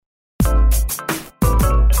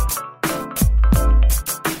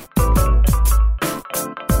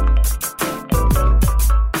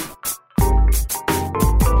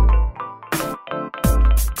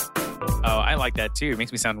that too. It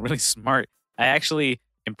makes me sound really smart. I actually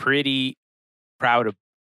am pretty proud of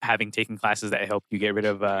having taken classes that help you get rid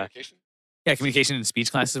of communication and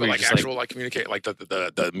speech classes. But like actual communicate, like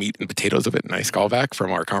the meat and potatoes of it. Nice callback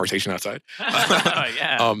from our conversation outside.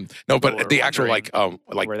 Yeah. No, but the actual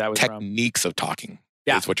techniques of talking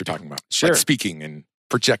Yeah. is what you're talking about. Sure. Like speaking and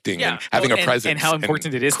projecting and having a presence. And how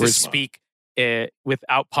important it is to charisma. speak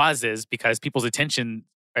without pauses, because people's attention,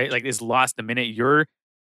 right, like is lost the minute you're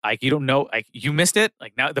like, you don't know, like you missed it.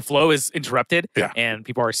 Like now the flow is interrupted. Yeah. And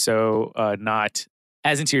people are so not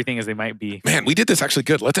as into your thing as they might be. Man, we did this actually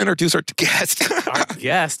good. Let's introduce our guest. Our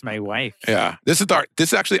guest, my wife. Yeah. This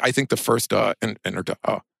is actually, I think, the first I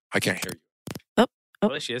can't hear you. Oh,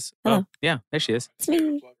 there she is. Hello. Oh, yeah, there she is. It's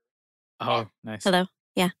me. Oh, nice. Hello.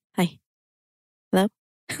 Yeah. Hi.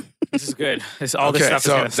 This is good. This stuff is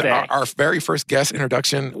going to stay. Our very first guest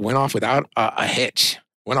introduction went off without a hitch.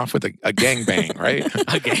 Went off with a gangbang, right? A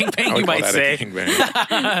gangbang, I would you call might that say. a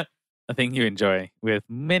gangbang. A thing you enjoy with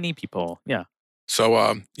many people. Yeah.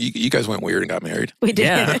 So you guys went weird and got married. We did.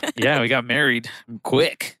 Yeah. Yeah, we got married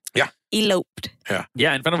quick. Eloped.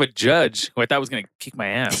 Yeah, in front of a judge who I thought was going to kick my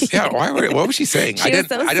ass. Yeah, what was she saying? She was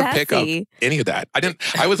so I didn't pick up sassy. any of that.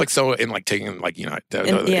 I was like so in like taking like You're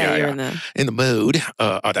in the mood.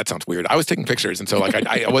 That sounds weird. I was taking pictures, and so like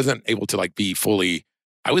I wasn't able to like be fully.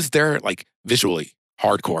 I was there like visually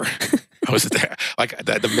hardcore. I was there. Like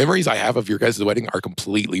the memories I have of your guys' wedding are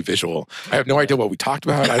completely visual. I have no idea what we talked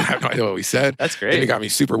about. I have no idea what we said. That's Then you great. got me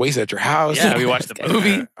super wasted at your house. Yeah, we watched the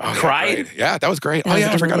movie. Oh, Cried. Yeah, that was great. That was a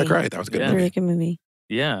I good forgot I movie. cried. That was a good Yeah. movie. really good movie.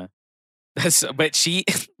 Yeah. But she...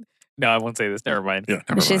 No, I won't say this. Never mind. Yeah,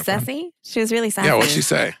 never Was she mind. sassy? She was really sassy. Yeah, what'd she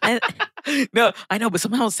say? No, I know, but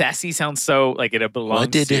somehow sassy sounds so like it belongs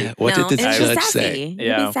to... no, did the it was just judge sassy. say? You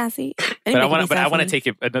Yeah. be sassy. But I want to take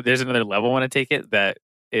it... There's another level I want to take it that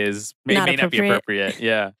is... may Not not be appropriate.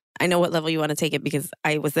 Yeah. I know what level you want to take it because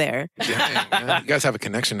I was there. Yeah, you guys have a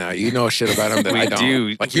connection now. You know shit about him that We I don't.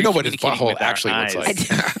 do. Like you know what his Communicating butthole with our actually looks eyes.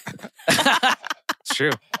 like. It's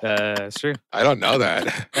true. It's true. I don't know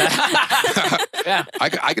that. Yeah.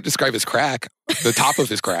 I could describe his crack, the top of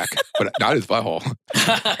his crack, but not his butthole.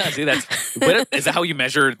 See, is that how you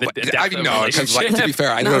measure the depth I of mean, a no, because like to be relationship?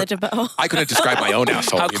 fair, I Knowledge about. I couldn't describe my own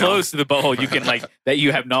asshole. How you know? close to the butthole you can that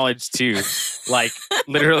you have knowledge to, like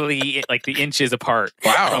literally like the inches apart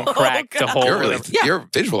Wow. from crack to hole. You're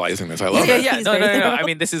visualizing this. I love Yeah, it. yeah. He's No. very- I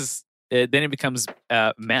mean, this is then it becomes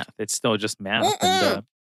math. It's still just math. And,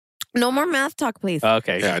 No more math talk, please.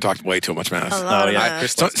 okay. Yeah, I talked way too much math. A lot of yeah, math.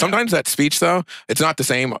 Chris- Sometimes that speech though, it's not the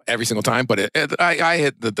same every single time, but I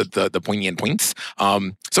hit the poignant points.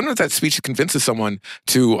 Sometimes that speech convinces someone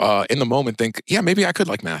to in the moment think, yeah, maybe I could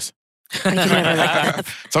like math. I could never like that. Yeah,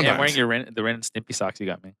 Sometimes. I'm wearing the Ren and Stimpy socks you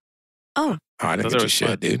got me. Oh, Oh, I didn't Those get are you shit,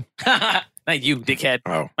 fun. dude. Not you, dickhead.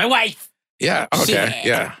 Oh, My wife. yeah. Okay. Shit.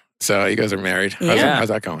 Yeah. So you guys are married. Yeah. How's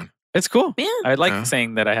that going? It's cool. yeah. I like Yeah.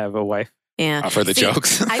 saying that I have a wife. Yeah. For the See,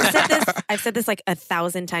 jokes. I've said this like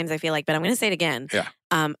 1,000 times, I feel like, but I'm going to say it again. Yeah.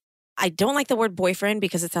 I don't like the word boyfriend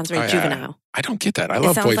because it sounds very Oh, yeah. juvenile. I don't get that. I It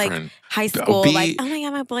love sounds like boyfriend. High school, B- like, oh my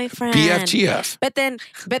God, my boyfriend. BFGF. But then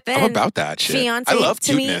I'm about that shit. fiance I love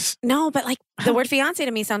to cuteness. me. No, but like the word fiance to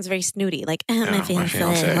me sounds very snooty. Like, Yeah, my my fiance.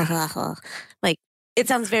 fiancé. Like, it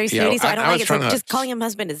sounds very Yeah, snooty, so I I don't was like it. So trying to- just calling him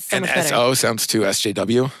husband is so And much better. SO sounds too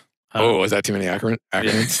SJW. Oh, is that too many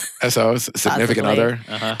acronyms? SO, significant Possibly. other.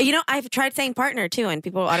 Uh-huh. You know, I've tried saying partner too, and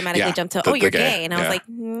people automatically Yeah, jump to, the oh, you're gay. gay. And I was Yeah. like,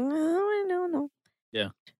 no.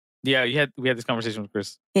 Yeah, we had this conversation with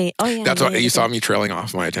Chris. Hey, oh, yeah. That's yeah, why yeah, you yeah. saw me trailing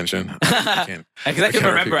off my attention. I can't- Because I can't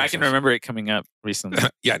repeat I can myself. remember it coming up recently.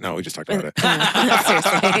 Yeah, no, we just talked about it.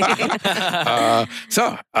 Seriously.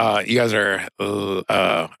 You guys are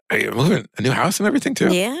moving a new house and everything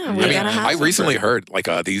too. Yeah, we I mean, got a house. I recently heard like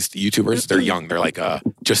these YouTubers. They're young. They're like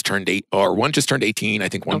just turned 8, or one just turned 18. I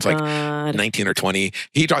think one's like God. 19 or 20.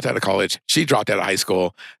 He dropped out of college. She dropped out of high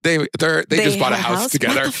school. They just bought a had house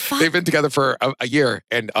together. What the fuck? They've been together for a year,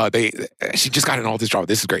 and she just got in all this drama.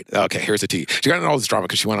 This is great. Okay, here's the tea. She got in all this drama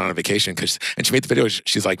because she went on a vacation. And she made the video.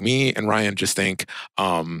 She's like, me and Ryan just think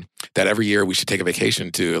that every year we should take a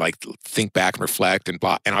vacation to like think back and reflect and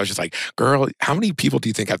blah. And I was just like, girl, how many people do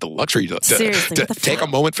you think have the luxury to Seriously, what the take a fuck?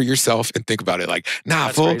 moment for yourself and think about it? Like, nah,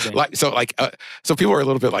 That's fool. crazy. So people are a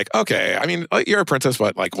little bit like, okay, I mean, you're a princess,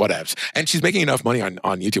 but like whatevs. And she's making enough money on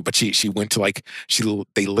YouTube. But she went to like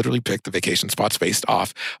they literally picked the vacation spots based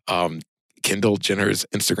off Kendall Jenner's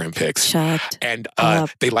Instagram pics. Shut And up.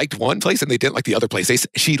 they liked one place and they didn't like the other place.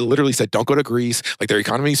 She literally said, "Don't go to Greece. Like their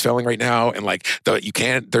economy is failing right now, and like you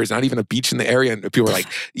can't. There's not even a beach in the area." And people were like,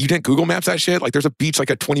 "You didn't Google Maps that shit? Like there's a beach like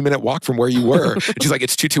a 20-minute walk from where you were." And she's like,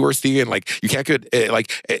 "It's too touristy and like you can't get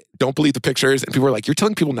don't believe the pictures." And people were like, "You're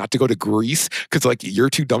telling people not to go to Greece because like you're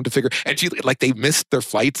too dumb to figure." And she like they missed their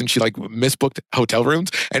flights and she like misbooked hotel rooms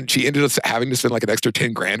and she ended up having to spend like an extra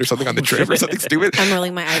 10 grand or something on the trip or something stupid. I'm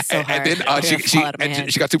rolling my eyes so hard. And then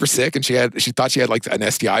she got super sick and she thought she had like an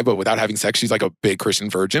STI, but without having sex, she's like a big Christian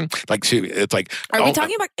virgin. Like it's like. Are we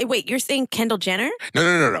talking about? Wait, you're saying Kendall Jenner?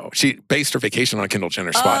 No. She based her vacation on Kendall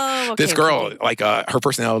Jenner's spot. Oh, okay, this girl, okay. like her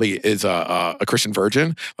personality is a Christian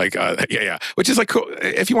virgin. Like yeah, which is like cool.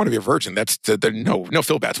 If you want to be a virgin, that's no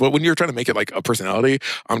feel bad. But when you're trying to make it like a personality,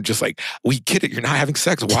 I'm just like, we get it. You're not having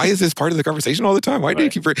sex. Why is this part of the conversation all the time? Why do you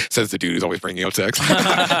keep? Says the dude who's always bringing up sex.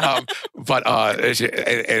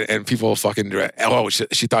 And people fucking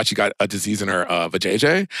she thought she got a disease in her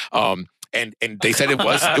vajayjay. And they said it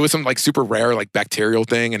was some like super rare like bacterial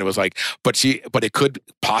thing, and it was like, but it could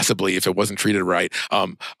possibly, if it wasn't treated right,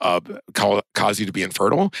 cause you to be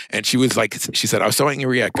infertile. And she was like, she said, "I was so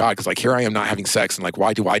angry at God because like here I am not having sex, and like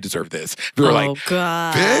why do I deserve this?" We were like,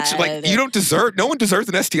 God. "Bitch, like you don't deserve. No one deserves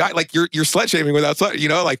an STI. Like you're slut shaming without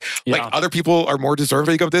like other people are more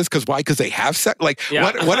deserving of this because why? Because they have sex. Like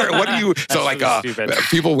what are you? So like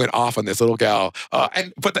people went off on this little gal,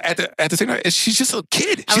 but at the same time, she's just a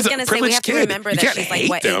kid. She's a privileged to remember you that she's like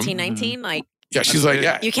what, 18, 19? Mm-hmm. Like yeah, she's like,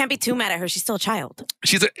 yeah. You can't be too mad at her. She's still a child.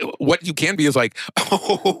 What you can be is like,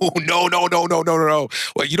 oh no.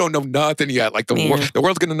 Well, you don't know nothing yet. Like the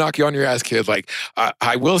world's gonna knock you on your ass, kid. Like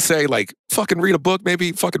I will say, like, fucking read a book,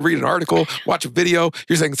 maybe fucking read an article, watch a video.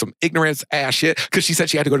 You're saying some ignorance ass shit because she said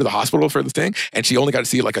she had to go to the hospital for this thing, and she only got to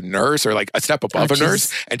see like a nurse or like a step above a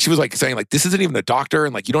nurse, and she was like saying like, this isn't even a doctor,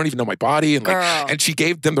 and like you don't even know my body, and like, and she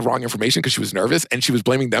gave them the wrong information because she was nervous, and she was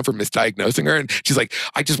blaming them for misdiagnosing her, and she's like,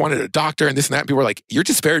 I just wanted a doctor and this and that. And people were like, you're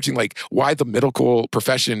disparaging like why the medical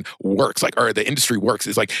profession works, like, or the industry works.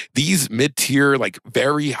 Is like these mid-tier, like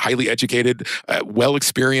very highly educated,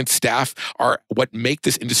 well-experienced staff are what make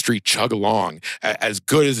this industry chug along as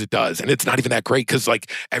good as it does. And it's not even that great because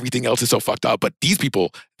like everything else is so fucked up. But these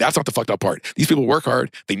people, that's not the fucked up part. These people work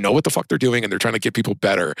hard. They know what the fuck they're doing, and they're trying to get people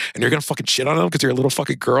better. And you're gonna fucking shit on them because you're a little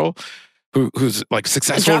fucking girl who's like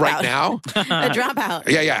successful right now. A dropout.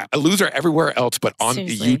 Yeah. A loser everywhere else, but on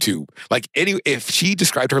Seriously. YouTube. Like if she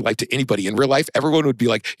described her life to anybody in real life, everyone would be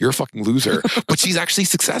like, you're a fucking loser. But she's actually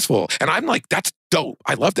successful. And I'm like, that's dope.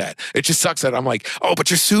 I love that. It just sucks that I'm like, oh, but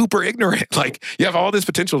you're super ignorant. Like you have all this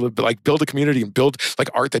potential to like build a community and build like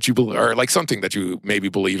art that you believe, or like something that you maybe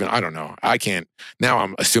believe in. I don't know. I can't. Now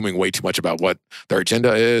I'm assuming way too much about what their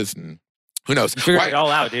agenda is, and who knows? Figure it all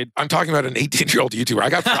out, dude. I'm talking about an 18-year-old YouTuber. I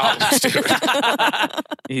got problems,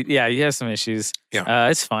 dude. Yeah, you have some issues. Yeah.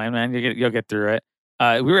 It's fine, man. You'll get through it.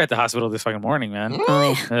 We were at the hospital this fucking morning, man.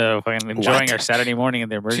 Fucking enjoying our Saturday morning in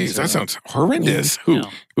the emergency Jeez, that room. sounds horrendous. Who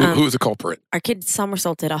is the culprit? Our kid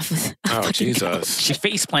somersaulted off of Oh, Jesus. She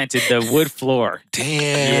face planted the wood floor. Damn.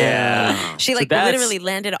 Yeah. She like literally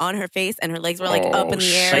landed on her face and her legs were like up in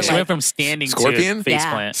the air. Like she went from standing Scorpion? to face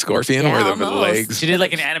plant. Scorpion, Yeah, where the almost. legs. She did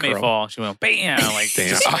like an anime fall. She went bam, like Damn.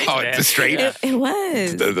 just straight Oh, to the straight. It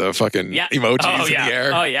was. The fucking emojis in the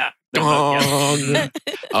air. Oh yeah. Dong.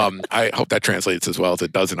 I hope that translates as well as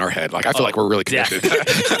it does in our head. Like I feel like we're really connected.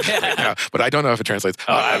 Yeah. But I don't know if it translates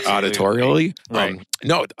auditorially. Right.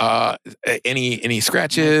 No. Any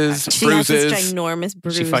scratches, She bruises? has this ginormous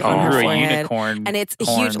bruise She fucking on her grew a forehead. unicorn. And it's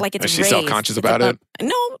horn. huge, like it's Is she raised. self-conscious It's about it?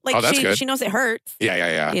 No, like that's good. she knows it hurts.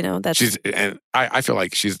 Yeah. You know, that's And I feel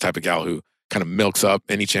like she's the type of gal who kind of milks up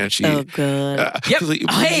any chance she. oh good. Yep. Please,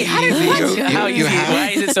 Hey, how did you easy? have- Why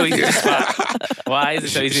is it so easy to spot? Why is it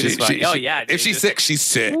so easy to spot? Oh yeah. If she's sick, she's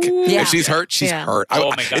sick. Yeah. If she's hurt, she's Yeah. hurt. Oh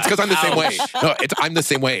my God. It's because I'm the same way. Ouch. No, I'm the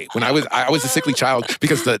same way. When I was a sickly child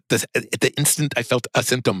because the instant I felt a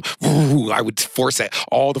symptom, I would force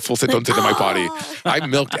all the full symptoms into my body. I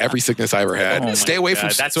milked every sickness I ever had. Oh my Stay away from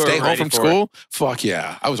God. That's what stay we're home ready from for. school. Fuck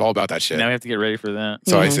yeah, I was all about that shit. Now we have to get ready for that.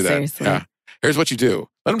 So I Yeah, see that. seriously. Yeah. Here's what you do.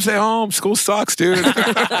 Let them stay home. School sucks, dude.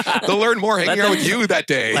 They'll learn more hanging out with you that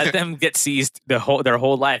day. Let them get seized their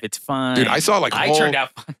whole life. It's fine. Dude, I saw like I turned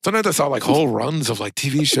out fine. sometimes I saw like whole runs of like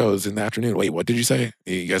TV shows in the afternoon. Wait, what did you say?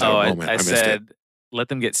 You guys had a moment. I missed it. said let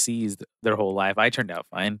them get seized their whole life. I turned out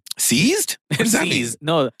fine. Seized? What does that mean? Seized.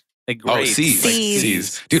 No, like Oh, grades. C's. Like C's.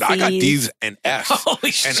 C's. Dude, I got C's. D's and F's.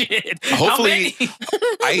 Holy shit. hopefully- How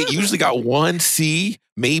many? I usually got one C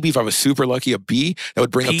maybe if I was super lucky, a B that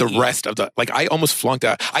would bring up the PE. rest of the, like I almost flunked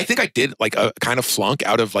out. I think I did like a kind of flunk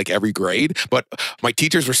out of like every grade, but my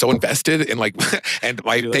teachers were so invested in like, and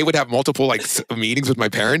like they would have multiple like meetings with my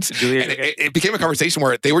parents. Julia, And okay? it became a conversation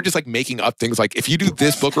where they were just like making up things like, if you do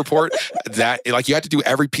this book report, that like you had to do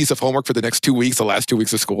every piece of homework for the next 2 weeks, the last 2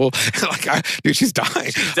 weeks of school. Like, dude, she's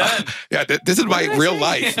dying. She's done. Yeah, this is my did I real say?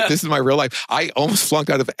 life. Yeah. This is my real life. I almost flunked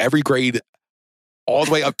out of every grade all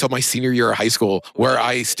the way up till my senior year of high school, where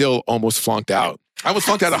I still almost flunked out. I almost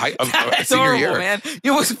flunked out of That's senior horrible, year. man.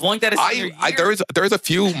 You almost flunked out of senior year. There was a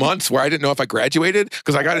few months where I didn't know if I graduated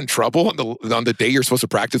because I got in trouble on the day you're supposed to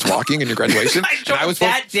practice walking in your graduation. And I was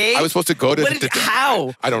that day. I was supposed to go to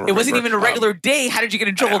How? I don't remember. It wasn't even a regular day. How did you get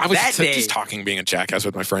in trouble I was that day? just talking, being a jackass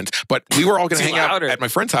with my friends. But we were all going to Too hang out louder. at my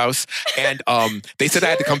friend's house, and they said I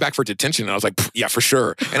had to come back for detention. And I was like, yeah, for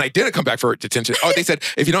sure. And I didn't come back for detention. Oh, they said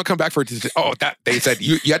if you don't come back for detention, they said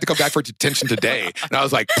you had to come back for detention today. And I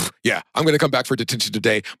was like, yeah, I'm going to come back for detention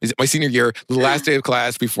today. My senior year, the last day of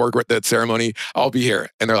class before the ceremony, I'll be here.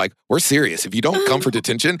 And they're like, we're serious. If you don't come for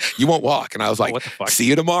detention, you won't walk. And I was like, what the fuck? see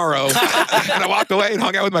you tomorrow. And I walked away and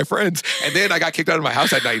hung out with my friends. And then I got kicked out of my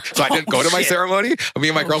house that night. So I didn't go to my shit. ceremony. Me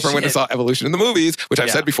and my girlfriend went and shit. saw Evolution in the movies, which I've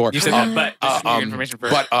Yeah. said before. You said that, but this is new information for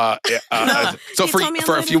So You for told me on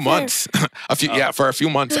for a the few other months, for a few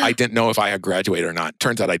months, I didn't know if I had graduated or not.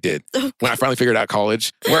 Turns out I did. When I finally figured out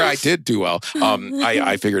college, where I did do well,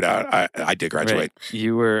 I figured out I did graduate. Right.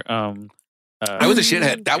 You were I was a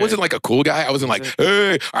shithead. That wasn't like a cool guy. I wasn't like,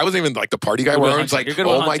 hey. I wasn't even like the party guy You're where good I was hunting. like, You're good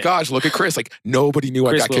with oh my hunting. gosh, look at Chris. Like nobody knew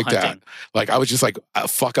Chris I got will kicked out. hunting. Like I was just like,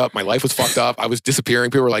 fuck up. My life was fucked up. I was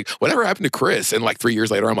disappearing. People were like, whatever happened to Chris? And like 3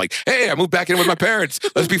 years later, I'm like, hey, I moved back in with my parents.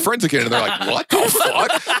 Let's be friends again. And they're like, what the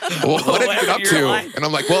fuck? Well, what have you been up Your to? life. And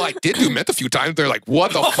I'm like, well, I did do meth a few times. They're like,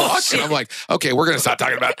 what the fuck? shit. And I'm like, okay, we're gonna stop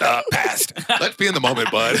talking about the past. Let's be in the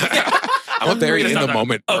moment, bud. I'm a very in the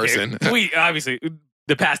moment person. We obviously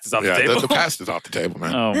the past is off the Yeah, table. the past is off the table,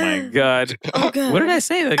 man. Oh my god. Oh, God. What did I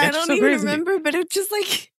say? That I got you don't so even crazy. remember, but it just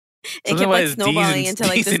like it Something kept about like his D's snowballing and- into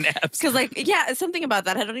like D's this. and F's. Because like yeah, something about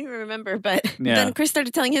that I don't even remember. But Yeah. then Chris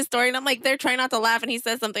started telling his story, and I'm like, they're trying not to laugh, and he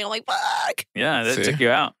says something. I'm like, fuck! Yeah, that See? took you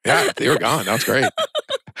out. Yeah, they were gone. That was great.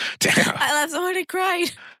 Damn, I laughed so hard I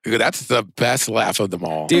cried. that's the best laugh of them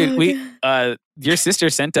all. Dude, Oh, we your sister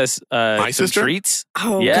sent us some sister? treats.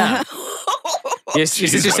 Oh Yeah. God. Your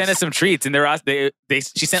sister Jesus. sent us some treats, and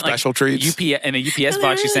she sent like Special treats. UPS in a UPS they're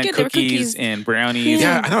box. She really sent good. They were cookies cookies. and brownies.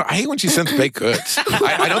 Yeah, I know. I hate when she sends baked goods.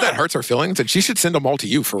 I know that hurts her feelings, and she should send them all to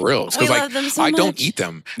you for real. We Because like love them so I don't much. eat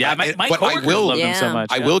them. Yeah, my but I coworkers will. love them so Yeah.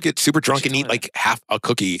 much. I yeah. will get super drunk She and eat told me like half a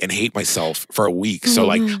cookie and hate myself for a week. So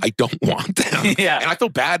like I don't want them. Yeah. And I feel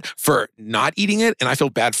bad for not eating it, and I feel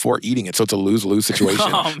bad for eating it. So it's a lose-lose situation.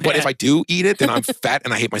 Oh, But if man. I do eat it, then I'm fat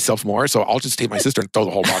and I hate myself more. So I'll just take my sister and throw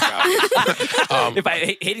the whole box out. If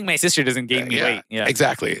hating my sister doesn't gain me weight. Yeah.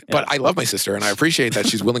 Exactly. But I love my sister and I appreciate that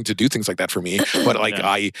she's willing to do things like that for me. But like Yeah.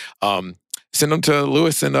 I send them to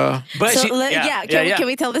Lewis and But So, she, can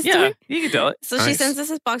we tell this yeah, story? you can tell it. So she Nice. sends us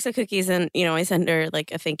this box of cookies, and I send her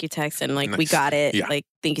like a thank you text, and like we Nice. got it. Yeah. Like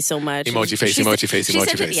thank you so much. emoji And face, she emoji face, she emoji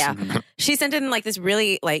sent it- face. yeah. She sent it in like this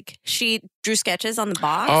really like she drew sketches on the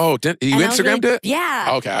box. Oh, you and I was Instagrammed really- it? Yeah.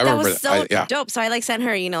 Okay, I that remember was so yeah. dope. So I like sent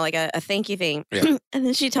her, like a thank you thing. Yeah. And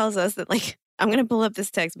then she tells us that like I'm gonna pull up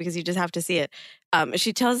this text because you just have to see it.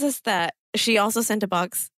 She tells us that she also sent a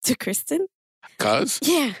box to Kristen. Cuz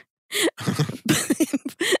Yeah.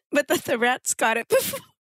 But that the rats got it before.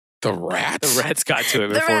 the rats? The rats got to it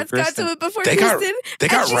The before rats got Kristen. to it before They got- Kristen. They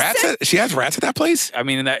got And she rats said- she has rats at that place? I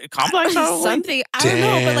mean, in that complex, probably? Something. I don't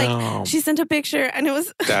know, but like Damn. she sent a picture and it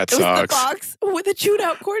was That it was the sucks. box with a chewed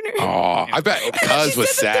out corner. Oh, I bet then Cuz she was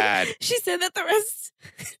said that sad. She said that the rest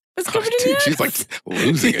was Oh, covered in dude, ants. she's like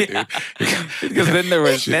losing it, dude. Because then there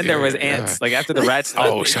was Shit, ants. yeah. Like after the rats.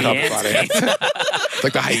 Oh, the shut up about ants. It's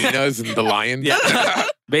like the hyenas and the lion. Yeah.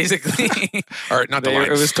 Basically, Or not the They- lion,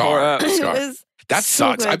 it was Scar. tore up. It Scar. was That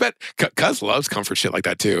so sucks. I good. bet Cuz loves comfort shit like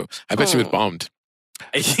that too. I bet she was Oh. bummed.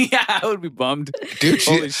 yeah, I would be bummed. Dude,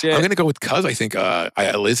 Holy shit. I'm gonna go with Cuz. I think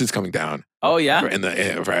Liz is coming down Oh yeah.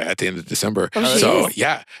 at the end of December. Oh, she So is?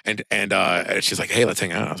 yeah, and she's like, "Hey, let's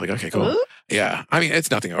hang out." I was like, "Okay, cool." Ooh. Yeah, I mean, it's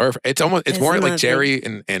nothing. Or it's almost it's It's more like nothing. Jerry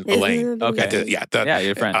and Isn't Elaine. it? Okay. Yeah,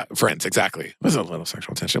 Your friend. friends, exactly. There's a little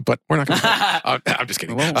sexual tension, but we're not gonna. I'm just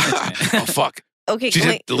kidding. We won't mention it. Oh fuck! Okay, She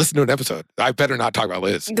going, did listen to an episode. I better not talk about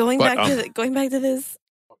Liz. going but, back to going back to this.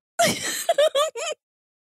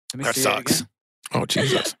 Let me That see it sucks. again. Oh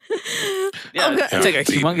Jesus! Yeah, Okay. it's like a Yeah.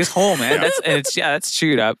 humongous hole, man. Yeah. That's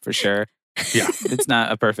chewed up for sure. Yeah. It's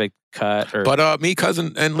not a perfect cut. Or But me,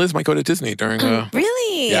 cousin, and Liz might go to Disney during.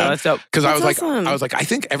 Really? Yeah. that's dope. Because I was That's like, awesome. I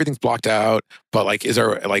think everything's blocked out. But like, is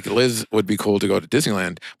there like Liz would be cool to go to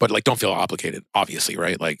Disneyland, but like, don't feel obligated. Obviously,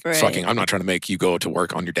 right? Like, Right. fucking, I'm not trying to make you go to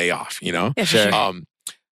work on your day off. You know. Yeah, Sure.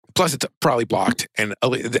 Plus, it's probably blocked, and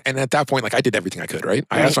at that point, like I did everything I could. Right?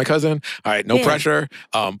 I Right. asked my cousin. I had no Yeah. pressure.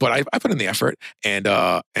 But I put in the effort, and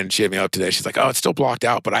she hit me up today. She's like, "Oh, it's still blocked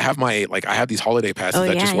out, but I have I have these holiday passes Oh,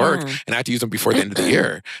 that yeah, just work, yeah. and I have to use them before the end of the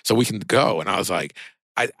year, so we can go." And I was like.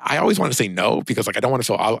 I always want to say no because like I don't want to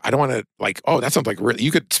feel I don't want to like oh that sounds like really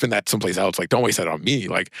you could spend that someplace else like don't waste that on me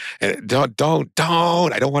like don't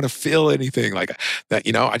I don't want to feel anything like that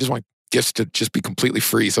I just want gifts to just be completely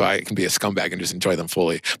free so I can be a scumbag and just enjoy them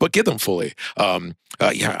fully but give them fully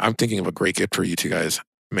yeah I'm thinking of a great gift for you two guys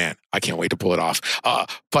man I can't wait to pull it off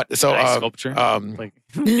but so nice sculpture. Like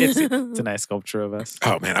it's a nice sculpture of us.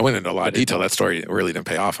 oh man I went into a lot of detail that story really didn't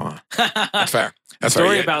pay off huh that's fair. That's Story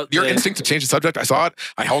sorry. about Your the- instinct to change the subject. I saw it.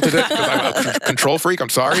 I halted it because I'm a control freak. I'm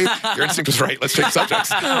sorry. Your instinct was right. Let's change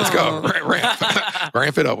subjects. Let's go.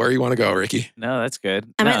 Ramp it up. Where you want to go, Ricky? No, that's good.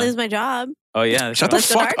 I might No. lose my job. Oh yeah. Shut the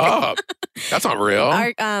That's fuck dark. up. That's not real.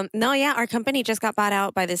 Our company just got bought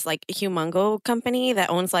out by this like humongo company that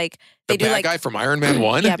owns like the they do bad like guy from Iron Man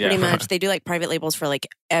 1? yeah, pretty Yeah. much. They do like private labels for like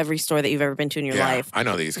every store that you've ever been to in your Yeah, life. I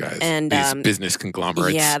know these guys. And, these business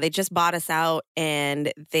conglomerates. Yeah, they just bought us out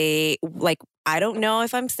and they like I don't know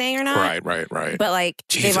if I'm staying or not. Right. But like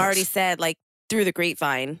Jesus. they've already said like through the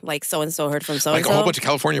grapevine, like so and so heard from so Like and a whole so. bunch of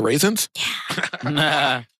California raisins?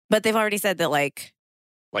 Nah. But they've already said that like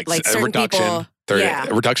Like Like a certain reduction. people- yeah.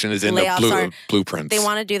 A reduction is in the Layoffs are- blueprints. they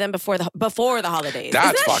want to do them before the holidays. That's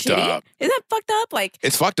Isn't that fucked shitty? up. Isn't that fucked up? Like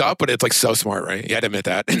It's fucked up, but it's like so smart, right? You had to admit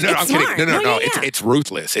that. No, It's I'm kidding. smart. No. No, yeah, It's yeah. it's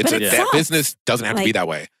ruthless. But it that sucks. business doesn't have to be Like- that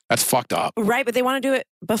way. That's fucked up. right, but they want to do it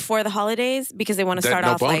before the holidays because they want to That- start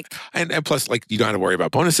no off bon- like and plus, like you don't have to worry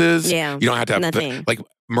about bonuses. yeah. You don't have to have Nothing. like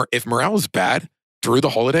if morale is bad through the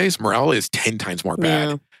holidays, morale is 10 times more bad.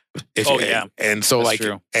 Yeah. Oh, yeah. And so That's like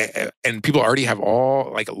true. and people already have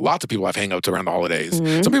lots of people have hangouts around the holidays.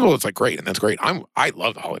 Mhm. Some people it's like great and that's great. I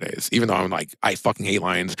love the holidays, even though I'm like I fucking hate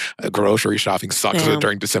lines. Grocery shopping sucks Yeah.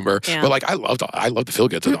 during December, Yeah. but like I love the feel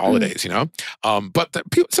goods of the holidays, But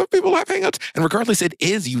some people have hangouts, and regardless, it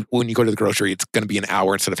is you when you go to the grocery, it's going to be an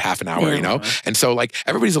hour instead of half an hour, Yeah. And so like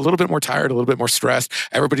everybody's a little bit more tired, a little bit more stressed.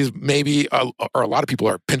 Everybody's maybe or a lot of people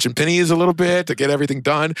are pinching pennies a little bit to get everything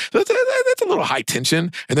done. So that's a little high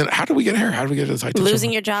tension. And then how do we get here? How do we get to this high tension?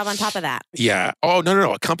 Losing your job on top of that. Yeah. Oh,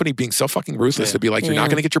 no. A company being so fucking ruthless Yeah. to be like, you're not Yeah.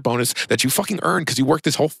 going to get your bonus that you fucking earned because you worked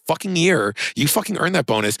this whole fucking year. You fucking earned that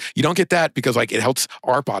bonus. You don't get that because like it helps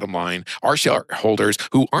our bottom line, our shareholders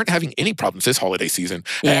who aren't having any problems this holiday season.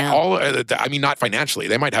 Yeah. I mean, not financially.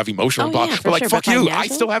 They might have emotional Oh, problems, yeah, but for like, sure, fuck but you. I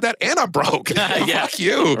financially? still have that and I'm broke. Yeah. Fuck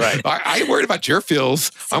you. Right. I ain't worried about your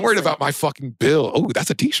feels. I'm worried about my fucking bill. Oh, that's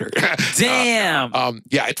a t-shirt. Damn.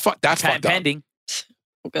 Yeah, that's Patent fucked up. pending.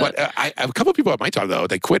 Good. But I have a couple of people at my job though.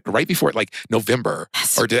 They quit right before like November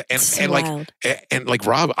That's so and like wild. and like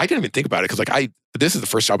Rob, I didn't even think about it because like this is the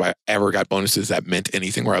first job I ever got bonuses that meant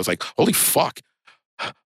anything. Where I was like, holy fuck,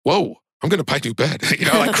 whoa. I'm gonna buy a new bed,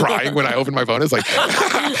 like crying when I opened my bonus, like,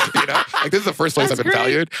 like this is the first place That's I've been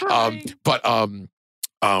great. valued. But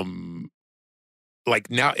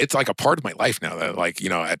like now it's like a part of my life now that like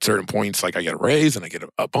at certain points like I get a raise and I get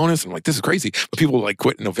a bonus and I'm like this is crazy. But people like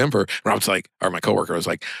quit in November and Rob's like, or my coworker was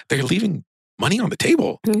like, they're leaving money on the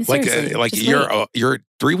table. Seriously, Like just you're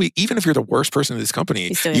 3 weeks, even if you're the worst person in this company,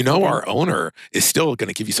 You still get something. our owner is still going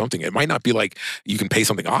to give you something. It might not be like you can pay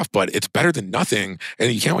something off, but it's better than nothing.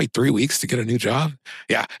 And you can't wait 3 weeks to get a new job.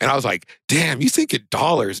 Yeah. And I was like, damn, you think in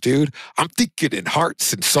dollars, dude. I'm thinking in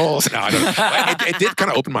hearts and souls. No, I don't. Like, it did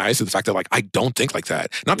kind of open my eyes to the fact that like, I don't think like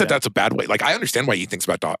that. Not that Yeah. that's a bad way. Like I understand why he thinks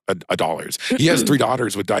about dollars. He has 3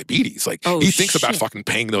 daughters with diabetes. Like Oh, he thinks about shit. fucking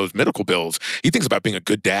paying those medical bills. He thinks about being a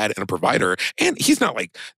good dad and a provider. And he's not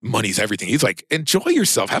like money's everything. He's like, enjoy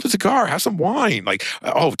yourself. Have a cigar. Have some wine. Like,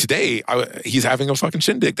 today he's having a fucking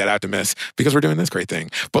shindig that I have to miss because we're doing this great thing.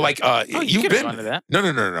 But like, Oh, you've you could have been gone to that.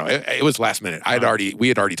 no. It was last minute. We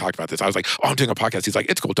had already talked about this. I was like, oh, I'm doing a podcast. He's like,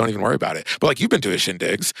 it's cool. Don't even worry about it. But like, you've been to his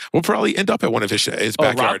shindigs. We'll probably end up at one of his Oh,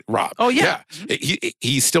 backyard. Rob. Oh, yeah.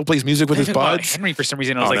 He still plays music with his I thought buds. Henry for some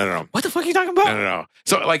reason. I was Oh, like, no. what the fuck are you talking about? No.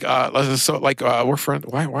 So like, we're friends.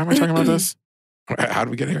 Why am I talking about this? How did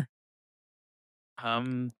we get here?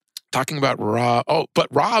 Talking about Rob. Oh, but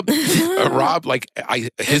Rob, like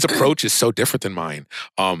his approach is so different than mine.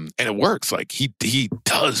 And it works. Like he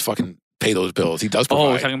does fucking pay those bills. He does provide. Oh,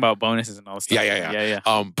 we're talking about bonuses and all this stuff. Yeah.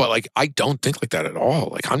 Yeah. But like I don't think like that at all.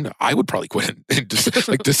 Like I would probably quit in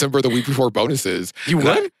like December, the week before bonuses. You And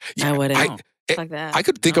would? I wouldn't. Fuck that. I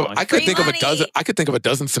could think of No, I could free think of a money. dozen I could think of a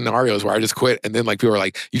dozen scenarios where I just quit, and then like people are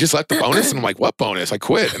like, "You just left the bonus," and I'm like, "What bonus? I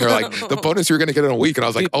quit." And they're like, "The bonus you're gonna get in a week," and I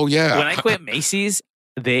was like, "Oh yeah." When I quit Macy's,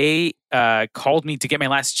 they called me to get my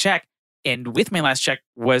last check, and with my last check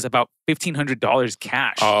was about $1,500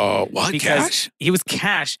 cash. Oh, what because cash? it was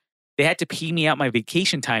cash. They had to pay me out my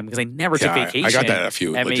vacation time because I never took vacation. I got that at a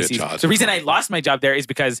few at legit Macy's. jobs. The reason I lost my job there is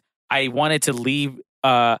because I wanted to leave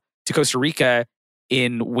to Costa Rica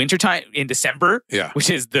in wintertime in December, Yeah. which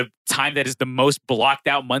is the time that is the most blocked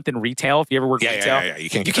out month in retail. If you ever work retail, Yeah. You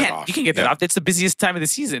can't you get that can't off. you can get that Yeah. off. It's the busiest time of the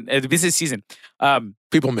season. The busiest season.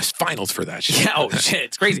 People miss finals for that shit. Yeah. Oh shit,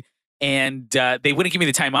 it's crazy. And they wouldn't give me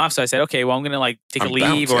the time off, so I said, okay, well, I'm gonna like take a I'm leave,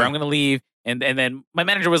 bounced, or yeah. I'm gonna leave. And then my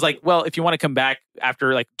manager was like, well, if you want to come back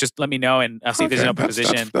after, like, just let me know, and I'll see if there's an open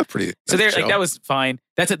position. That's pretty. So that's like chill. that was fine.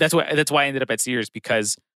 That's why I ended up at Sears,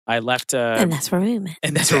 because I left. and that's where we met.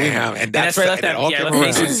 And that's where we Damn, met. and that's where I left and it that. all Yeah, I came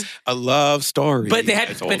left around. Macy's. A love story. But they had-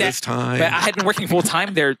 as but old that- as time. But I had been working full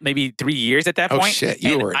time there maybe 3 years at that oh point. shit,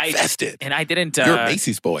 you and were I- invested. And I didn't. You're a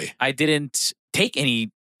Macy's boy. I didn't take any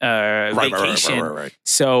Right. vacation.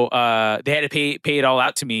 So they had to pay it all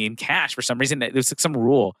out to me in cash for some reason. There was like some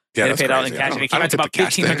rule. Yeah, They had that's to pay it all in crazy. cash, and it I came don't out to get about the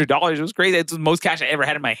cash thing. $1,500. It was crazy. It's the most cash I ever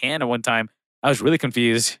had in my hand at one time. I was really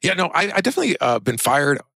confused. Yeah, no, I definitely been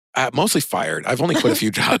fired. Mostly fired. I've only quit a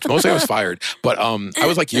few jobs. Mostly I was fired. But I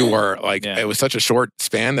was like you were. Like Yeah. it was such a short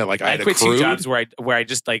span that like I I had quit accrued. 2 jobs where I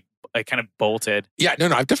just like I kind of bolted. Yeah, no,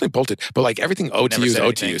 I've definitely bolted, but like everything owed to Never you is said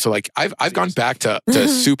owed to anything. you. So like I've gone back to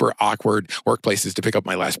super awkward workplaces to pick up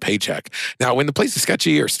my last paycheck. Now, when the place is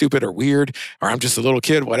sketchy or stupid or weird, or I'm just a little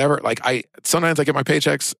kid, whatever, like sometimes I get my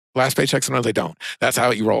last paychecks, sometimes I don't. That's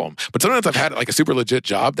how you roll them. But sometimes I've had like a super legit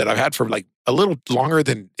job that I've had for like a little longer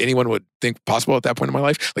than anyone would think possible at that point in my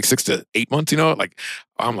life, like 6 to 8 months, you know, like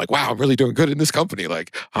I'm like, wow, I'm really doing good in this company.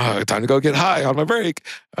 Like, time to go get high on my break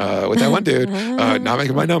with that one dude, not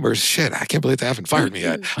making my numbers. Shit, I can't believe they haven't fired me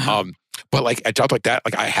yet. But like a job like that,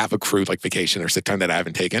 like I have accrued like vacation or sick time that I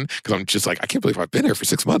haven't taken because I'm just like, I can't believe I've been here for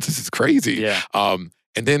 6 months. This is crazy. Yeah.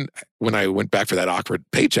 And then when I went back for that awkward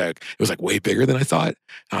paycheck, it was like way bigger than I thought.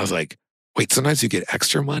 And I was like, wait, sometimes you get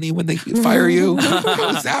extra money when they fire you? How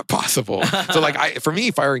is that possible? So like for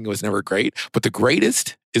me, firing was never great, but the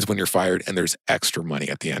greatest is when you're fired and there's extra money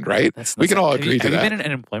at the end, right? We can all agree to Have that. you been in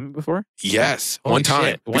unemployment before? Yes, Holy one time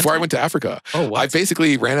shit. One before I time? went to Africa. Oh, what? I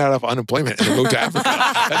basically ran out of unemployment and moved to Africa.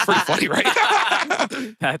 That's pretty funny, right?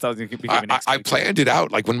 I thought it could become an I planned it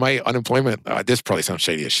out. Like when my unemployment, this probably sounds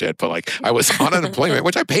shady as shit, but like I was on unemployment,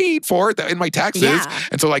 which I paid for in my taxes. Yeah.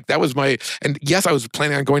 And so like that was and yes, I was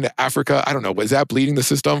planning on going to Africa. I don't know. Was that bleeding the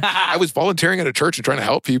system? I was volunteering at a church and trying to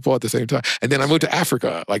help people at the same time. And then I moved to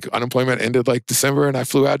Africa. Like unemployment ended like December and I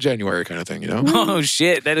flew out January kind of thing, you know? Oh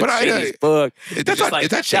shit, that is But shady as fuck. That's Just not, is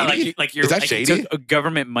that yeah, shady? like you're Is that like you shady? took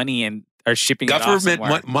government money and are shipping Government, it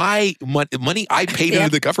off somewhere. money I paid Yeah.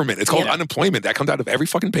 into the government. It's called Yeah. unemployment. That comes out of every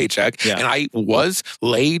fucking paycheck. Yeah. And I was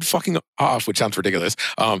laid fucking off, which sounds ridiculous.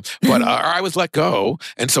 But or I was let go.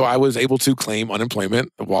 And so I was able to claim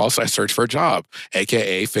unemployment whilst I searched for a job,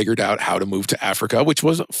 AKA figured out how to move to Africa, which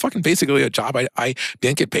was fucking basically a job I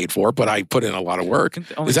didn't get paid for, but I put in a lot of work.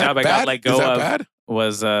 The only Is that job I bad? got let go Is that of bad?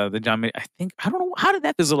 was the John. I don't know how did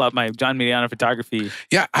that fizzle out. My John Mediana photography.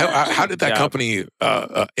 Yeah. How did that Yeah. company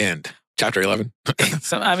end? Chapter 11?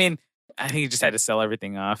 So I mean, I think you just had to sell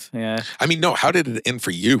everything off. Yeah, I mean, no, how did it end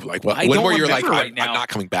for you? Like, I when don't were you like, remember right I'm now. not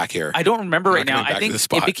coming back here? I don't remember I'm right not now. coming back I to think this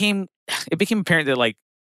spot. it became apparent that like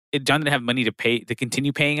John didn't have money to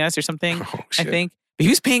continue paying us or something. Oh, I shit. think. But he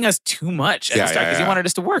was paying us too much at Yeah, the start yeah, because he yeah. wanted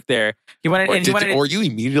us to work there. He wanted, Or, and he wanted. were you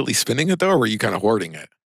immediately spending it though, or were you kind of hoarding it?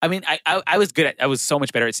 I mean, I was good at. I was so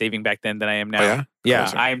much better at saving back then than I am now. Oh, yeah?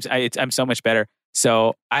 Yeah, Closer. I'm so much better.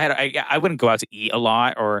 So I wouldn't go out to eat a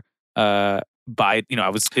lot or buy. You know,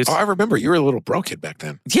 it was Oh, I remember you were a little broke kid back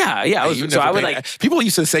then. yeah. I was. You So never I would paid- like. people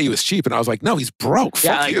used to say he was cheap, and I was like, no, he's broke. Fuck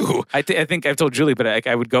Yeah, like, you. I think I've told Julie, but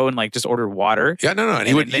I would go and like just order water. Yeah, no, and And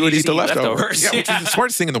he would then eat just the eat leftovers. leftovers. Yeah, which Yeah. is the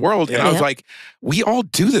smartest thing in the world. And I was Yeah. like, we all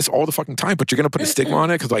do this all the fucking time, but you're gonna put a stigma on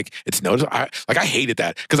it because like it's noticeable. I hated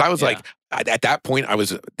that because I was Yeah. like, at that point, that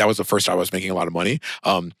was the first job I was making a lot of money.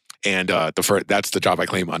 And that's the job I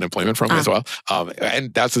claim unemployment from as well.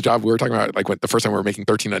 And that's the job we were talking about, like when the first time we were making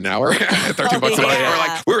 $13 an hour, 13 bucks an hour.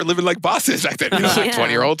 yeah. We were living like bosses back then, you know, like Yeah.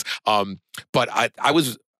 20-year-olds. But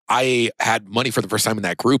I had money for the first time in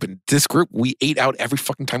that group, and this group we ate out every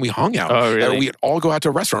fucking time we hung out. Oh, really? We'd all go out to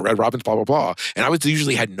a restaurant, Red Robin's, blah blah blah. And I was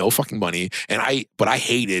usually had no fucking money, but I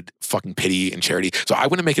hated fucking pity and charity, so I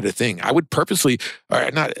wouldn't make it a thing. I would purposely,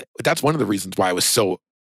 or not. That's one of the reasons why I was so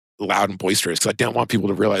loud and boisterous because I didn't want people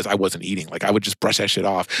to realize I wasn't eating. Like I would just brush that shit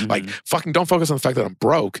off. Like fucking don't focus on the fact that I'm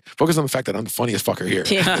broke. Focus on the fact that I'm the funniest fucker here.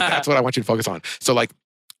 Yeah. That's what I want you to focus on. So like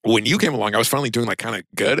when you came along, I was finally doing like kind of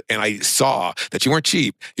good, and I saw that you weren't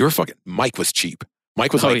cheap. You were fucking. Mike was cheap.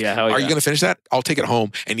 Mike was like, "Are you gonna finish that? I'll take it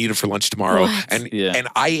home and eat it for lunch tomorrow." What? And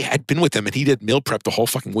I had been with him, and he did meal prep the whole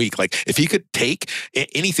fucking week. Like if he could take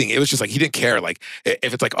anything, it was just like he didn't care. Like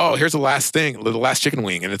if it's like, "Oh, here's the last thing, the last chicken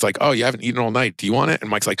wing," and it's like, "Oh, you haven't eaten all night. Do you want it?" And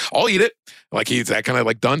Mike's like, "I'll eat it." Like he's that kind of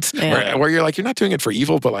like dunce, where you're like, you're not doing it for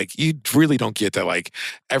evil, but like you really don't get that like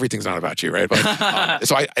everything's not about you, right? But,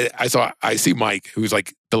 so I see Mike, who's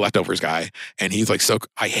like the leftovers guy, and he's like,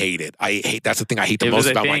 I hate it. That's the thing I hate the most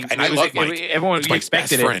about Mike. And I love Mike. Everyone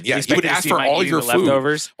expected it. Friend. Yeah, he would ask for all your food.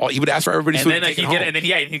 Leftovers. He would ask for everybody's food. And then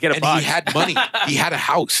he'd get a box. And he had money. He had a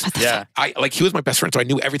house. Yeah. He was my best friend, so I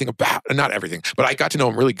knew everything about, not everything, but I got to know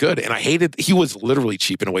him really good. And I hated, he was literally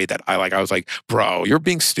cheap in a way that I was like, bro, you're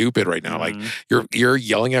being stupid right now. Like you're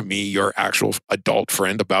yelling at me, your actual adult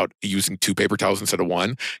friend, about using 2 paper towels instead of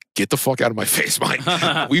 1. Get the fuck out of my face, Mike.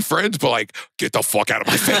 We friends, but like, get the fuck out of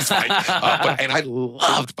my face, Mike. And I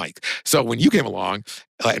loved Mike. So when you came along,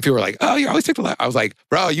 and people were like, "Oh, you always take the left." I was like,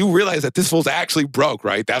 "Bro, you realize that this fool's actually broke,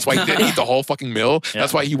 right? That's why he didn't eat the whole fucking meal. Yeah.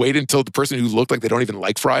 That's why he waited until the person who looked like they don't even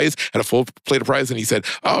like fries had a full plate of fries, and he said,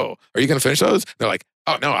 "Oh, are you gonna finish those?" They're like,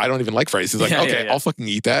 "Oh no, I don't even like fries." He's like, "Okay, I'll fucking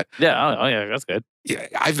eat that." Yeah, oh yeah, that's good. Yeah,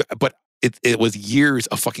 but it was years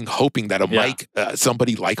of fucking hoping that a Mike,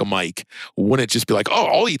 somebody like a Mike, wouldn't just be like, "Oh,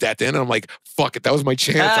 I'll eat that then." And I'm like, "Fuck it, that was my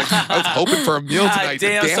chance." Like, I was hoping for a meal tonight.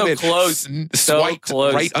 Damn so it, close, so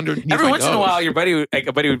close, right underneath. Every my once nose. in a while, a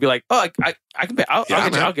buddy would be like, "Oh, I can pay.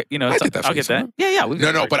 I'll get you know, I'll get that." Yeah.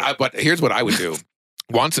 No, but here's what I would do.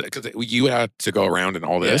 Once, because you had to go around and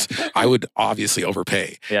all this, I would obviously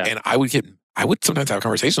overpay, and I would sometimes have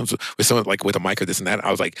conversations with someone like with a Mike or this and that.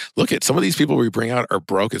 I was like, look at some of these people we bring out are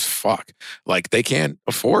broke as fuck. Like they can't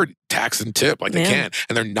afford tax and tip like they can,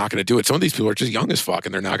 and they're not going to do it. Some of these people are just young as fuck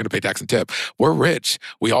and they're not going to pay tax and tip. We're rich.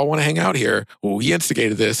 We all want to hang out here. We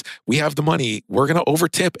instigated this. We have the money. We're going to over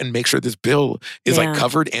tip and make sure this bill is like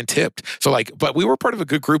covered and tipped. So like, but we were part of a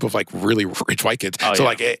good group of like really rich white kids.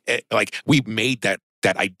 Like we made that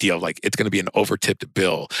idea of like it's going to be an over-tipped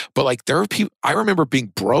bill. But like there are people, I remember being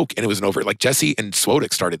broke and it was an over, like Jesse and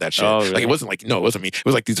Swodik started that shit. Really? Like it wasn't like, no, it wasn't me. It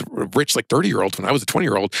was like these rich like 30-year-olds when I was a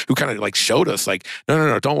 20-year-old who kind of like showed us like,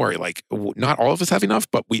 no, don't worry. Like not all of us have enough,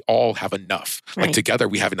 but we all have enough. Right. Like together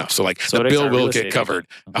we have enough. So like Swodik's the bill will get covered.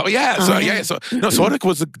 Oh yeah. So no, Swodik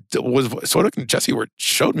was Swodik and Jesse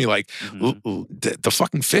showed me like the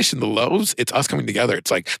fucking fish and the loaves. It's us coming together. It's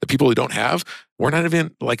like the people who don't have, we're not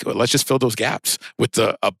even like, let's just fill those gaps with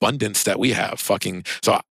the abundance that we have.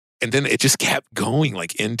 And then it just kept going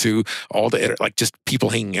like into all the, like just people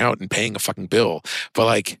hanging out and paying a fucking bill. But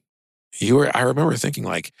like, I remember thinking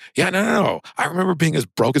like, no. I remember being as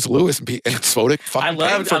broke as Lewis and Swodik fucking I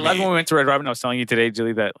loved when we went to Red Robin. I was telling you today,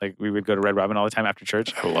 Julie, that like we would go to Red Robin all the time after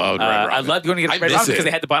church. I loved Red Robin. I loved going to get Red Robin because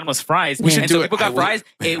they had the bottomless fries. We should do it. People got fries.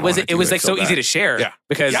 It was like so easy to share. Yeah.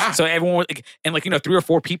 Because so everyone was like, and like 3 or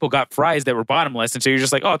 4 people got fries that were bottomless, and so you're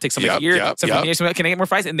just like, oh, I'll take some here, some from here. Can I get more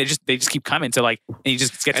fries? And they just keep coming to like, and you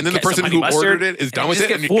just get. And then the person who ordered it is done with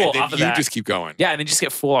it, and you just keep going. Yeah, and then just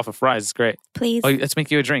get full off of fries. It's great. Please, let's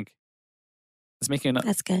make you a drink. Let's make you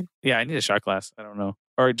That's good. Yeah, I need a shot glass. I don't know,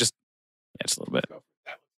 or just a little bit.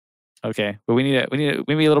 Okay, but we need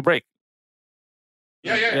maybe a little break.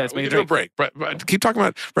 Yeah. Let's make a break. But keep talking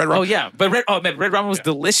about Red Robin. Oh yeah, but Red Robin was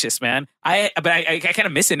delicious, man. I kind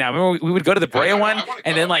of miss it now. Remember we would go to the Brea one,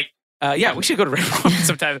 and then like. We should go to Red Robin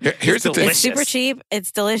sometime. Here's the thing. It's super cheap.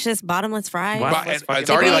 It's delicious. Bottomless fries. It's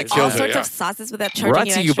already like all sorts of sauces without charging Brought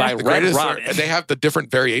you to you by Red Robin. They have the different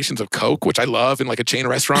variations of Coke, which I love in like a chain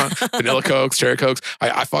restaurant. Vanilla Cokes, Cherry Cokes.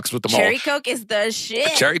 I fucks with them all. Cherry Coke is the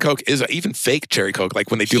shit. Cherry Coke is even fake Cherry Coke. Like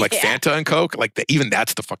when they do like Fanta and Coke, like even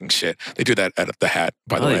that's the fucking shit. They do that at the Hat,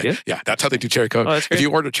 by the way. They do? Yeah, that's how they do Cherry Coke. If you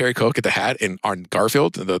order Cherry Coke at the Hat on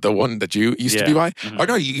Garfield, the one that you used to be by, or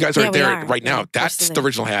no, you guys are there right now. That's the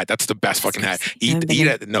original Hat. That's the best fucking Hat. Eat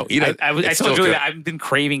it. I told Julie that I've been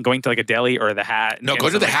craving going to like a deli or the Hat. No, go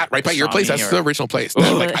to the Hat right by your place. That's the original place.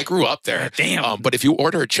 Like I grew up there. Damn. But if you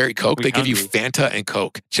order a Cherry Coke, they give you Fanta and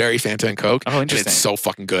Coke. Cherry Fanta and Coke. Oh, interesting. And it's so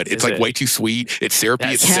fucking good. It's like way too sweet. It's syrupy.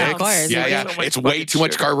 It's sick. Yeah. It's way too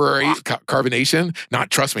much carbonation.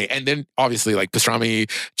 Trust me. And then obviously like pastrami,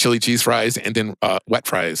 chili cheese fries, and then wet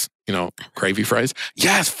fries. Gravy fries.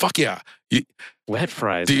 Yes, fuck yeah. Wet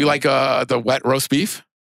fries. Do you like the wet roast beef?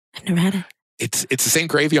 I've never had it. it's the same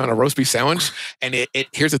gravy on a roast beef sandwich, and it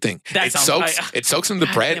here's the thing. It soaks into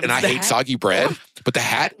the bread, and I hate soggy bread, but the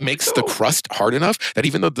hat makes the crust hard enough that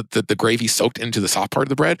even though the gravy soaked into the soft part of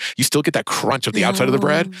the bread, you still get that crunch of the outside of the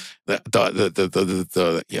bread.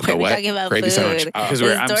 The wet gravy sandwich. Because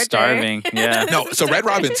I'm starving. Yeah. No, so Red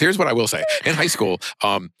Robin's, here's what I will say. In high school,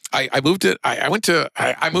 I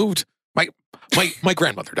moved. My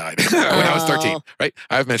grandmother died when I was 13, right?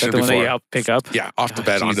 I've mentioned it before. The one that you helped pick up? Yeah, off the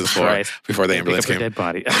bed onto the floor before the ambulance came. Dead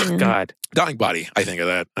body. Oh, God. Dying body, I think of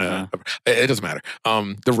that. It doesn't matter.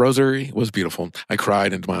 The rosary was beautiful. I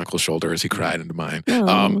cried into my uncle's shoulder as he cried into mine.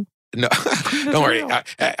 No, don't worry.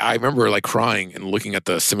 I remember like crying and looking at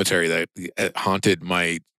the cemetery that haunted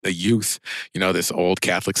my youth. You know, this old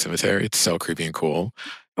Catholic cemetery. It's so creepy and cool.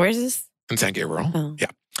 Where's this? In San Gabriel. Oh.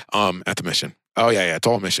 Yeah. At the Mission. Oh yeah. It's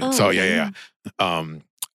all Mission. Oh, so yeah. How do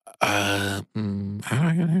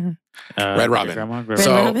I get here? Red Robin.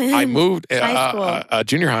 So I moved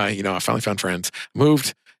junior high. You know, I finally found friends.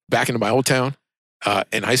 Moved back into my old town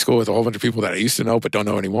in high school with a whole bunch of people that I used to know but don't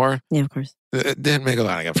know anymore. Yeah, of course. Didn't make a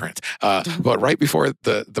lot. I got friends. But right before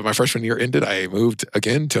my freshman year ended, I moved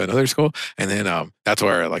again to another school, and then that's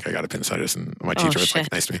where like I got appendicitis, and my teacher was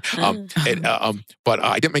like nice to me. But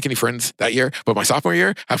I didn't make any friends that year. But my sophomore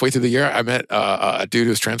year, halfway through the year, I met a dude who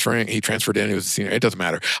was transferring. He transferred in. He was a senior. It doesn't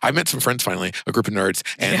matter. I met some friends finally, a group of nerds.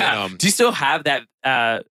 And do you still have that?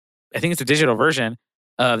 I think it's a digital version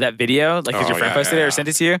of that video. Like, did your friend posted it or sent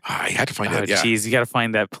it to you? I had to find it. Yeah, jeez, you got to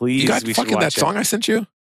find that, please. You got fucking that song I sent you.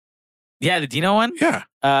 Yeah, the Dino one? Yeah.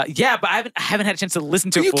 Yeah, but I haven't had a chance to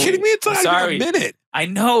listen to it. Are you kidding me? It's not even a minute. I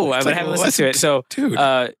know. I haven't listened to it. So, dude.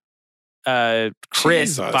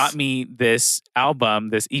 Chris bought me this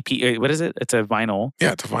album, this EP. What is it? It's a vinyl.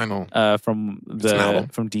 Yeah, it's a vinyl. From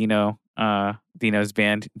Dino. Dino's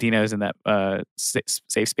band. Dino's in that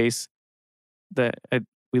safe space that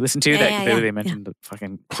we listened to. They mentioned the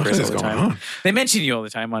fucking Chris all the time. They mention you all the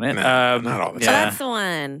time on it. Not all the time. So that's the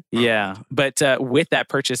one. Yeah, but with that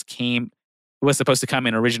purchase was supposed to come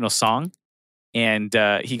an original song, and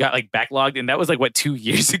he got like backlogged, and that was like 2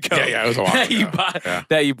 years ago. Yeah, it was a while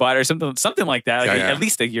that you bought or something like that. At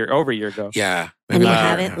least over a year ago. Yeah, and you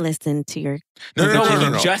haven't listened to your.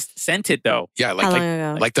 No. You just sent it though. Yeah,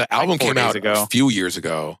 like the album came out a few years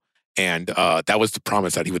ago. And that was the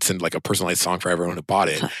promise that he would send like a personalized song for everyone who bought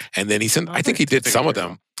it. And then he sent, I think he did some of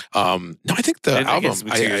them. No, I think the album.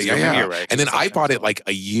 Right, and then I bought it like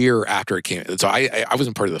a year after it came. So I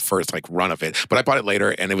wasn't part of the first like run of it, but I bought it later,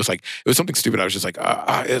 and it was something stupid. I was just like,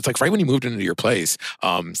 it's like right when you moved into your place.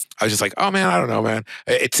 I was just like, oh man, I don't know, man.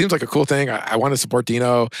 It seems like a cool thing. I want to support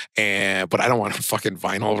Dino, but I don't want a fucking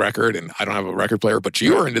vinyl record, and I don't have a record player. But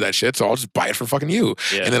you were into that shit, so I'll just buy it for fucking you.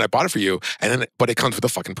 Yeah. And then I bought it for you, but it comes with a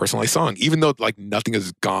fucking personalized song, even though like nothing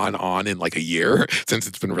has gone on in like a year since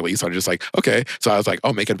it's been released. I'm just like, okay. So I was like,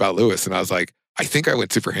 oh, make it about Lewis, and I was like, I think I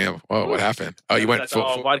went super ham. Oh, what happened? Oh, you went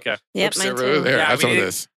full vodka. Yep, mine too. There, have some of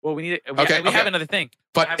this. Well, we need. We have another thing.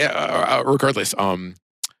 But regardless,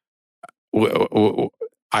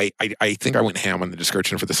 I think I went ham on the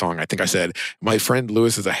description for the song. I think I said, my friend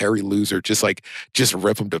Lewis is a hairy loser. Just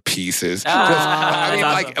rip him to pieces. Back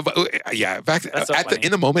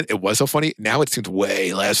in the moment, it was so funny. Now it seems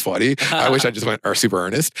way less funny. I wish I just went super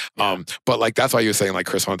earnest. But like, that's why you were saying like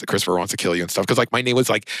Christopher wants to kill you and stuff. Cause like my name was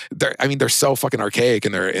like, they're so fucking archaic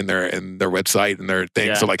in their website and their thing.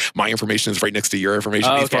 Yeah. So like my information is right next to your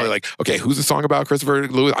information. He's probably like, okay, who's the song about Christopher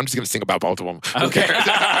Lewis? I'm just going to sing about both of them. Okay.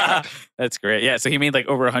 That's great. Yeah. So he made like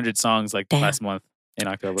over 100 songs like last month in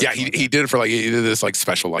October. Yeah, he did it for he did this like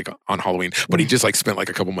special like on Halloween, but he just like spent like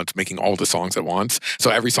a couple months making all the songs at once.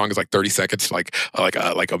 So every song is like 30 seconds, like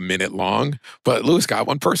a minute long. But Lewis got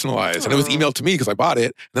one personalized, and it was emailed to me because I bought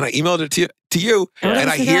it. And then I emailed it to you, and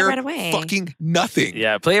I hear fucking nothing.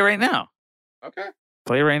 Yeah, play it right now. Okay,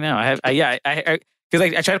 play it right now. Because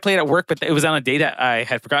I tried to play it at work, but it was on a day that I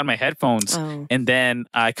had forgotten my headphones, and then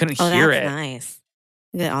I couldn't hear it. Nice.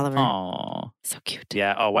 Look at Oliver. Oh, so cute.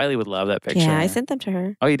 Yeah. Oh, Wiley would love that picture. Yeah, I sent them to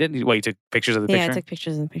her. Oh, you did? You took pictures of the picture? Yeah, I took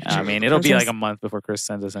pictures and pictures. I mean, it'll be like a month before Chris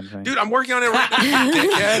sends us anything. Dude, I'm working on it right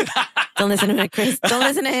now. Don't listen to him, Chris. Don't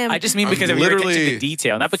listen to him. I just mean because of your attention to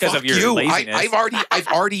detail, not because of your laziness. I've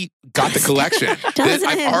already got the collection.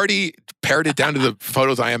 I've already pared it down to the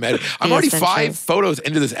photos I am editing. I'm already 5 photos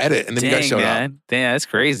into this edit, and then you guys showed up. Damn, that's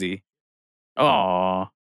crazy. Oh,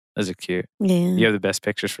 those are cute. Yeah. You have the best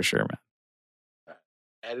pictures for sure, man.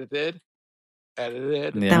 Edited.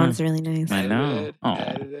 Yeah. That one's really nice. I know.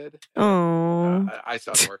 Edited. Oh. I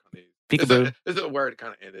saw the work on these. Peekaboo. This is where it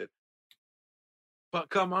kind of ended. But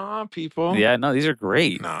come on, people. Yeah, no, these are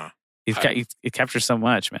great. Nah. It captures so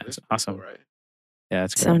much, man. It's awesome. Right. Yeah,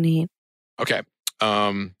 it's great. So neat. Okay.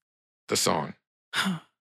 the song. I'm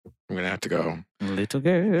gonna have to go Little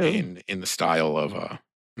girl in the style of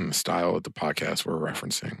the podcast we're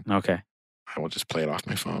referencing. Okay. I will just play it off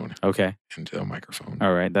my phone. Okay. Into a microphone.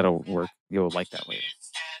 All right, that'll work. You'll like that later.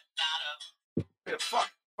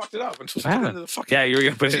 Fucked it up. I'm supposed to put it into the fucking... Yeah, you were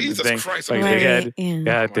gonna put it in the thing. Jesus Christ! Like, right.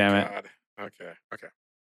 God damn it! God. Okay.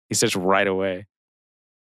 He says right away.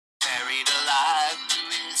 Buried alive,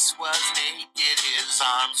 Lewis was naked, his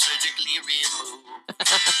arms surgically removed.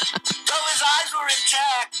 Though his eyes were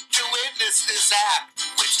intact to witness this act,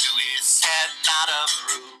 which Lewis had not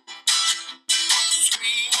approved.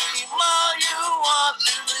 Scream all you want,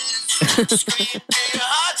 Lewis. Scream to your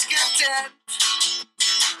heart's content.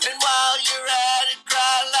 And while you're at it,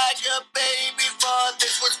 cry like a baby, for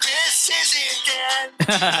this was Chris's intent.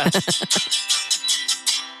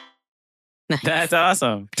 That's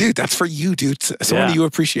awesome, dude. That's for you, dude. Someone you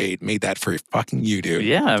appreciate made that for fucking you, dude.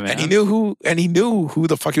 Yeah, man. And he knew who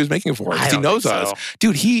the fuck he was making it for. He knows us,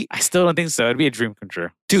 dude. I still don't think so. It'd be a dream come true,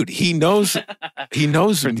 dude. He knows. He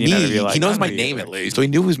knows me. Like, he knows my name at least, so he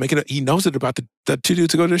knew he was making it. He knows it about the two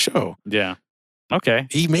dudes to go to the show. Yeah. Okay.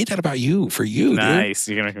 He made that about you for you. Nice.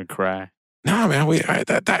 Dude. You're gonna make me cry. No, man.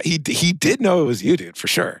 He did know it was you, dude, for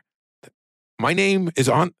sure. My name is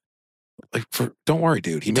on. Don't worry,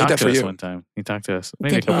 dude. He made that for you. One time. He talked to us.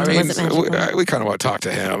 Maybe a couple times. We kind of want to talk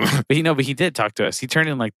to him. But he did talk to us. He turned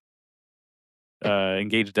in like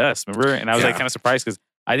engaged us, remember? And I was like kind of surprised because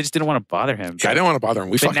I just didn't want to bother him. Yeah, I didn't want to bother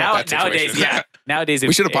him. We fucked up that situation. Nowadays,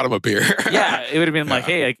 we should have bought him a beer. Yeah, it would have been like,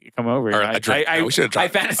 hey, come over. Or a drink. I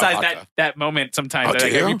fantasize that moment sometimes. I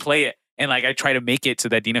replay it and like I try to make it so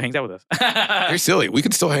that Dino hangs out with us. You're silly. We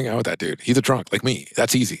can still hang out with that dude. He's a drunk like me.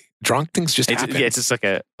 That's easy. Drunk things just happen. Yeah, it's just like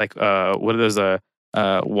what are those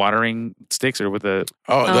watering sticks or with the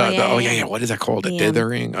what is that called? A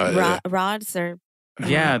dithering rods or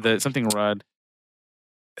the something rod.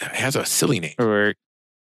 It has a silly name. Or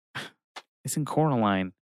it's in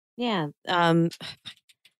Coraline. Yeah.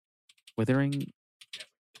 Withering.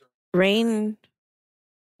 Rain.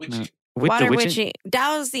 No. Water witching.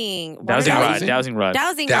 Dowsing rod. Dowsing rod.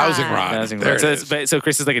 So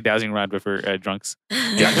Chris is like a dowsing rod, but for drunks.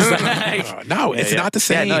 Yeah. No, it's not the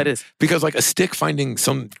same. Yeah, no, it is. Because like a stick finding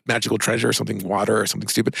some magical treasure or something, water or something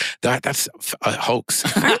stupid, that's a hoax.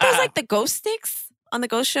 Aren't those like the ghost sticks on the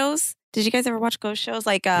ghost shows? Did you guys ever watch ghost shows?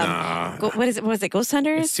 Like, what is it? Was it Ghost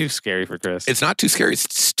Hunters? It's too scary for Chris. It's not too scary.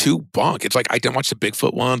 It's too bunk. It's like, I don't watch the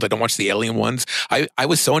Bigfoot ones. I don't watch the alien ones. I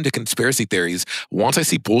was so into conspiracy theories. Once I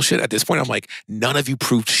see bullshit at this point, I'm like, none of you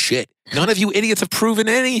proved shit. None of you idiots have proven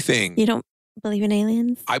anything. You don't believe in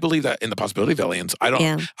aliens? I believe that in the possibility of aliens. I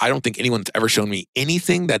don't think anyone's ever shown me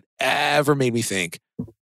anything that ever made me think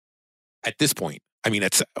at this point. I mean,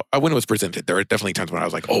 when it was presented, there were definitely times when I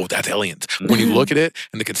was like, oh, that's aliens. When you look at it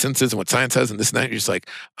and the consensus and what science says and this and that, you're just like,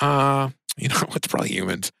 it's probably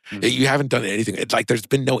humans. You haven't done anything. It's like there's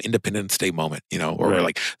been no Independence Day moment, where we're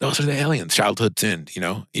like, those are the aliens. Childhood sin,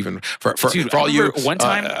 even for all you. One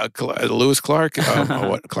time, Lewis Clark.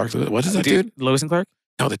 What is that dude? Lewis and Clark?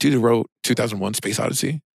 No, the dude who wrote 2001: Space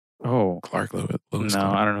Odyssey. Oh, Clark Lewis. No, Clark.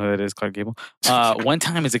 I don't know who that is. Clark Gable. One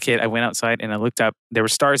time as a kid, I went outside and I looked up. There were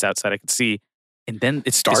stars outside. I could see. And then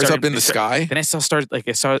it started up in the sky. Then I saw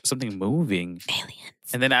something moving. Aliens.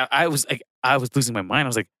 And then I was losing my mind. I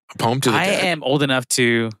was like, a poem to the dead. I am old enough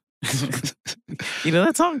to, you know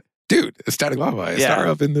that song, dude. Static Lullaby. Star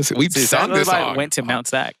up in this. We've sung this song. Went to Mount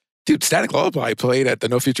Stack. Dude, Static Lullaby played at the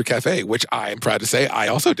No Future Cafe, which I am proud to say I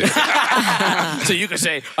also did. So you could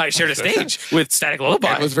say I shared a stage with Static Lullaby.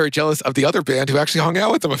 I was very jealous of the other band who actually hung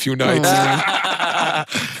out with them a few nights.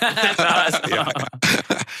 That's awesome.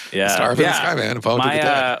 Yeah. Star up in the sky, man. A poem to the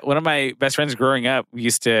dead. One of my best friends growing up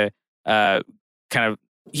used to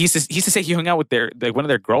he used to say he hung out with one of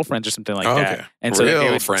their girlfriends or something like that. Okay. And so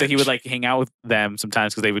he would like hang out with them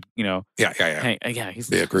sometimes because they would, he's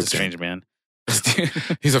a strange man.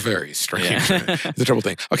 He's a very strange man. It's a trouble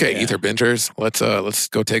thing. Okay, Ether Bingers, let's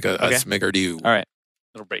go take a smig or do. All right.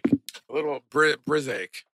 Little break. A little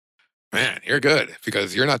Brizzake. Man, you're good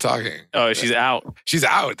because you're not talking. Oh, she's out. She's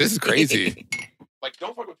out. This is crazy. Like,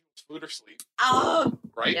 don't fuck with food or sleep. Oh,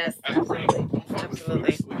 right? Yes. As a prank, don't fuck with food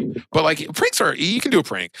or sleep. But like, pranks you can do a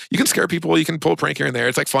prank. You can scare people. You can pull a prank here and there.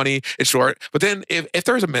 It's like funny. It's short. But then if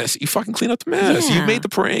there's a mess, you fucking clean up the mess. Yeah. You made the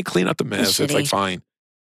prank, clean up the mess. It's like fine.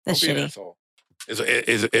 That's shitty.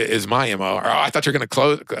 Is my MO. Or, I thought you were going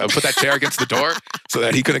to put that chair against the door so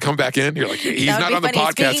that he couldn't come back in. You're like, he's not on the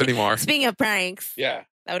podcast anymore. Speaking of pranks. Yeah.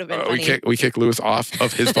 That would have been funny. We kick Lewis off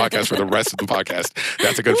of his podcast for the rest of the podcast.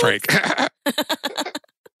 That's a good prank.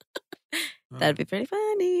 That'd be pretty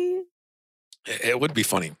funny. It would be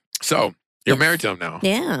funny. So, you're married to him now.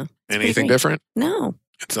 Yeah. Anything different? No.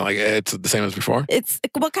 It's like it's the same as before. It's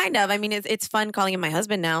kind of. I mean, it's fun calling him my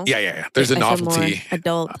husband now. Yeah. There's a novelty,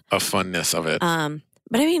 adult, a funness of it.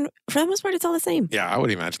 But I mean, for the most part, it's all the same. Yeah, I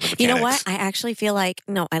would imagine the mechanics. You know what? I actually feel like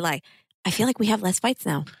I lie. I feel like we have less fights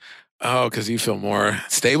now. Oh, because you feel more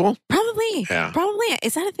stable? Probably. Yeah. Probably.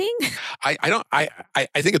 Is that a thing? I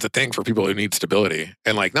think it's a thing for people who need stability.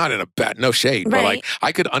 And like not in a bad, no shade, right. but like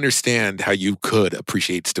I could understand how you could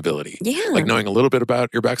appreciate stability. Yeah. Like knowing a little bit about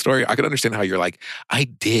your backstory, I could understand how you're like, I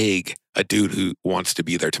dig a dude who wants to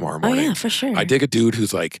be there tomorrow morning. Oh, yeah, for sure. I dig a dude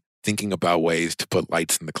who's like thinking about ways to put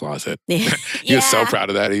lights in the closet. Yeah. He was so proud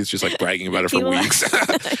of that. He's just like bragging about it for weeks.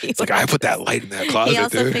 It's like, I put that light in that closet. He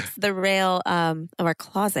also dude. fixed the rail of our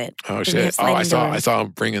closet. Oh shit! Oh, I saw him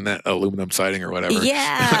bringing that aluminum siding or whatever.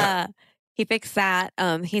 Yeah. He fixed that.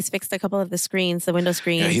 He's fixed a couple of the screens, the window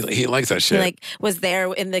screens. Yeah, he likes that shit. He like was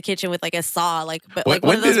there in the kitchen with like a saw, like. But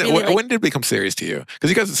when did it become serious to you?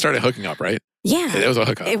 Because you guys started hooking up, right? Yeah, it was a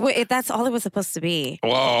hookup. That's all it was supposed to be.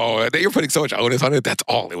 Whoa, you're putting so much onus on it. That's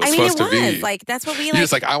all it was supposed to be. Like that's what we like. You're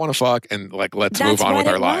just like, I want to fuck and like let's move on with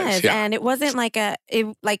our lives. Yeah. And it wasn't like I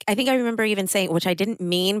think I remember even saying, which I didn't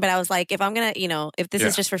mean, but I was like, if I'm gonna, if this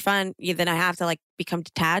is just for fun, then I have to like become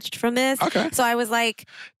detached from this. Okay. So I was like,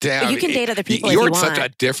 damn, you can date other people. You were in such a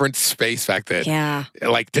different space back then. Yeah.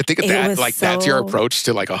 Like to think of that, like that's your approach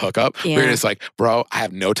to like a hookup. Yeah. You're just like, bro, I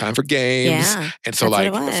have no time for games. Yeah. And so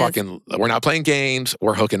like fucking, we're not playing games.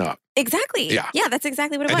 We're hooking up. Exactly. Yeah, that's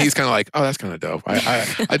exactly what it was. And he's kind of like, oh, that's kind of dope.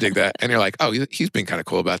 I dig that. And you're like, oh, he's been kind of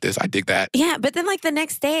cool about this. I dig that. Yeah, but then like the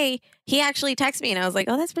next day, he actually texted me and I was like,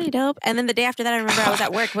 oh, that's pretty dope. And then the day after that, I remember I was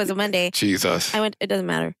at work. It was a Monday. Jesus. I went, it doesn't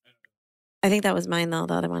matter. I think that was mine though,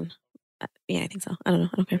 the other one. Yeah, I think so. I don't know.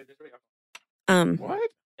 I don't care. What?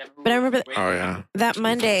 But I remember that Jesus.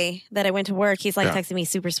 Monday that I went to work, he's like texting me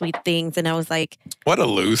super sweet things, and I was like, "What a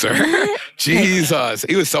loser!" Jesus,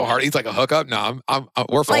 he was so hard. He's like a hookup. No,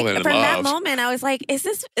 we're falling in love. From that moment, I was like, "Is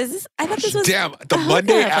this?" I thought this was the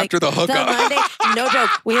Monday after the hookup. The Monday, no joke.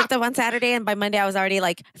 We hooked up on Saturday, and by Monday, I was already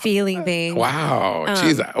like feeling things. Wow,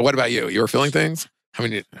 Jesus. What about you? You were feeling things? I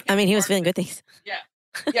mean, he was feeling good things. Yeah.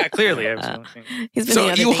 Yeah, clearly.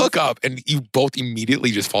 So you hook up and you both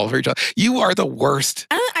immediately just fall for each other. You are the worst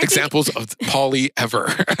examples of poly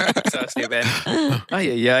ever. So stupid.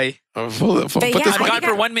 Ay. I've gone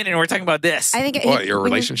for 1 minute and we're talking about this. I think your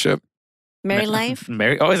relationship? Married life?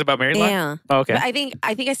 It's about married life? Yeah. Oh, okay. But I think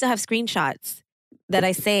I still have screenshots that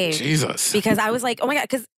I saved. Jesus. Because I was like, oh my God,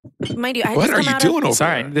 because mind you, I had what are you doing over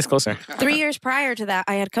Sorry, this closer. 3 years prior to that,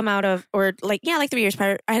 I had come out of, 3 years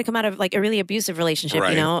prior, I had come out of like a really abusive relationship,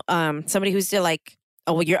 somebody who's still like,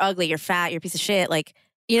 oh, well, you're ugly, you're fat, you're a piece of shit, like,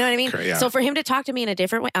 you know what I mean? Yeah. So for him to talk to me in a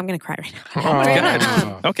different way, I'm going to cry right now. Oh my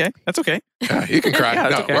God. Okay, that's okay. Yeah, you can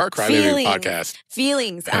cry. Okay. We're a crybaby podcast.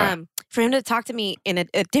 Feelings. Yeah. For him to talk to me in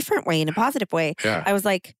a different way, in a positive way, I was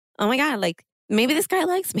like, oh my God, like, maybe this guy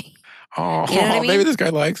likes me. Oh, you know what I mean? Maybe this guy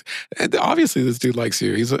likes. And obviously, this dude likes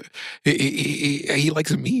you. He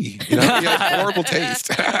likes me. He has horrible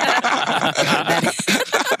taste.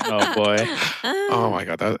 Oh boy. Oh my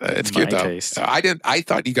God, it's cute though. Taste. I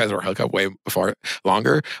thought you guys were hooked up way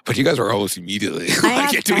longer, but you guys were almost immediately I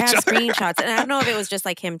have each other. Screenshots, and I don't know if it was just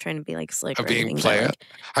like him trying to be like slick or being anything, player. like,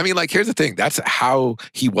 I mean, like, here's the thing. That's how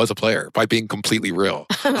he was a player, by being completely real.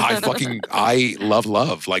 I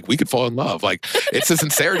love. Like, we could fall in love. Like, it's the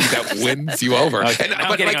sincerity that wins you over. Okay,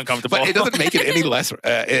 I'm getting uncomfortable. But it doesn't make it any less.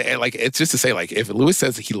 It's just to say, like, if Lewis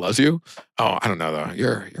says he loves you, oh, I don't know though.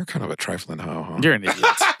 You're kind of a trifling hoe. Huh? You're an idiot.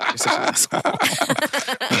 You're such an asshole.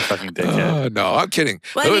 Fucking dickhead. No, I'm kidding.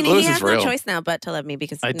 Well, I mean, Lewis he has is real. no choice now but to love me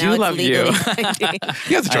because I now do it's love legally. you.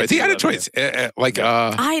 He has a choice. He had a choice.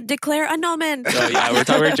 I declare annulment. Oh, yeah,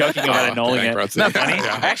 we're joking about annulling it. It's not funny.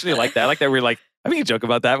 Yeah. I actually like that. I like that we're like, I mean, you joke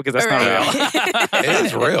about that because that's not real. It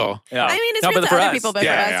is real. Yeah. I mean, it's real to other people, but for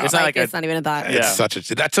us, it's not like it's not even a thought. It's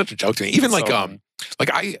that's such a joke to me. Even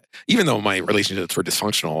even though my relationships were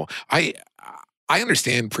dysfunctional, I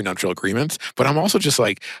understand prenuptial agreements, but I'm also just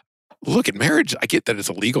like, look, at marriage, I get that it's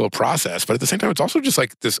a legal process, but at the same time, it's also just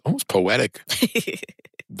like this almost poetic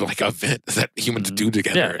like event that humans do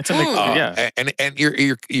together. Yeah, it's a big, and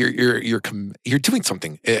you're doing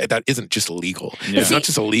something that isn't just legal. Yeah. It's not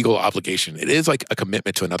just a legal obligation. It is like a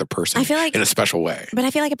commitment to another person. I feel like, in a special way. But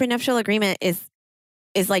I feel like a prenuptial agreement is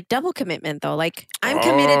like double commitment though. Like, I'm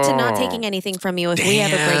committed to not taking anything from you if we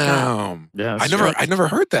ever break up. Yeah, I never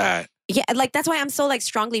heard that. Yeah, like that's why I'm so like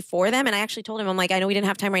strongly for them. And I actually told him, I'm like, I know we didn't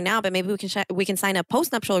have time right now, but maybe we can sign a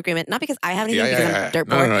post-nuptial agreement. Not because I have anything, because I'm dirt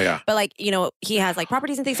poor. But like, you know, he has like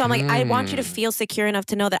properties and things. So I'm like, I want you to feel secure enough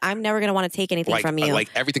to know that I'm never gonna want to take anything from you. Like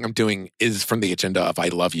everything I'm doing is from the agenda of I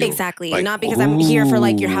love you. Exactly. Like, not because I'm here for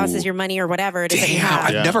like your house is your money or whatever it is that you have.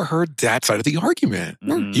 I've never heard that side of the argument.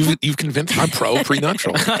 No. You've convinced me I'm pro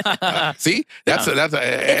prenuptial. See? That's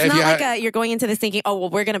it's not like you're going into this thinking, oh well,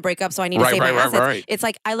 we're gonna break up, so I need to save my assets. Right. It's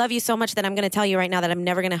like, I love you so much that I'm gonna tell you right now that I'm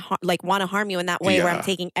never gonna want to harm you in that way where I'm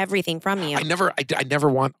taking everything from you. I never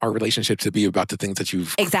want our relationship to be about the things that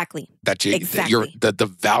you've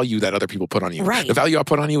the value that other people put on you. Right. The value I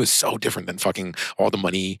put on you is so different than fucking all the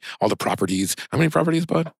money, all the properties. How many properties,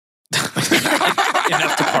 bud?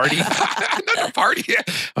 Enough to party. Enough to party.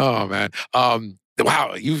 Oh man.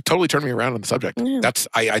 Wow, you've totally turned me around on the subject. Yeah. That's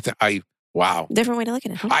wow. Different way to look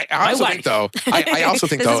at it. Huh? I also think though. I also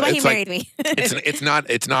think though. This is why he married me.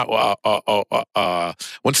 It's not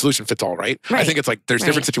one solution fits all, right? I think it's like there's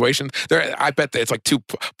different situations. I bet that it's like two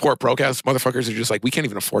poor broke-ass motherfuckers who are just like, we can't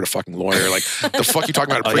even afford a fucking lawyer. Like the fuck you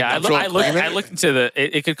talking about? I looked into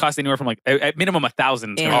it could cost anywhere from like at minimum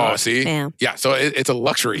 $1,000. Yeah. Oh, see, yeah. So it's a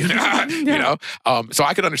luxury, you know. So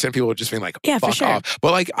I could understand people just being like, fuck off.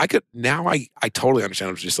 But like I totally understand.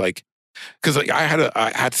 It was just like. Because like I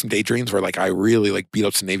had some daydreams where like I really like beat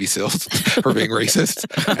up some Navy SEALs for being racist,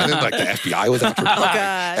 and then like the FBI was after me,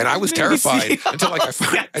 and I was terrified until like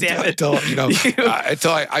until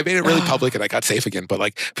I made it really public and I got safe again. But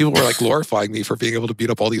like people were like glorifying me for being able to beat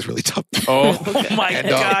up all these really tough. Oh my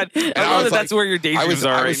god! I know that's where your daydreams are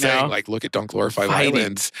right now. I was saying like, look at don't glorify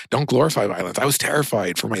violence. Don't glorify violence. I was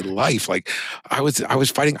terrified for my life. Like I was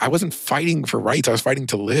fighting. I wasn't fighting for rights. I was fighting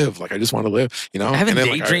to live. Like I just want to live. You know, I haven't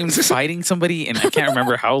daydreams fighting somebody, and I can't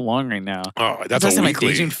remember how long right now. Oh, that's a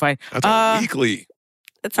weekly. Fight. That's a weekly.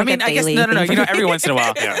 I mean, I guess no. You know, every once in a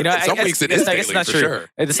while. You know, some weeks it is daily, for sure.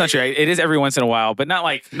 It's not true. It is every once in a while, but not.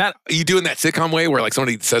 You doing that sitcom way where like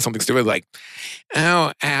somebody says something stupid, like,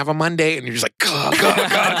 "Oh, I have a Monday," and you're just like, "Go."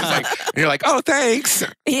 And you're like, "Oh, thanks."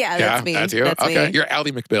 Yeah, that's me. That's you. That's okay, me. You're Ally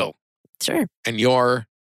McBeal. Sure. And you're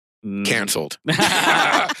canceled. Your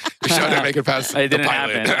show didn't make it past the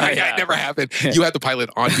pilot. It never happened. Yeah. You had the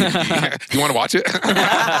pilot on DVD. You want to watch it?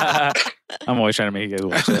 I'm always trying to make you guys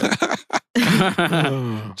watch it.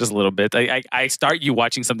 Just a little bit. I start you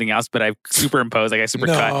watching something else, but I superimpose, like I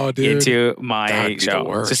supercut into my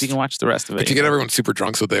show. Just so you can watch the rest of it. But you get everyone super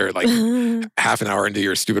drunk, so they're like half an hour into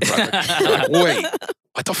your stupid project. You're like, wait.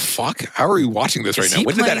 What the fuck? How are we watching this right now?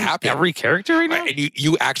 When did that happen? Every character right now? And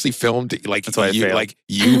you actually filmed like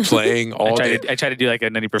you playing all. I try to do like a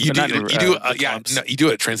 90%. You do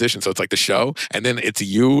a transition, so it's like the show, and then it's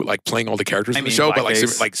you like playing all the characters in the show, but like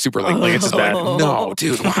super it's just bad. No,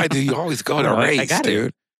 dude, why do you always go to race,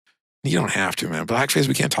 dude? You don't have to, man. Blackface,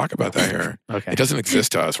 we can't talk about that here. Okay, it doesn't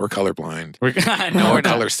exist to us. We're colorblind. We're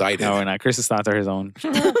color sighted. No, we're not. Chris's thoughts are his own.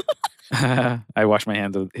 I wash my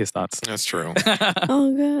hands of his thoughts. That's true.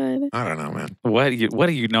 Oh god. I don't know, man. What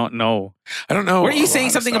do you not know? I don't know. Were you saying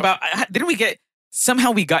something about? Didn't we get?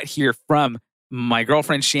 Somehow we got here from my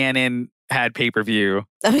girlfriend Shannon had pay-per-view.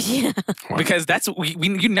 Oh yeah. Because that's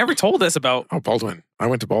you never told us about. Oh, Baldwin. I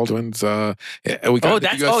went to Baldwin's. That's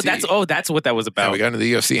what that was about. Yeah, we got into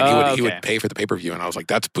the UFC and he would pay for the pay-per-view, and I was like,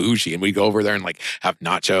 that's bougie. And we'd go over there and like have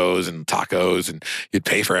nachos and tacos, and you'd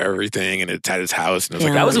pay for everything, and it's at his house. And it was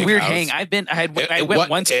like that was a weird hang. I went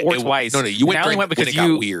once or twice. No, you went because it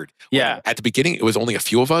got weird. Yeah. At the beginning, it was only a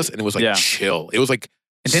few of us, and it was like chill. It was like.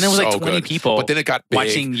 And then it was like 20 people. But then it got big.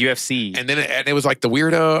 Watching UFC. And then it was like the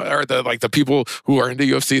weirdo or the people who are into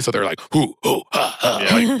UFC. So they're like,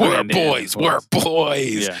 we're boys. We're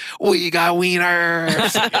boys. Yeah. We got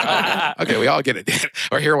wieners. Okay, we all get it.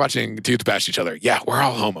 We're here watching dudes bash each other. Yeah, we're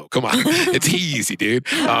all homo. Come on. It's easy, dude.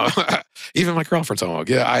 Even my girlfriend's homo.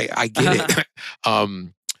 Yeah, I get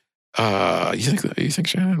it. You think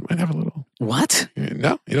Shannon might have a little? What?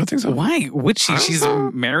 No, you don't think so? Why would she? She's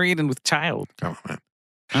married and with child. Come on, man.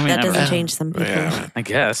 That doesn't change some people. Yeah, I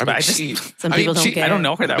guess. Some people don't care. I don't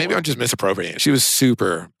know her that maybe well. I'm just misappropriating. She was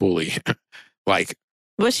super bully. Like,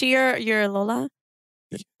 was she your Lola?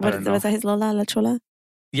 Was that his Lola, La Chola?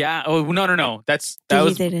 Yeah. Oh no. That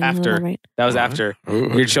was after. Lola, right? That was after.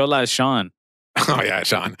 Ooh. Your Chola is Sean. Oh yeah,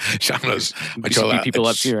 Sean was my Chola. People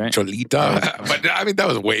up too, right? Cholita. But I mean, that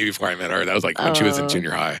was way before I met her. That was like when she was in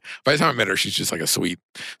junior high. By the time I met her, she's just like a sweet,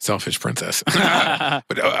 selfish princess.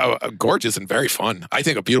 But gorgeous and very fun. I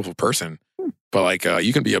think a beautiful person. But like,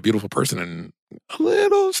 you can be a beautiful person and a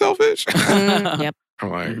little selfish. Yep. I'm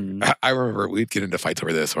like, I remember we'd get into fights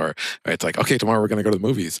over this, or it's like, okay, tomorrow we're going to go to the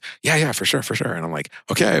movies. Yeah, for sure. And I'm like,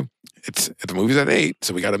 okay, it's the movie's at 8,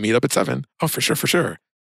 so we got to meet up at 7. Oh, for sure.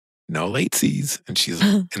 no latesies. And she's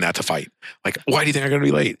and that's a fight. Like, why do you think I'm going to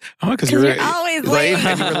be late? Oh, because you're always late.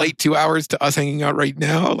 And you were late 2 hours to us hanging out right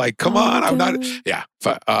now. Like, come on. I'm not. Yeah.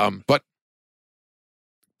 But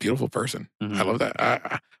beautiful person. Mm-hmm. I love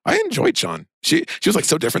that. I enjoyed Sean. She was like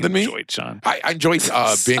so different than me. Enjoyed Sean. I enjoyed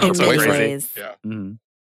being her boyfriend. Yeah. Mm-hmm.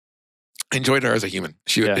 I enjoyed her as a human.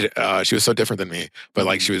 She was so different than me, but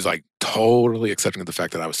like she was like totally accepting of the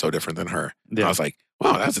fact that I was so different than her. Yeah. I was like,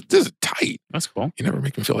 wow, this is tight. That's cool. You never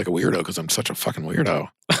make me feel like a weirdo because I'm such a fucking weirdo.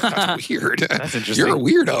 That's weird. That's interesting. You're a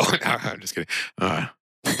weirdo. No, I'm just kidding.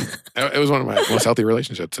 It was one of my most healthy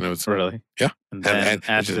relationships, and it was really yeah. And then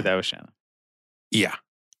after that was Shannon. Yeah.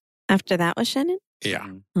 After that was Shannon. Yeah.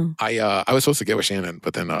 Mm-hmm. I was supposed to get with Shannon,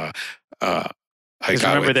 but then I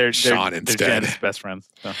got with Sean instead. They're Jan's best friends.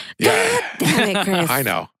 So. Yeah. Damn it, Chris.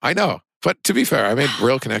 I know. But to be fair, I made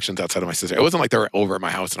real connections outside of my sister. It wasn't like they were over at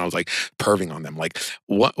my house and I was like perving on them. Like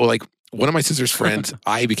one of my sister's friends,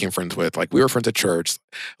 I became friends with. Like we were friends at church.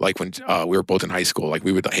 Like when we were both in high school, like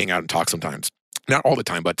we would hang out and talk sometimes. Not all the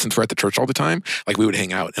time, but since we're at the church all the time, like we would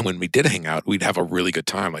hang out. And when we did hang out, we'd have a really good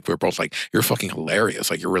time. Like we were both like, you're fucking hilarious.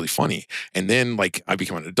 Like you're really funny. And then like I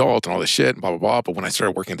became an adult and all this shit and blah, blah, blah. But when I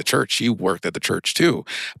started working at the church, she worked at the church too.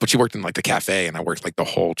 But she worked in like the cafe and I worked like the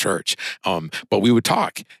whole church. But we would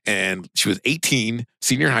talk and she was 18,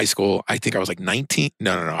 senior in high school. I think I was like 19.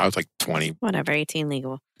 No. I was like 20. Whatever, 18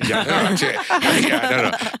 legal. Yeah,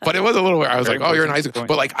 no. But it was a little weird. I was like, oh, you're in high school.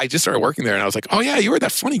 But like, I just started working there and I was like, oh yeah, you were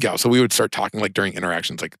that funny gal. So we would start talking like during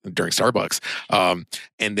interactions, like during Starbucks.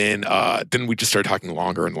 And then we just started talking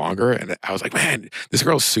longer and longer. And I was like, man, this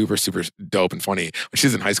girl's super, super dope and funny. When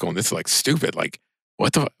she's in high school and this is like stupid. Like,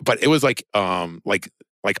 what the, but it was like a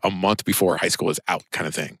month before high school is out kind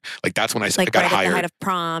of thing. Like that's when I got right hired. At the height of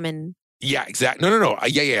prom and. Yeah, exactly. No.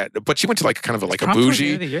 Yeah. But she went to like kind of like a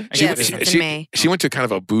bougie. She went to kind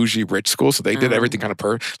of a bougie rich school, so they did everything kind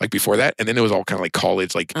of like before that, and then it was all kind of like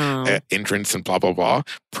college, like entrance and blah blah blah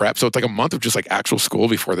prep. So it's like a month of just like actual school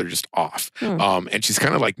before they're just off. And she's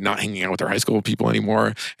kind of like not hanging out with her high school people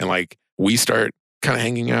anymore, and like we start kind of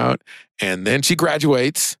hanging out, and then she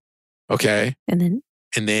graduates. Okay, and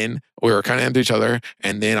then we were kind of into each other.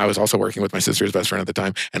 And then I was also working with my sister's best friend at the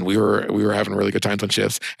time. And we were having really good times on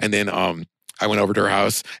shifts. And then I went over to her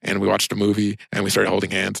house and we watched a movie and we started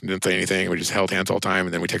holding hands and didn't say anything. We just held hands all the time.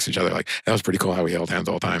 And then we texted each other like, that was pretty cool how we held hands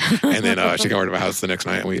all the time. And then she came over to my house the next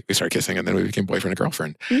night and we started kissing. And then we became boyfriend and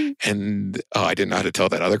girlfriend. And I didn't know how to tell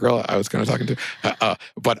that other girl I was kind of talking to.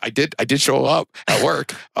 But I did show up at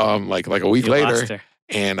work like a week later.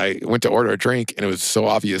 And I went to order a drink, and it was so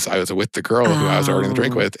obvious I was with the girl who I was ordering the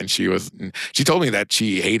drink with, and she told me that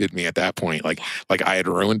she hated me at that point, like I had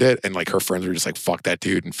ruined it, and like her friends were just like, "Fuck that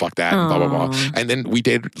dude," and "Fuck that," and blah blah blah. And then we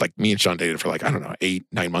dated, like me and Sean dated for like I don't know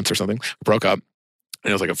 8-9 months or something. We broke up,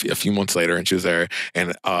 and it was like a few months later, and she was there,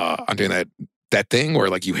 and I'm doing that thing where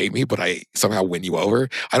like you hate me, but I somehow win you over.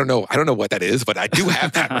 I don't know what that is, but I do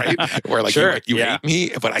have that, right? Where like you hate me,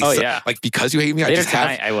 but like because you hate me,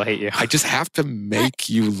 I will hate you. I just have to make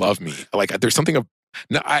you love me. Like there's something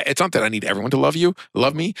no, it's not that I need everyone to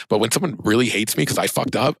love me, but when someone really hates me because I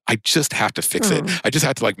fucked up, I just have to fix it. I just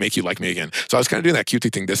have to like make you like me again. So I was kind of doing that cutesy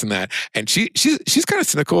thing, this and that. And she's kind of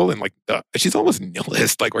cynical and like she's almost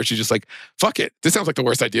nihilist, like where she's just like, fuck it, this sounds like the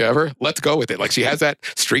worst idea ever. Let's go with it. Like she has that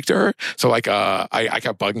streak to her. So like I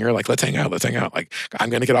kept bugging her like, let's hang out. Like I'm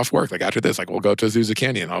gonna get off work. Like after this, like we'll go to Azusa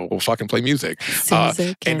Canyon. We'll fucking play music.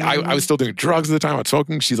 And I was still doing drugs at the time. I was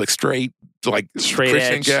smoking. She's like straight Christian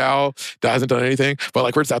edge gal that hasn't done anything, but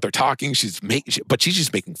like we're just out there talking. But she's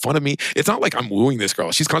just making fun of me. It's not like I'm wooing this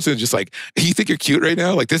girl. She's constantly just like, you think you're cute right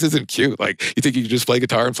now? Like this isn't cute. Like you think you can just play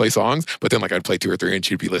guitar and play songs? But then like I'd play 2 or 3 and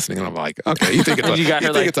she'd be listening, and I'm like, okay, you think it's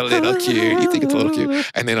it's a little cute? You think it's a little cute?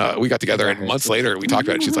 And then we got together, and months later we talked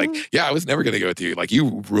about it. She's like, yeah, I was never gonna go with you. Like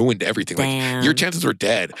you ruined everything. Like your chances were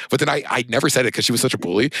dead. But then I never said it because she was such a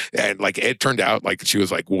bully, and like it turned out like she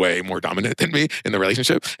was like way more dominant than me in the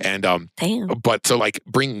relationship. And but so like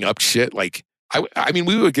bringing up shit, like I mean,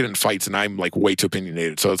 we would get in fights, and I'm like way too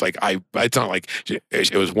opinionated. So it's like it's not like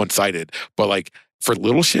it was one sided, but like for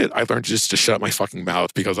little shit, I learned just to shut my fucking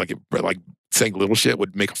mouth because like saying little shit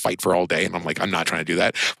would make a fight for all day. And I'm like, I'm not trying to do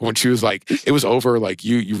that. But when she was like, it was over, like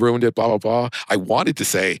you ruined it, blah, blah, blah. I wanted to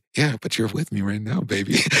say, yeah, but you're with me right now,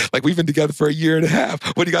 baby. Like we've been together for 1.5 years.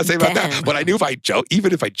 What do you got to say about that? But I knew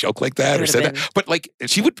even if I joke like that or said that, but like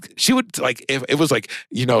she would like, if it was like,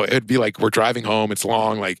 you know, it'd be like, we're driving home, it's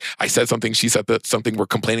long. Like I said something, she said something, we're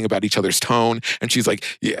complaining about each other's tone. And she's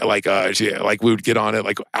like, yeah, like, we would get on it.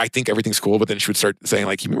 Like, I think everything's cool. But then she would start saying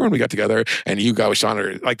like, you remember when we got together and you got with Sean,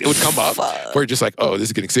 or like it would come up. We're just like, oh, this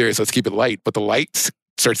is getting serious. Let's keep it light. But the lights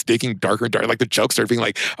starts digging darker and darker. Like the jokes start being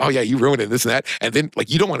like, oh yeah, you ruined it, this and that. And then like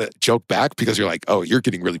you don't want to joke back because you're like, oh, you're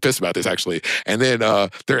getting really pissed about this actually. And then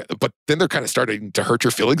they're kind of starting to hurt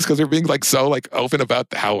your feelings because they're being like so like open about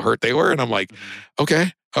how hurt they were. And I'm like,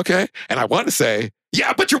 okay. And I want to say,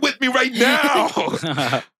 yeah, but you're with me right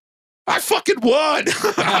now. I fucking won.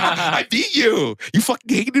 I beat you. You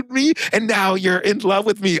fucking hated me, and now you're in love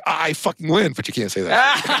with me. I fucking win. But you can't say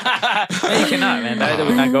that. No, you cannot, man. That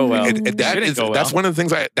would not go well. That's one of the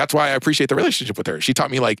things. That's why I appreciate the relationship with her. She taught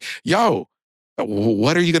me like, yo,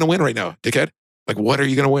 what are you going to win right now, dickhead? Like, what are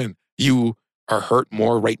you going to win? You are hurt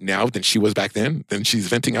more right now than she was back then, than she's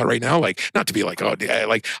venting out right now. Like, not to be like, oh,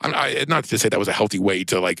 like, not to say that was a healthy way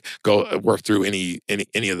to like go work through any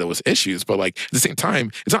of those issues, but like at the same time,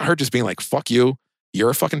 it's not her just being like, fuck you,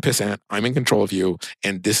 you're a fucking pissant, I'm in control of you,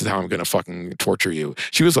 and this is how I'm gonna fucking torture you.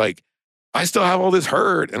 She was like, I still have all this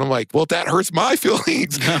hurt. And I'm like, well, that hurts my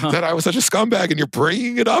feelings that I was such a scumbag, and you're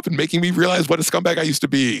bringing it up and making me realize what a scumbag I used to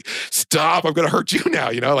be. Stop, I'm gonna hurt you now,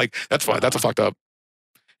 you know? Like, that's fine, that's a fucked up.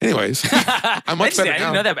 Anyways, I'm much better now. I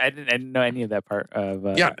didn't know that. I didn't know any of that part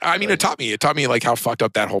of. Yeah, I mean, it taught me like how fucked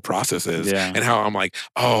up that whole process is, and how I'm like,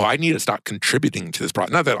 oh, I need to stop contributing to this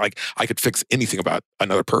process. Not that like I could fix anything about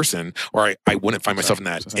another person, or I wouldn't find myself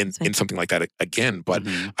in something like that again. But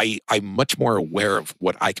I'm much more aware of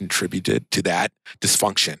what I contributed to that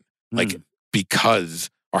dysfunction, like because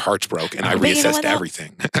our hearts broke, and I reassessed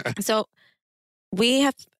everything. So we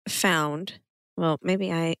have found. Well, maybe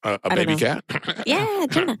a baby cat. Yeah,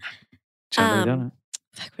 Jonah.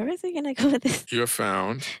 Where was I gonna go with this? You have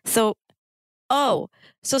found. So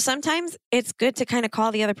sometimes it's good to kind of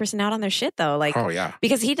call the other person out on their shit, though. Like, oh yeah,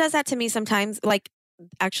 because he does that to me sometimes. Like,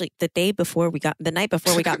 actually, the night before we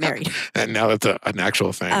got married. And now that's an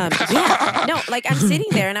actual thing. Yeah, no, like I'm sitting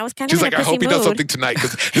there and I was kind of. She's like, I hope he does something tonight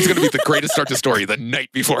because this is going to be the greatest start to story. The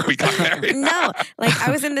night before we got married. No, like I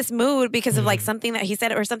was in this mood because of like something that he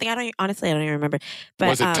said or something. I don't even remember. But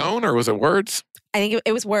was it tone or was it words? I think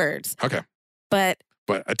it was words. Okay, but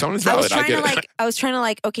a tone is valid. I was trying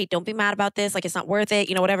to okay, don't be mad about this. Like, it's not worth it.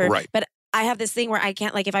 You know, whatever. Right. But I have this thing where I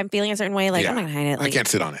can't, like, if I'm feeling a certain way, like, I'm not gonna hide it. Like, I can't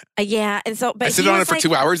sit on it. Yeah, and so, but I sit on it for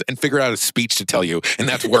 2 hours and figure out a speech to tell you, and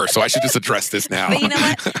that's worse. So I should just address this now. But you know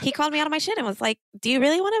what? He called me out of my shit and was like, "Do you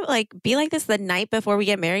really want to like be like this the night before we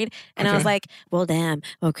get married?" And I was like, "Well, damn,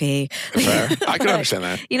 okay." Fair. I can understand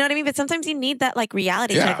that. You know what I mean? But sometimes you need that like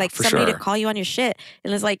reality check, like somebody to call you on your shit,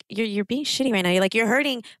 and it's like you're being shitty right now. You're like you're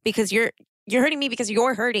hurting because you're hurting me because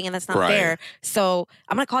you're hurting, and that's not fair. So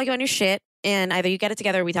I'm gonna call you on your shit. And either you get it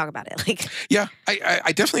together or we talk about it. Like, yeah,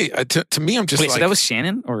 I definitely, to me, I'm just Wait, so that was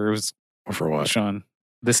Shannon or it was for what? Sean?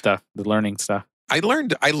 This stuff, the learning stuff. I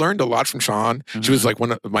learned a lot from Sean. Mm-hmm. She was like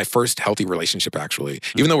one of my first healthy relationship, actually.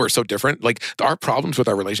 Mm-hmm. Even though we're so different, like our problems with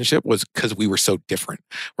our relationship was because we were so different.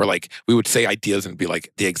 We're like, we would say ideas and be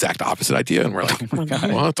like the exact opposite idea. And we're like,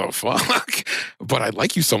 oh what the fuck? But I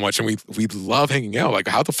like you so much and we love hanging out. Like,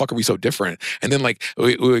 how the fuck are we so different? And then like,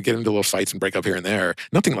 we would get into little fights and break up here and there.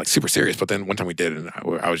 Nothing like super serious. But then one time we did, and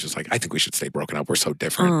I was just like, I think we should stay broken up. We're so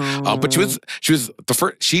different. But she was the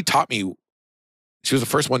first, she taught me. She was the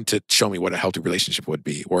first one to show me what a healthy relationship would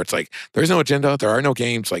be, where it's like, there's no agenda, there are no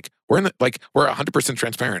games. Like we're 100%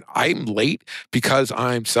 transparent. I'm late because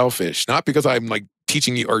I'm selfish, not because I'm like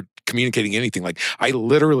teaching you or communicating anything. Like I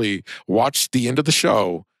literally watched the end of the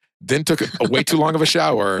show, then took a way too long of a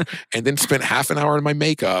shower, and then spent half an hour on my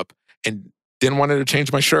makeup, and then wanted to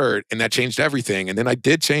change my shirt, and that changed everything. And then I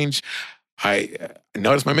did change. I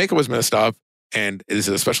noticed my makeup was messed up. And this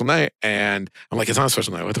is a special night, and I'm like, it's not a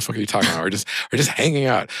special night. What the fuck are you talking about? We're just hanging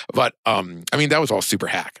out. But I mean, that was all super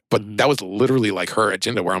hack. But that was literally like her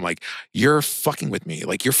agenda, where I'm like, you're fucking with me.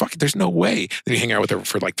 Like you're fucking. There's no way. Then you hang out with her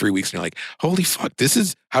for like 3 weeks, and you're like, holy fuck, this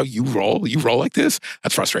is how you roll. You roll like this.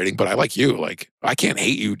 That's frustrating. But I like you. Like I can't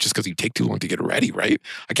hate you just because you take too long to get ready, right?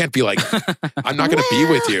 I can't be like, I'm not going to be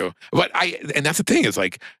with you. But and that's the thing is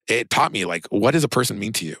like, it taught me like, what does a person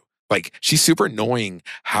mean to you? Like she's super annoying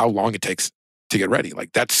how long it takes to get ready.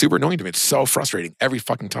 Like that's super annoying to me. It's so frustrating every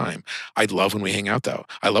fucking time. I love when we hang out though.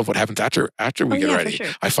 I love what happens after we get ready. For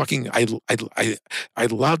sure. I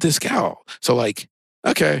love this gal. So like,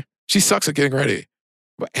 okay, she sucks at getting ready.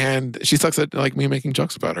 And she sucks at like me making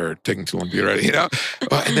jokes about her taking too long to get ready, you know?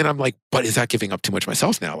 And then I'm like, but is that giving up too much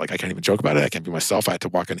myself now? Like I can't even joke about it. I can't be myself. I have to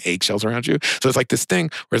walk on eggshells around you. So it's like this thing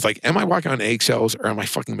where it's like, am I walking on eggshells or am I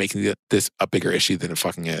fucking making this a bigger issue than it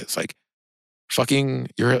fucking is? Like fucking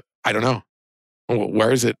I don't know.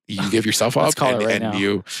 Where is it? You give yourself up and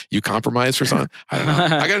you compromise for something. I don't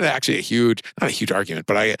know. I got actually not a huge argument,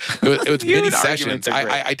 but it was many sessions.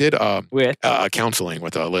 I did counseling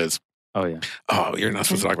with Liz. Oh yeah. Oh, you're not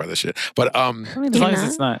supposed to talk about this shit. But I mean, as long as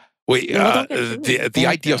it's not the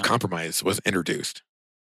idea of compromise was introduced.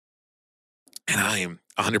 And I am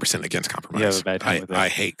 100% against compromise. You have a bad time with it. I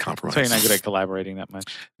hate compromise. So you're not good at collaborating that much?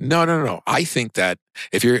 No. I think that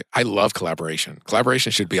I love collaboration.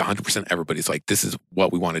 Collaboration should be 100% everybody's like, this is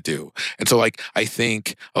what we want to do. And so like, I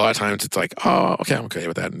think a lot of times it's like, oh, okay, I'm okay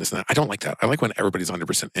with that and this and that. I don't like that. I like when everybody's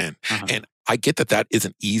 100% in. And I get that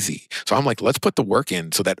isn't easy. So I'm like, let's put the work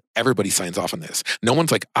in so that everybody signs off on this. No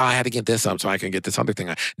one's like, I had to get this up so I can get this other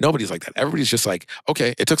thing. Nobody's like that. Everybody's just like,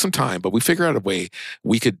 okay, it took some time, but we figure out a way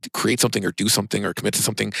we could create something or do something or commit to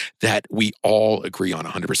something that we all agree on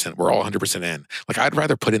 100%. We're all 100% in. Like, I'd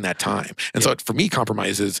rather put in that time. And so for me,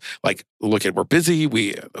 compromise is like, look, we're busy.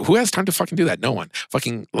 Who has time to fucking do that? No one.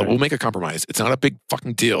 Fucking, we'll make a compromise. It's not a big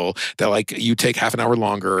fucking deal that like you take half an hour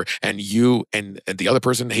longer and you and the other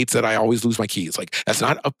person hates that I always lose my keys. Like, that's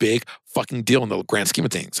not a big fucking deal in the grand scheme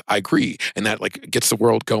of things. I agree. And that like gets the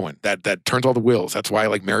world going. That turns all the wheels. That's why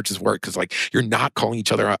like marriages work. Cause like you're not calling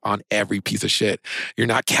each other on every piece of shit. You're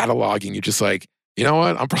not cataloging. You're just like, you know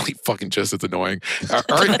what? I'm probably fucking just as annoying. Or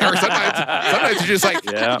sometimes you're just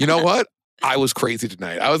like, you know what? I was crazy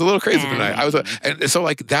tonight. I was a little crazy tonight. And so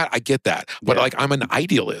like that, I get that. But like, I'm an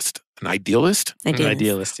idealist. An idealist?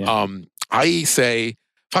 Idealist, yeah. I say,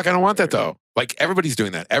 fuck, I don't want that though. Like, everybody's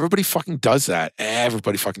doing that. Everybody fucking does that.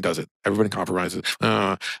 Everybody fucking does it. Everybody compromises.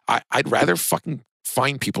 I'd rather fucking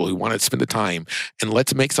find people who want to spend the time and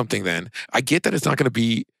let's make something then. I get that it's not going to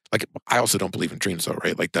be like, I also don't believe in dreams though,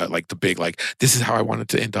 right? Like the big, like, this is how I want it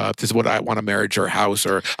to end up. This is what I want a marriage or a house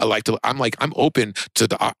or I'm open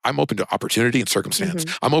to opportunity and circumstance.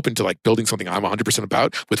 I'm open to like building something I'm 100%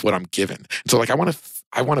 about with what I'm given. And so like, I want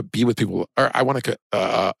to be with people, or I want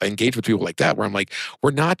to engage with people like that, where I'm like,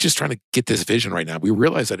 we're not just trying to get this vision right now. We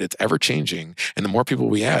realize that it's ever changing. And the more people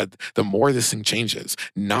we add, the more this thing changes,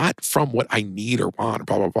 not from what I need or want,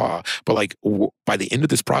 blah, blah, blah. But like by the end of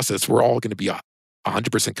this process, we're all going to be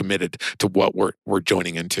 100% committed to what we're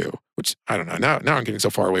joining into, which I don't know. Now I'm getting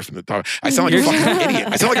so far away from the topic. I sound like a fucking idiot.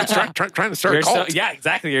 I sound like I'm trying to start a cult. Yeah,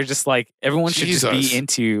 exactly. You're just like, everyone should just be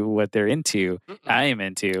into what they're into. I am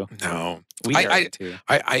into. No. I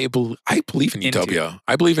believe in utopia.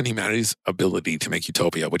 I believe in humanity's ability to make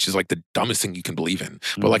utopia, which is like the dumbest thing you can believe in.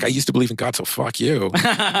 But like, I used to believe in God, so fuck you.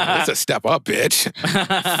 That's a step up, bitch.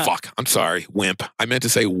 Fuck. I'm sorry. Wimp. I meant to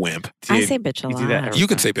say wimp. Dude, I say bitch a lot. You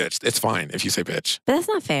can say bitch. It's fine if you say bitch. But that's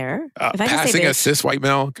not fair. Passing a cis white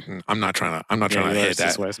male, I'm not trying to hit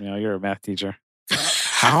that. Cis white male. You're a math teacher.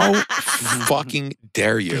 How fucking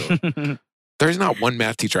dare you? There's not one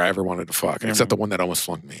math teacher I ever wanted to fuck, except the one that almost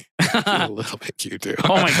flunked me. A little bit cute, too.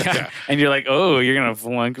 Oh, my God. Yeah. And you're like, oh, you're going to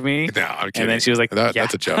flunk me? No, I'm kidding. And then she was like,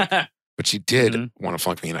 that's a joke. But she did want to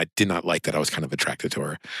flunk me, and I did not like that I was kind of attracted to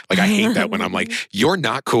her. Like, I hate that when I'm like, you're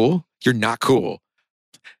not cool. You're not cool.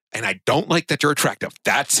 And I don't like that you're attractive.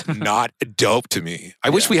 That's not dope to me.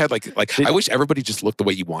 I wish we had like I wish everybody just looked the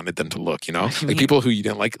way you wanted them to look, you know? Like, people who you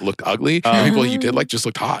didn't like looked ugly, and people you did like just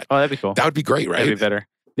looked hot. Oh, that'd be cool. That would be great, right? That'd be better.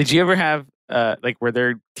 Did you ever have were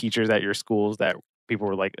there teachers at your schools that people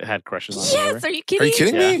were like had crushes on? Yes, are you kidding? Are you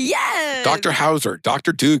kidding me? Yes. Dr. Hauser,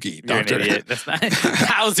 Dr. Doogie, You're an idiot. That's not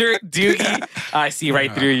Hauser, Doogie. I see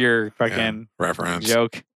right through your fucking reference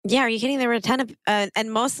joke. Yeah, are you kidding? There were a ton of,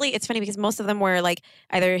 and mostly it's funny because most of them were like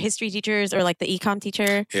either history teachers or like the econ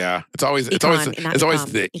teacher. Yeah, it's always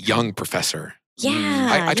the young professor.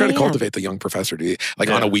 Yeah, I try to cultivate the young professor to be like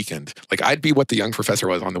on a weekend. Like, I'd be what the young professor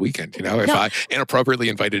was on the weekend, you know, if I inappropriately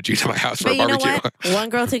invited you to my house for a barbecue. You know what? One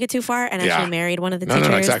girl took it too far and actually married one of the teachers.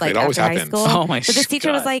 No, exactly. Like, it always after happens. high school. Oh my! But this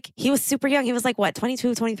teacher was like, he was super young. He was like, what,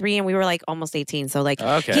 22, 23, and we were like almost 18. So like,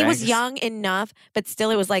 he was young enough, but still,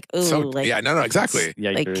 it was like, ooh, exactly.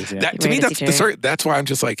 Yeah, to me, that's why I'm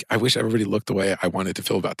just like, I wish everybody looked the way I wanted to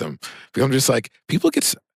feel about them. Because I'm just like, people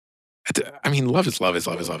get. I mean, love is love is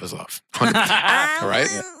love is love is love. 100%, right?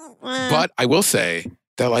 But I will say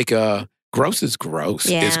that like gross is gross.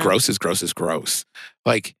 Is gross is gross is gross.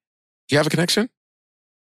 Like, you have a connection?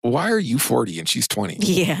 Why are you 40 and she's 20?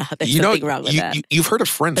 Yeah, there's something wrong with that. You've heard of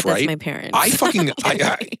Friends, but right? That's my parents. I fucking,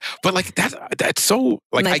 but like that's so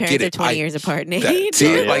like my I get it. 20 years apart. Nate.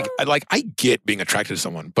 Like I get being attracted to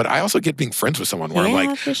someone, but I also get being friends with someone where I'm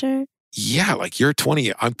like, for sure. Yeah, like, you're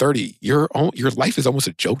 20, I'm 30. Your life is almost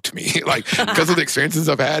a joke to me. Like, because of the experiences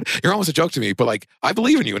I've had, you're almost a joke to me. But like, I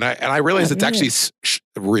believe in you, and I realize it's actually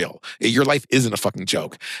real. Your life isn't a fucking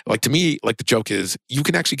joke. Like, to me, like, the joke is you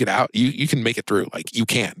can actually get out. You can make it through. Like, you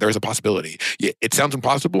can. There's a possibility. It sounds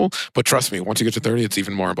impossible, but trust me, once you get to 30, it's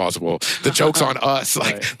even more impossible. The joke's on us.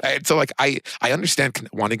 Like, and so like, I understand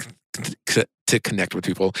wanting to connect with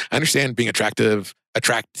people. I understand being attracted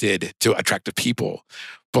attracted to attractive people.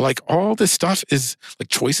 But like all this stuff is like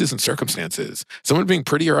choices and circumstances. Someone being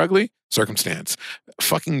pretty or ugly, circumstance.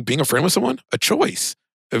 Fucking being a friend with someone, a choice.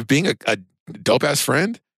 Of being a dope ass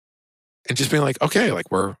friend and just being like, okay, like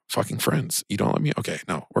we're fucking friends. You don't love me? Okay,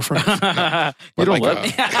 no, we're friends. No. You don't love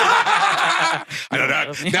me? I don't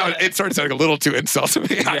know. Now it started sounding a little too insult to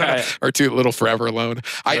me. Or too little forever alone.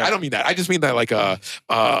 I don't mean that. I just mean that like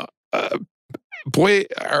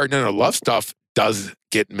love stuff does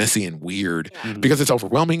get messy and weird because it's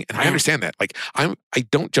overwhelming, and I understand that. Like I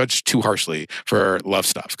don't judge too harshly for love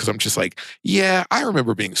stuff because I'm just like, yeah, I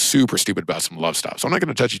remember being super stupid about some love stuff, so I'm not going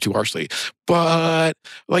to judge you too harshly. But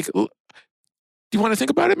like, do you want to think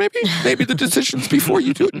about it? Maybe the decisions before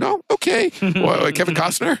you do it. No, okay. Well, like Kevin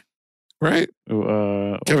Costner, right?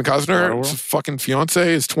 Kevin Costner's fucking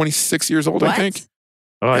fiance is 26 years old, I think.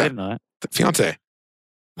 Oh, yeah. I didn't know that. Fiance.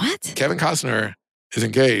 What? Kevin Costner is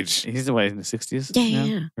engaged. He's in the 60s?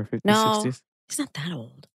 Yeah. Or 50s, no, 60s? he's not that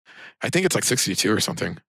old. I think it's like 62 or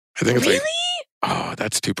something. I think it's really? Like, oh,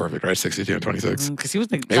 that's too perfect, right? 62 and 26. Because he was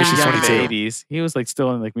like maybe she's 22. In the 80s. He was like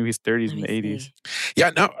still in like maybe his 30s and the 80s.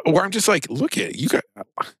 Yeah, no, where I'm just like, look at you got.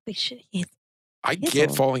 Holy shit, I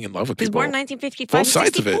get falling in love with people. He was born 1955. Both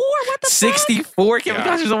sides of it. What the 64? Kevin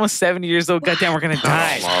Costner's almost 70 years old. Goddamn, we're going to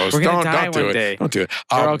die. We're going to die one day. Don't do it.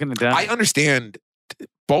 We're all going to die. I understand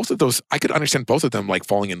both of those. I could understand both of them like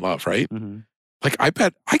falling in love, right? Mm-hmm. Like I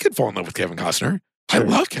bet I could fall in love with Kevin Costner. Sure. I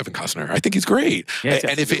love Kevin Costner. I think he's great. Yeah,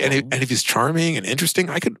 and if he's charming and interesting,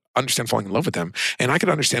 I could understand falling in love with him. And I could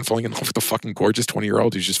understand falling in love with a fucking gorgeous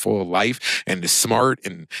 20-year-old who's just full of life and is smart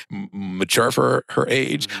and mature for her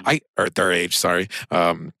age. Or their age, sorry.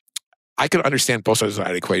 I could understand both sides of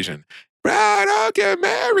that equation. Brad, I'll get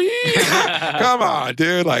married. Come on,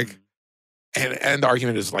 dude. Like, and the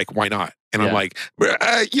argument is like, why not? And I'm like,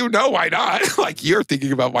 why not? Like, you're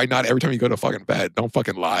thinking about why not every time you go to fucking bed. Don't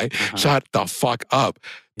fucking lie. Shut the fuck up.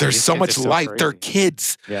 There's so much life. They're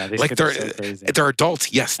kids. Yeah, like they're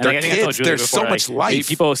adults. Yes, they're kids. There's so much life.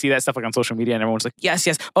 People see that stuff like on social media, and everyone's like, yes.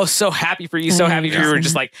 Oh, so happy for you. So happy for you. We're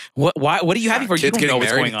just like, what? Why? What are you happy for? You don't know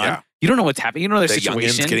what's going on. Yeah. You don't know what's happening. You don't know their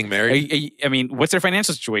situation. Getting married. I mean, what's their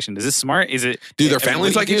financial situation? Is this smart? Is it? Do their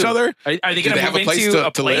families like each other? Are they going to move into a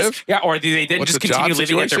place to live? Yeah, or do they then just continue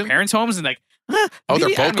living at their parents' homes and like? They're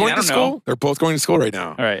both going to school? They're both going to school right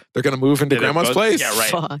now. All right. They're going to move into grandma's place? Yeah, right.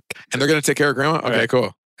 Fuck. And they're going to take care of grandma? Okay,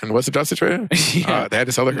 cool. And what's the job situation? They had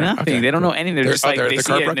to sell their grandma? Nothing. Okay, they don't know anything. They're just like, they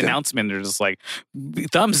see an announcement. They're just like,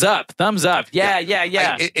 thumbs up. Yeah.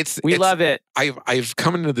 We love it. I've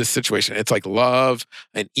come into this situation. It's like love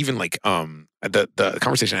and even like the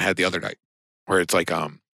conversation I had the other night where it's like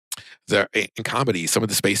in comedy, some of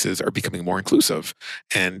the spaces are becoming more inclusive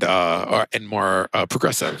and more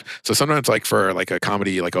progressive. So sometimes, like for like a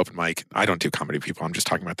comedy like open mic, I don't do comedy, people. I'm just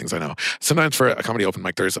talking about things I know. Sometimes for a comedy open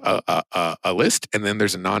mic, there's a list, and then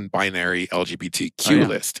there's a non-binary LGBTQ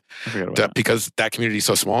list. Because that community is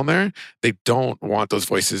so small in there, they don't want those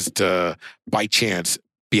voices to, by chance,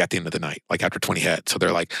 be at the end of the night, like after 20 heads. So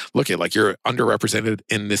they're like, look, like you're underrepresented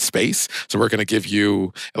in this space, so we're going to give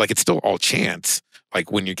you, like, it's still all chance. Like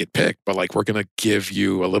when you get picked, but like we're gonna give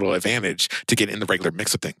you a little advantage to get in the regular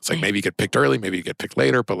mix of things. Like maybe you get picked early, maybe you get picked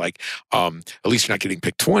later, but like at least you're not getting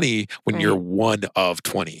picked 20 when you're one of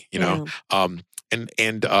 20. You know, but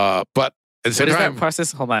at the same time, that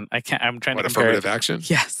process? Hold on, I can't. I'm trying to compare affirmative action.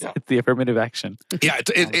 Yes, it's the affirmative action. Yeah,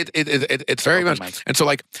 it's very much. And so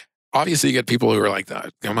like. Obviously, you get people who are like,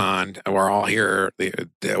 come on, we're all here. We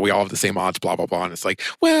all have the same odds, blah, blah, blah. And it's like,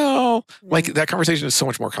 well, like that conversation is so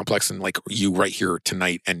much more complex than like you right here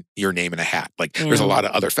tonight and your name in a hat. Like there's a lot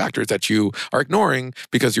of other factors that you are ignoring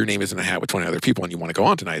because your name is in a hat with 20 other people and you want to go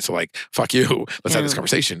on tonight. So like, fuck you. Let's have this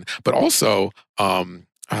conversation. But also, what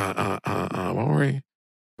were we?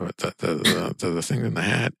 The thing in the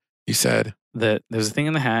hat, you said. There's a thing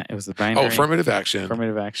in the hat. It was the binary. Oh, affirmative action.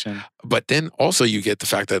 Affirmative action. But then also you get the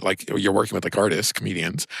fact that like you're working with like artists,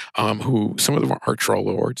 comedians, who some of them are troll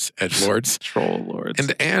lords, edge lords, troll lords,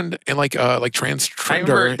 and like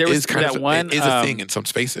transgender is kind of is a thing in some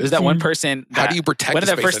spaces. There's that one person. How do you protect? One of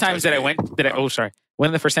the first times that I went, one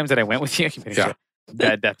of the first times that I went with you.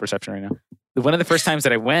 Bad depth perception right now. One of the first times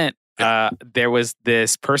that I went, there was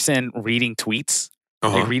this person reading tweets,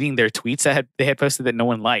 like reading their tweets that they had posted that no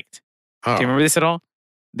one liked. Do you remember this at all?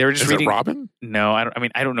 They were just reading. Is it Robin? No,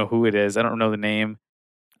 I don't know who it is. I don't know the name.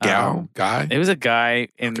 Guy. It was a guy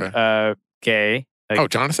in gay.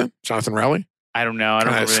 Like, Jonathan Rowley. I don't know. I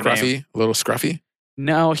don't know the scruffy, name. A little scruffy.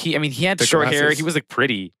 No, he had short hair. He was like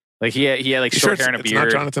pretty. Like he had like short hair and a beard.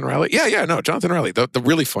 Not Jonathan Riley. Yeah, no, Jonathan Riley, the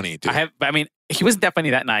really funny dude. I mean, he wasn't that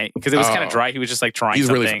funny that night because it was kind of dry. He was just like trying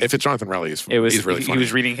something. Really, if it's Jonathan Riley, he's really funny. He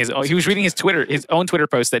was reading his own Twitter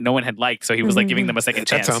post that no one had liked, so he was like giving them a second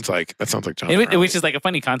chance. That sounds like Jonathan Riley. Which is like a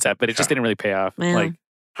funny concept, but it just didn't really pay off. Yeah. Like,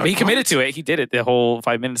 but he committed to it. He did it the whole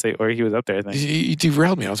 5 minutes or he was up there. I think you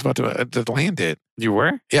derailed me. I was about to land it. You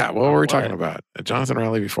were? Yeah. What were we talking about? Jonathan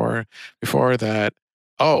Riley before that.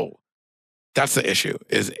 Oh. That's the issue,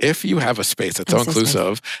 is if you have a space that's so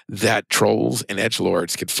inclusive that trolls and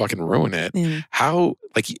edgelords could fucking ruin it, how,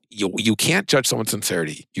 like, you can't judge someone's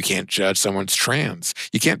sincerity. You can't judge someone's trans.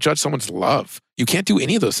 You can't judge someone's love. You can't do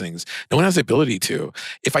any of those things. No one has the ability to.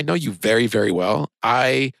 If I know you very, very well,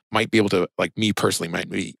 I might be able to, like, me personally might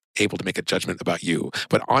be able to make a judgment about you.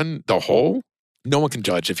 But on the whole, no one can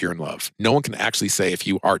judge if you're in love. No one can actually say if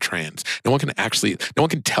you are trans. No one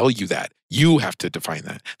can tell you that. You have to define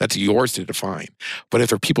that. That's yours to define. But if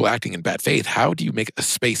there are people acting in bad faith, how do you make a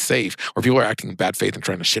space safe where people are acting in bad faith and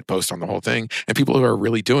trying to shitpost on the whole thing, and people who are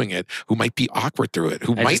really doing it, who might be awkward through it,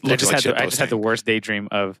 I just had the worst daydream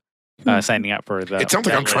of signing up for the. It sounds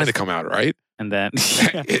like I'm trying to come out, right? And then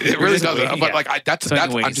it really doesn't. But like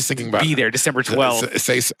I'm just thinking about be there December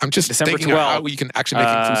 12th. I'm just December thinking 12th, how you can actually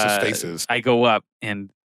make inclusive spaces. I go up and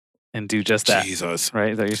do just that. Jesus,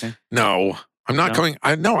 right? Is that what you're saying? No. I'm not going.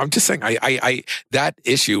 I'm just saying. I that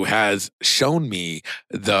issue has shown me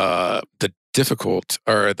the difficult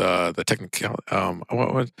or the technical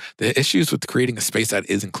the issues with creating a space that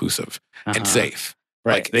is inclusive and safe.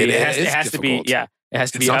 Right. Like, it has to be. Yeah. It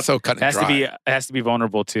has to be so cut and dry. It has to be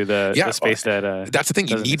vulnerable to the space that. That's the thing.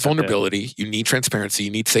 You need vulnerability. You need transparency.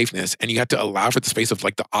 You need safeness, and you have to allow for the space of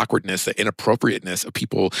like the awkwardness, the inappropriateness of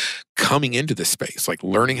people coming into this space, like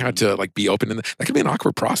learning how to like be open. And that can be an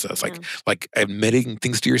awkward process. Like admitting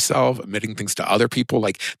things to yourself, admitting things to other people.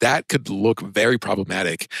 Like that could look very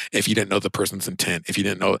problematic if you didn't know the person's intent. If you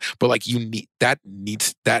didn't know, but like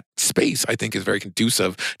needs that space. I think is very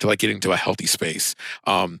conducive to like getting to a healthy space.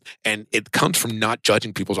 And it comes from not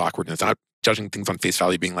judging people's awkwardness, not judging things on face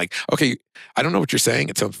value, being like, okay, I don't know what you're saying.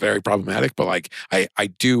 It sounds very problematic, but like, I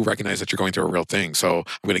do recognize that you're going through a real thing. So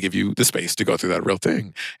I'm going to give you the space to go through that real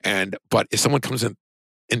thing. But if someone comes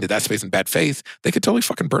into that space in bad faith, they could totally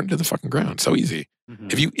fucking burn to the fucking ground. So easy.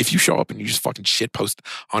 Mm-hmm. If you show up and you just fucking shit post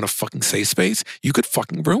on a fucking safe space, you could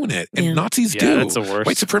fucking ruin it. And Nazis do. That's the worst.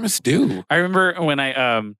 White supremacists do. I remember when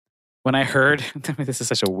I heard, this is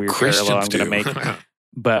such a weird parallel I'm going to make.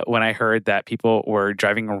 But when I heard that people were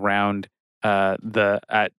driving around at the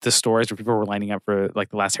stores where people were lining up for like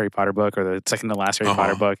the last Harry Potter book or the second to last Harry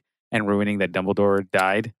Potter book and ruining that Dumbledore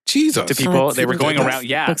died. Jesus. To people, they were going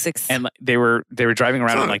around, and they were driving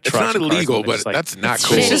around in like trucks. It's not illegal, but that's not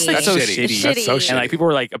cool. It's just like so shitty. That's so shitty. And like people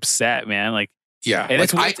were like upset, man. Like. Yeah, and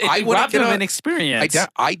like, it robbed them of an experience.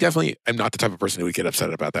 I definitely am not the type of person who would get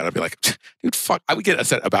upset about that. I'd be like, dude, fuck. I would get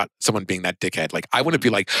upset about someone being that dickhead. Like, I wouldn't be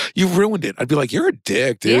like, you ruined it. I'd be like, you're a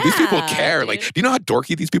dick, dude. Yeah, these people care. Dude. Like, do you know how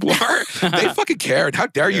dorky these people are? They fucking care. And how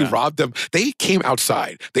dare you rob them? They came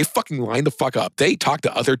outside. They fucking lined the fuck up. They talked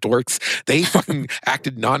to other dorks. They fucking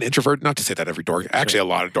acted non-introvert. Not to say that every dork. Actually, a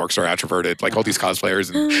lot of dorks are introverted. Like all these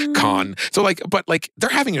cosplayers and con. So like, but like, they're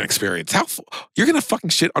having an experience. You're gonna fucking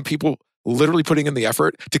shit on people literally putting in the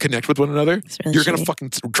effort to connect with one another. Really you're going to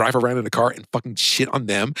fucking drive around in a car and fucking shit on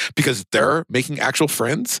them because they're making actual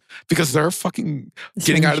friends, because they're fucking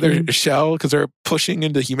getting out of their shell, because they're pushing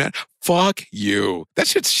into humanity. Fuck you. That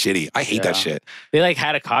shit's shitty. I hate that shit. They like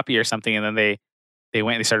had a copy or something and then they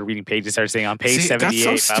went and they started reading pages, started saying on page 78, that's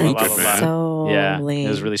so stupid, blah, blah, blah, blah. So lame. It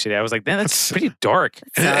was really shitty. I was like, man, that's pretty dark.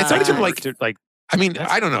 And it's not even like, I mean,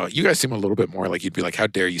 I don't know. You guys seem a little bit more like you'd be like, how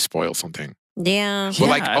dare you spoil something? Yeah. But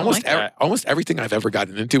like almost everything I've ever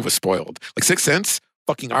gotten into was spoiled. Like Sixth Sense,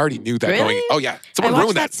 fucking already knew that going. Oh yeah, someone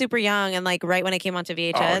ruined that. Super young and like right when it came onto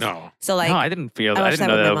VHS. Oh no. So like, no, I didn't know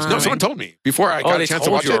that was. No, someone told me before I got a chance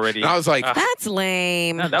to watch it, and I was like, that's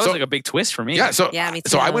lame. No, that was like a big twist for me. Yeah. So me too.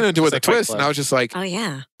 So I went into it with a twist, and I was just like, oh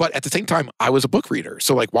yeah. But at the same time, I was a book reader,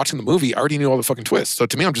 so like watching the movie, I already knew all the fucking twists. So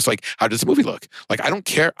to me, I'm just like, how does the movie look? Like I don't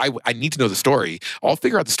care. I need to know the story. I'll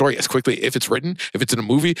figure out the story as quickly if it's written, if it's in a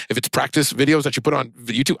movie, if it's practice videos that you put on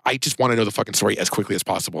YouTube. I just want to know the fucking story as quickly as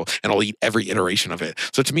possible, and I'll eat every iteration of it.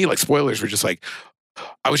 So to me, like spoilers were just like,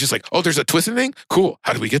 I was just like, oh, there's a twist in thing? Cool.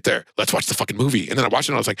 How did we get there? Let's watch the fucking movie. And then I watched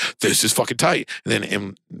it and I was like, this is fucking tight. And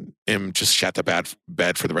then M just shat the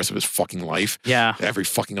bed for the rest of his fucking life. Yeah. Every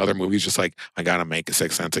fucking other movie is just like, I gotta make a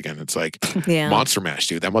Sixth Sense again. It's like Monster Mash,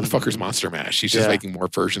 dude. That motherfucker's Monster Mash. He's just making more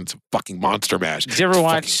versions of fucking Monster Mash. Did you ever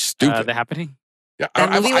watch The Happening? Yeah,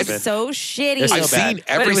 that movie was so shitty. I've seen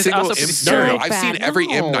every single. I've seen every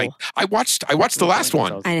M. Night. I watched the last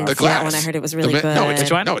one. I didn't see that one. I heard it was really good.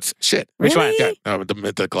 No, it's shit. Which one? Yeah,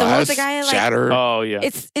 the glass shatter. Oh yeah.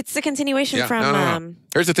 It's a continuation from. No.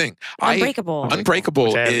 Here's the thing. Unbreakable.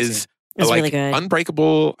 Unbreakable is. It's really good.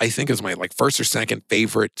 Unbreakable, I think, is my first or second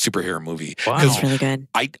favorite superhero movie. Wow, it's really good.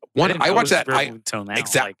 I watched that.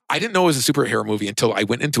 I didn't know it was a superhero movie until I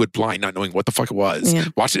went into it blind, not knowing what the fuck it was. Yeah.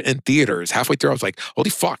 Watched it in theaters. Halfway through, I was like, "Holy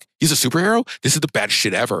fuck, he's a superhero! This is the best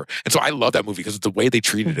shit ever!" And so I love that movie because of the way they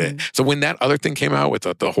treated it. So when that other thing came out with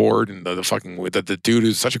the Horde and the fucking with the dude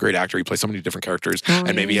who's such a great actor, he plays so many different characters,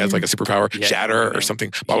 and maybe he has like a superpower, Shatter or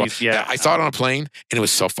something. Blah, blah. Yeah, I saw it on a plane, and it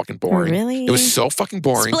was so fucking boring. Really? It was so fucking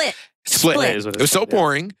boring. Split. It was so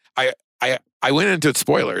boring. I went into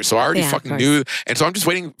spoilers, so I already fucking knew. And so I'm just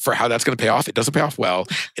waiting for how that's going to pay off. It doesn't pay off well.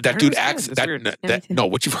 That dude acts. No,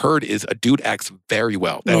 what you've heard is a dude acts very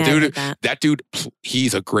well. That dude,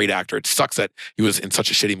 he's a great actor. It sucks that he was in such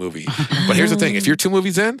a shitty movie. But here's the thing: if you're 2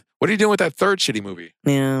 movies in, what are you doing with that third shitty movie?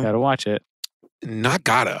 Yeah, gotta watch it. Not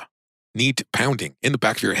gotta. Need pounding in the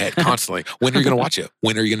back of your head constantly. When are you going to watch it?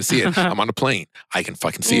 When are you going to see it? I'm on a plane. I can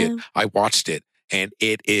fucking see it. I watched it. And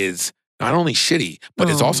it is not only shitty, but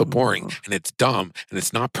it's also boring and it's dumb and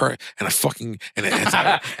it's not and I fucking and it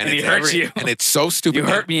hurts you and it's so stupid. You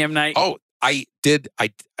hurt me, M. Night. Oh, I did.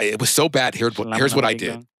 It was so bad. Here's what I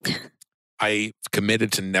did. I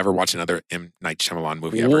committed to never watch another M. Night Shyamalan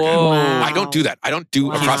movie ever again. Wow. I don't do that. I don't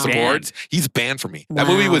do across the boards. He's banned from me. That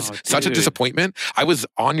movie was such a disappointment. I was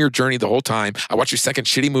on your journey the whole time. I watched your second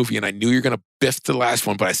shitty movie and I knew you were going to biff the last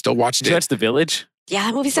one, but I still watched it. Did you watch The Village? Yeah,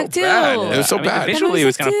 that movie sucked too. It was so bad. Visually, it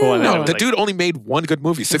was kind of cool. No, the dude only made one good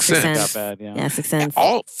movie, Sixth Sense. Not bad, yeah, Sixth Sense.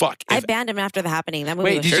 I banned him after The Happening. That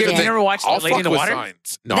movie. Wait, did you never watch Lady in the Water?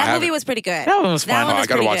 No, that movie was pretty good. That one was fun. I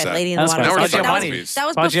gotta watch that. Lady in the Water. That was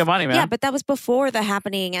Giamatti, man. Yeah, but that was before The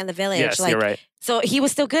Happening and The Village. Yes, you're right. So he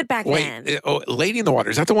was still good back then. Lady in the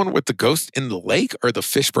Water. Is that the one with the ghost in the lake or the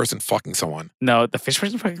fish person fucking someone? No, the fish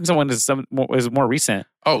person fucking someone is more recent.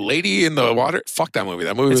 Oh, Lady in the Water? Fuck that movie.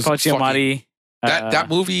 That movie was called Giamatti. That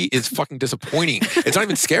movie is fucking disappointing. It's not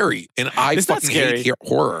even scary. And I fucking hate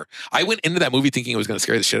horror. I went into that movie thinking it was going to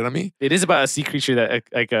scare the shit out of me. It is about a sea creature that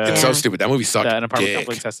it's so stupid. That movie sucked. An apartment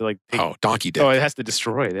complex has to donkey dick. Oh, it has to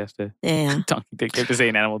destroy it. It has to donkey dick. You have to say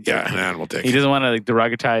an animal dick. Yeah, an animal dick. He doesn't want to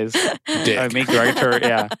derogatize dick. Make derogatory.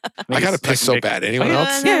 Yeah. I got to piss so bad. Anyone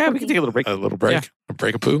else? Yeah, we can take a little break. A little break. A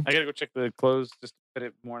break of poo. I got to go check the clothes. Just put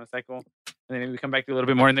it more in a cycle, and then maybe we come back to a little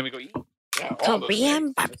bit more, and then we go eat.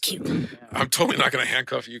 Korean barbecue. I'm totally not going to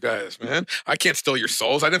handcuff you guys, man. I can't steal your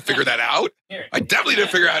souls. I didn't figure that out. I definitely didn't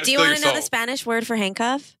figure out how to steal your souls. Do you want to know the Spanish word for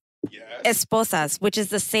handcuff? Yes. Esposas, which is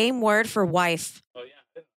the same word for wife. Oh, yeah.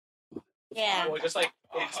 Yeah. Oh, just like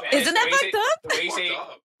in Spanish. Isn't that fucked up? The way you say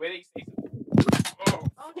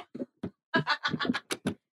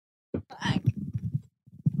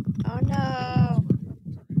Oh, no.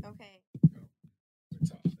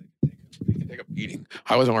 Eating.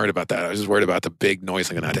 I wasn't worried about that. I was just worried about the big noise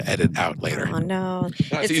I'm going to have to edit out later. Oh, no.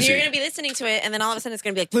 You're going to be listening to it, and then all of a sudden it's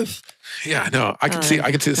going to be like, poof. Yeah, no. I can see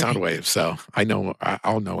the sound waves, so I know.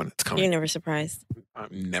 I'll know when it's coming. You're never surprised.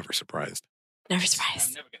 I'm never surprised. Never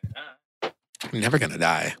surprised. I'm never going to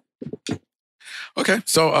die. Okay,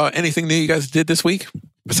 so anything new you guys did this week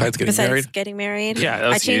besides getting married? Yeah, that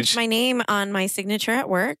was I changed my name on my signature at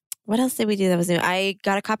work. What else did we do that was new? I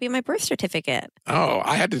got a copy of my birth certificate. Oh,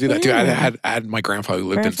 I had to do that too. I had my grandpa who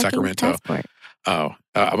lived in Sacramento. Passport. Oh,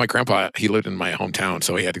 my grandpa, he lived in my hometown,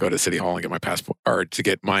 so he had to go to City Hall and get my passport, or to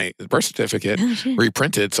get my birth certificate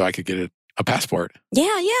reprinted so I could get a passport.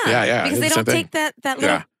 Yeah. Because they don't take that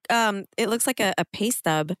little, it looks like a pay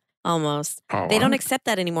stub. Almost. Oh, they don't accept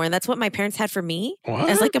that anymore. And that's what my parents had for me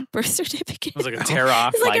as like a birth certificate. It was like a tear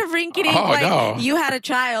off. It's like a rinky-dink, you had a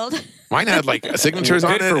child. Mine had like signatures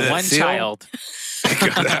on it. Good for one child.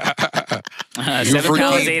 7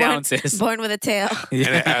 pounds, 8 ounces. Born with a tail. And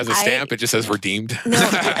it has a stamp. It just says redeemed.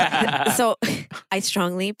 No. So I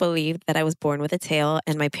strongly believe that I was born with a tail,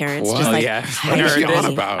 and my parents what? just like. Yeah. What are you on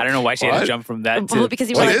about? I don't know why she had to jump from that to. Because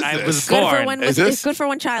you were like, I was born. It's good for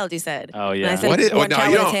one child. You said. Oh yeah. And I said one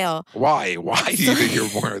child with a tail. Why? Why do you think you're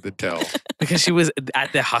born with a tail? Because she was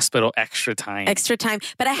at the hospital extra time.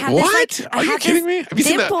 But I have what? this like. Are you kidding me? Have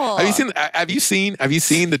you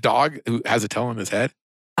seen the dog who has a tail on his head?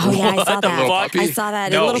 Oh yeah, I saw that. I saw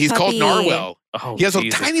that. No, he's called Narwhal. Oh, he has a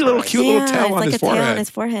tiny little cute little tail on his forehead. Tail on his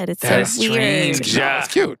forehead. It's that so weird. Strange. Yeah, it's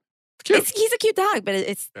cute. It's cute. He's a cute dog, but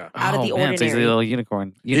it's out of the ordinary. So he's a little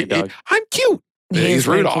unicorn. Dog. I'm cute. He's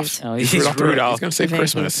Rudolph. Oh, he's Rudolph. He's going to save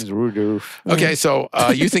Christmas. He's Rudolph. Okay, so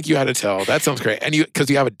you think you had a tell. That sounds great. And because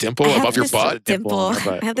you have a dimple above your butt. Dimple.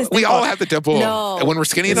 I have this dimple. We all have the dimple. No. And when we're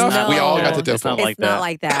skinny enough, we all got the dimple. It's not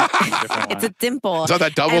like that. It's a dimple. Is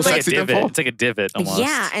that double sexy dimple? It's like a divot almost.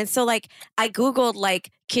 Yeah. And so like I Googled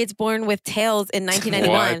like kids born with tails in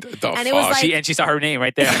 1991. And it was like, she saw her name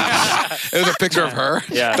right there. It was a picture of her.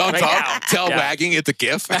 Yeah. Thumbs up, tail wagging. It's a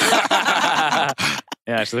GIF. Yeah,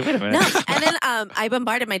 she's like, wait a minute. No, and then I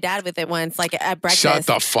bombarded my dad with it once, like at breakfast. Shut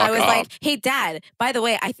the fuck up. I was like, hey, Dad, by the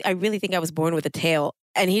way, I really think I was born with a tail.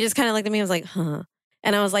 And he just kind of looked at me and was like, huh.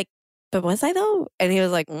 And I was like, but was I though? And he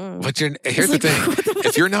was like, But here's the thing.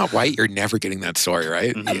 If you're not white, you're never getting that story,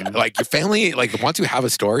 right? Mm-hmm. Like your family, like once you have a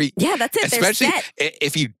story. Yeah, that's it. Especially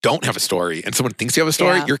if you don't have a story and someone thinks you have a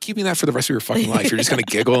story, you're keeping that for the rest of your fucking life. You're just going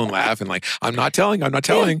to giggle and laugh and like, I'm not telling. Yeah.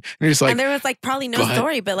 And you're just like. And there was like probably no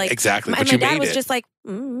story, but like. Exactly. And my dad was just like,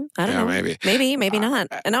 I don't know. Maybe not.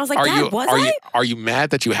 And I was like, Dad, Are you mad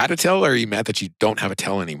that you had a tell or are you mad that you don't have a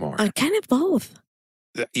tell anymore? Kind of both.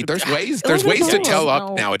 There's ways to tell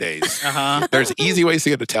up nowadays. There's easy ways to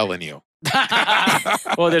get a tell in you.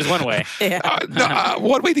 Well, there's one way.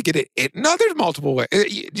 One way to get it. No, there's multiple ways.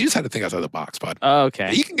 You just had to think outside the box, bud. Oh,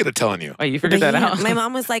 okay. You can get a tell in you. Oh, you figured that out? My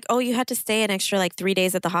mom was like, oh, you had to stay an extra like 3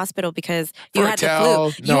 days at the hospital because you had the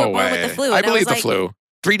flu. No you were born way. with the flu. I believe the flu.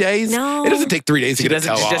 3 days? No. It doesn't take 3 days to get a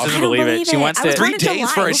tell off. She just doesn't believe it. She wants to. 3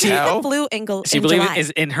 days for a tell? She believes it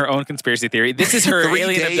is in her own conspiracy theory. This is her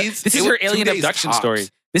alien. This is her alien abduction story.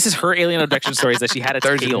 This is her alien abduction stories that she had a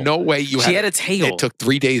tail. There's no way she had a tail. It took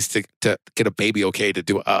 3 days to get a baby okay to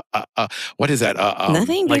do what is that?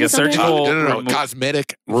 Nothing. Like a surgical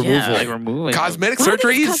cosmetic removal. Yeah, like removing. Cosmetic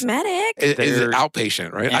surgeries? Cosmetic? Is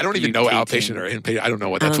outpatient, right? I don't even know outpatient or inpatient. I don't know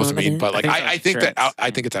what that's supposed to mean, but like I think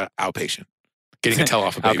it's an outpatient. Getting a tell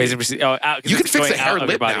off a baby. You can fix a hair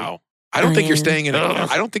lip now. I don't think you're staying in.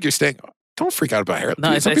 I don't think you're staying. Don't freak out about hair.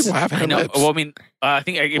 No, some people have hair lips. Well, I mean, I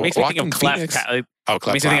think it makes me think of cleft palates.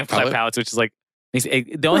 Makes me think of cleft palates, which is like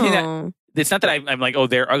the only thing that. It's not that I'm like, oh,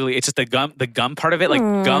 they're ugly. It's just the gum part of it. Like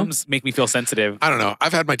gums make me feel sensitive. I don't know.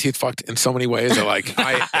 I've had my teeth fucked in so many ways that like,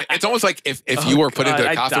 it's almost like if you were put into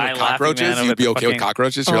a costume with cockroaches, you'd be okay with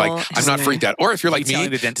cockroaches. You're like, I'm not freaked out. Or if you're like me,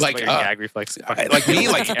 like gag reflex. Like me,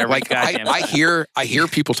 like I hear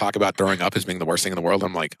people talk about throwing up as being the worst thing in the world.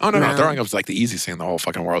 I'm like, oh no, throwing up is like the easiest thing in the whole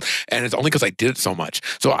fucking world, and it's only because I did it so much.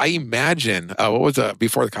 So I imagine what was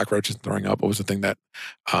before the cockroaches and throwing up? What was the thing that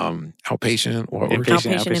outpatient or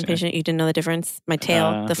inpatient? You didn't know the difference? My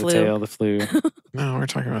tail, the flu. The flu. No, we're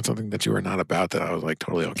talking about something that you were not about that I was like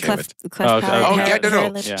totally okay with.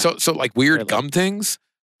 No. So like weird gum things,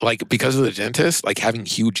 like because of the dentist, like having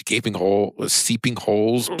huge gaping holes, seeping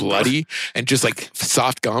holes, bloody, and just like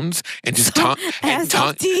soft gums and just tonguing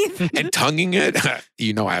it.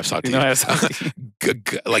 You know I have soft teeth.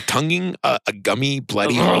 Like tonguing a gummy,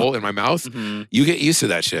 bloody hole in my mouth. Mm-hmm. You get used to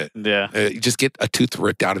that shit. Yeah. You just get a tooth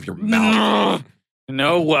ripped out of your mouth.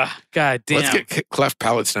 No, god damn. Let's get cleft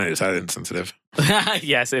palates tonight. Is that insensitive?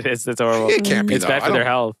 Yes, it is. It's horrible. It can't be. It's bad for their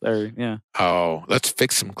health. Oh, let's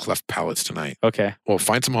fix some cleft palates tonight. Okay. We'll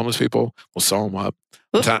find some homeless people. We'll sew them up.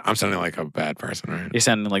 I'm sounding like a bad person, right? You're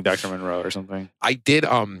sounding like Dr. Monroe or something. I did.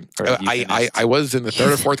 I was in the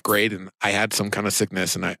 3rd or 4th grade, and I had some kind of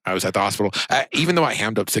sickness, and I was at the hospital. Even though I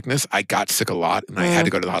hammed up sickness, I got sick a lot, and I had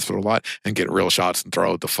to go to the hospital a lot and get real shots and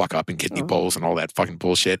throw the fuck up and kidney bowls and all that fucking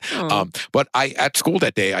bullshit. But at school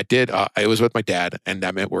that day, I did. I was with my dad, and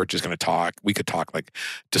that meant we're just going to talk. We could talk, like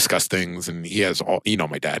discuss things, and he has all. You know,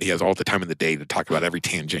 my dad. He has all the time in the day to talk about every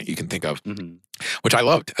tangent you can think of. Mm-hmm. Which I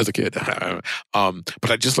loved as a kid. But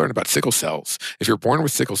I just learned about sickle cells. If you're born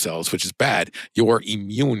with sickle cells, which is bad, you're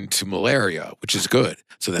immune to malaria, which is good.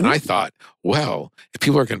 So then I thought, well, if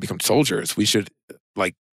people are going to become soldiers, we should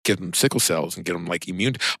like give them sickle cells and get them like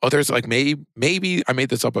immune. Oh, there's like maybe I made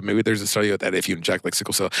this up, but maybe there's a study that if you inject like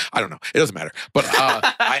sickle cell, I don't know. It doesn't matter. But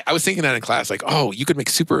I was thinking that in class, like, oh, you could make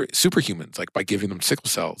superhumans like by giving them sickle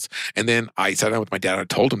cells. And then I sat down with my dad and I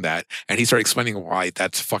told him that, and he started explaining why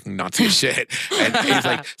that's fucking Nazi shit. And he's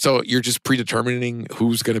like, so you're just predetermining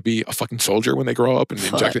who's going to be a fucking soldier when they grow up and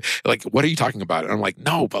inject it. Like, what are you talking about? And I'm like,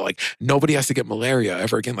 no, but like nobody has to get malaria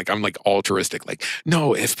ever again. Like I'm like altruistic. Like,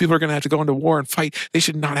 no, if people are going to have to go into war and fight, they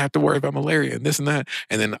should not have to worry about malaria and this and that.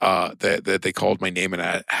 And then they called my name and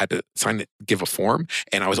I had to give a form.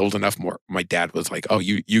 And I was old enough. My dad was like, oh,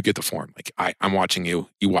 you get the form. Like I'm watching you.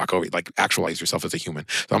 You walk over. Like actualize yourself as a human.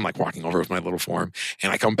 So I'm like walking over with my little form,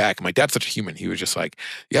 and I come back. And my dad's such a human. He was just like,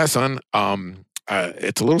 yeah, son.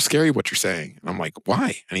 It's a little scary what you're saying. And I'm like,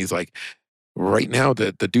 why? And he's like, right now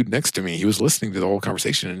the dude next to me, he was listening to the whole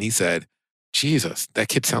conversation, and he said, Jesus, that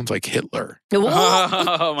kid sounds like Hitler.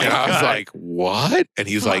 Oh my and God. I was like, what? And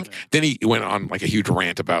he's like, then he went on like a huge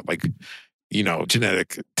rant about like,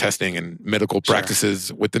 genetic testing and medical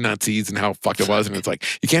practices with the Nazis and how fucked it was. And it's like,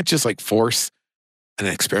 you can't just like force an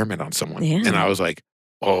experiment on someone. Yeah. And I was like,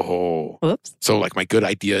 oh. Whoops. So like my good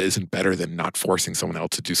idea isn't better than not forcing someone else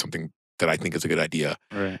to do something that I think is a good idea.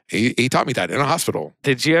 Right. He taught me that in a hospital.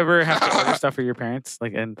 Did you ever have to order stuff for your parents,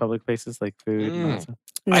 like in public places, like food and all that stuff?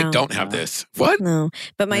 No. I don't have this. What? No,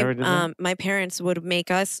 but Never did that? my parents would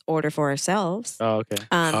make us order for ourselves. Oh, okay.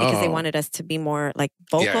 Because they wanted us to be more like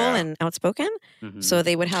vocal and outspoken. Mm-hmm. So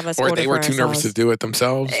they would have us or order they were for too nervous to do it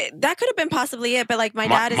themselves. That could have been possibly it, but like my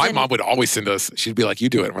dad is my mom would always send us. She'd be like, "You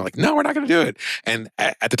do it." And we're like, "No, we're not going to do it." And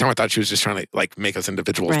at the time, I thought she was just trying to like make us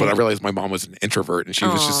individuals. But I realized my mom was an introvert, and she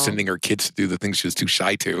was just sending her kids to do the things she was too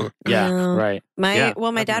shy to. Yeah, right.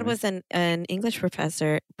 My dad was an English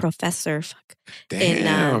professor. Fuck.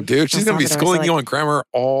 Damn, dude, she's going to be schooling you on grammar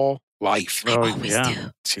all life. I always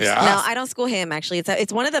do. No, I don't school him. Actually,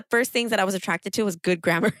 it's one of the first things that I was attracted to was good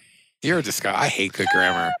grammar. You're a disgust. I hate good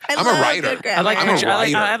grammar. I'm a writer. I like country.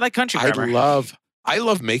 I like country grammar. I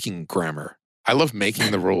love making grammar. I love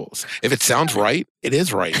making the rules. If it sounds right, it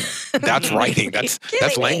is right. That's writing. That's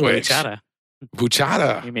language.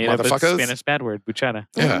 Buchada. You made up a Spanish bad word. Buchada.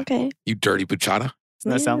 Yeah. Okay. You dirty buchada.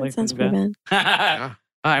 Doesn't that sound like sounds pretty bad? Yeah.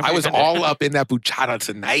 I was all up in that buchada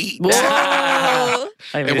tonight. Whoa.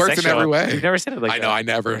 It works in every way. You've never said it like that. I know, I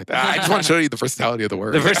never. I just want to show you the versatility of the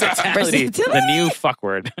word. The versatility. The new fuck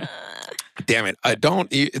word. Damn it.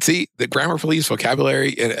 See, the grammar police,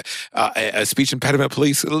 vocabulary, speech impediment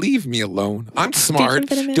police, leave me alone. I'm smart.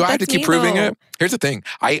 Do I have to keep proving it? Here's the thing.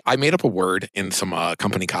 I made up a word in some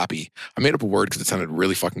company copy. I made up a word because it sounded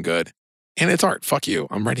really fucking good. And it's art. Fuck you.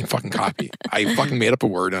 I'm writing fucking copy. I fucking made up a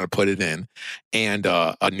word and I put it in. And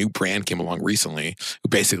a new brand came along recently who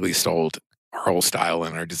basically stole our whole style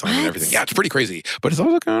and our design and everything. Yeah, it's pretty crazy. But it's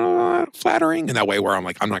also kind of flattering in that way where I'm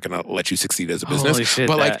like, I'm not going to let you succeed as a business. Holy shit,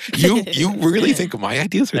 but like, you really think my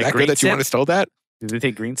ideas are that good that you want to steal that? Did they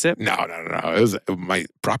take green sip? No. It was my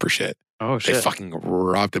proper shit. Oh, shit. They fucking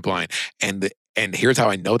robbed it blind. And here's how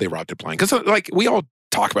I know they robbed it blind. Because like, we all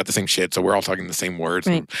talk about the same shit, so we're all talking the same words.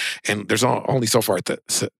 Right. And there's only so far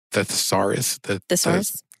the thesaurus.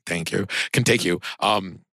 Thesaurus. Thank you. Can take you.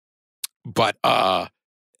 But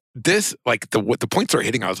this, like, the points are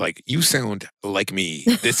hitting, I was like, you sound like me.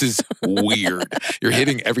 This is weird. You're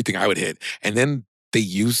hitting everything I would hit. And then they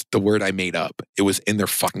used the word I made up. It was in their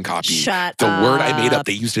fucking copy. The word I made up,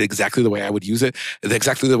 they used it exactly the way I would use it,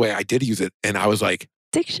 exactly the way I did use it. And I was like,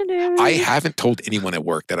 dictionary. I haven't told anyone at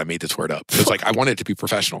work that I made this word up. It's like, I wanted it to be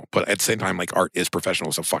professional, but at the same time, like, art is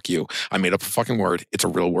professional, so fuck you. I made up a fucking word. It's a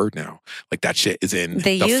real word now. Like, that shit is in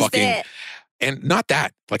they the used fucking... it. And not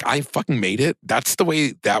that. Like, I fucking made it. That's the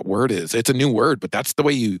way that word is. It's a new word, but that's the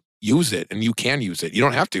way you use it, and you can use it. You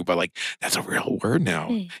don't have to, but like, that's a real word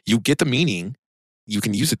now. You get the meaning. You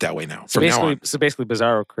can use it that way now. So basically,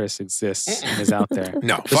 Bizarro Chris exists and is out there.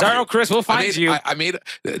 No, Bizarro Chris will find you. I made.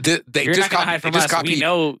 They You're just not hide from us. copied. We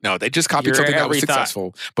know. No, they just copied something that was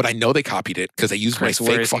successful. But I know they copied it because they used Chris, my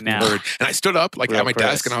fake fucking word. And I stood up like at my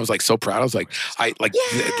desk, and I was like so proud. I was like,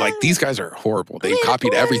 like these guys are horrible. They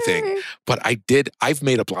copied everything. But I've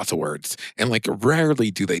made up lots of words, and like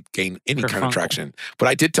rarely do they gain any kind of traction. But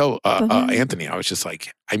I did tell Anthony, I was just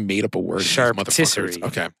like, I made up a word. Sharptisserie.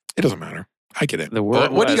 Okay, it doesn't matter. I get it. The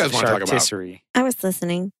word what do you guys want to talk about? I was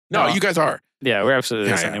listening. No, you guys are. Yeah, we're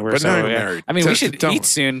absolutely listening. We're but so married. I mean, we should eat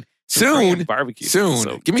soon. Barbecue. Soon.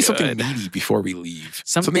 So give me something meaty before we leave.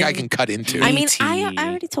 Something I can cut into. I mean, I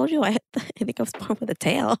already told you. I think I was born with a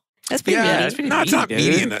tail. That's pretty meaty. That's pretty meaty, it's not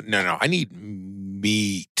meaty. No. I need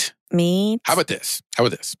meat. Meat. How about this?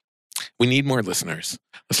 We need more listeners.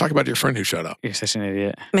 Let's talk about your friend who showed up. You're such an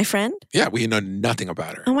idiot. My friend? Yeah, we know nothing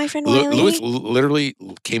about her. Oh, my friend Wiley? Louis literally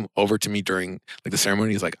came over to me during like the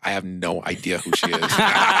ceremony. He's like, I have no idea who she is.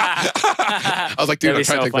 I was like, dude, I'm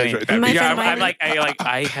trying to take pictures.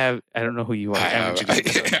 I don't know who you are.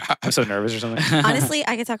 I'm so nervous or something. Honestly,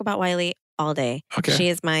 I could talk about Wiley all day. Okay. She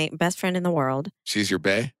is my best friend in the world. She's your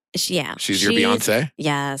bae? Yeah. She's your Beyonce?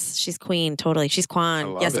 Yes. She's queen. Totally. She's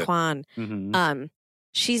Quan. Yes, it. Quan. Mm-hmm.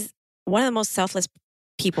 She's one of the most selfless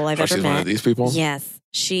people I've ever met. She's one of these people? Yes.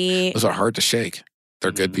 Those are hard to shake.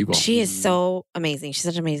 They're good people. She is so amazing. She's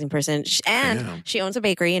such an amazing person. She owns a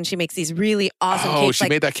bakery and she makes these really awesome cakes. Oh, she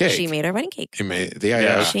made that cake. She made our wedding cake. She made our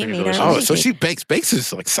wedding so cake. she bakes. Bakes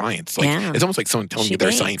is like science. Like it's almost like someone telling me they're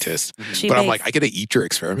a scientist. But I'm like, I get to eat your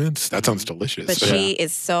experiments? That sounds delicious. But she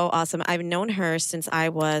is so awesome. I've known her since I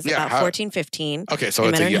was about 14, 15. Okay, so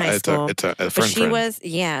it's a friend.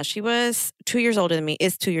 She was 2 years older than me.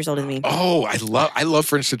 Is 2 years older than me. Oh, I love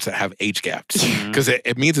friendships that have age gaps because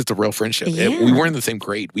it means it's a real friendship. We weren't in the same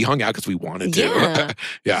grade. We hung out because we wanted to.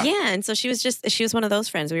 Yeah, and so she was one of those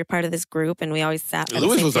friends. We were part of this group, and we always sat.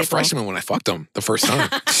 Lewis was a freshman when I fucked him the first time.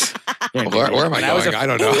 Where am I going? I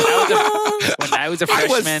don't know. When I was a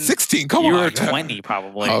freshman, I was 16. Come on, you were 20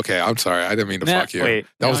 probably. Okay, I'm sorry. I didn't mean to fuck you. Wait,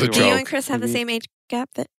 that was a joke. Do you and Chris have the same age gap?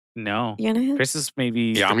 No. You and I have? Chris is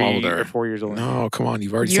maybe 3 I'm older. or 4 years older. No, come on.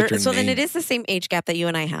 You've already said your name. So then it is the same age gap that you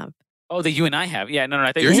and I have. Oh, that you and I have. Yeah, no.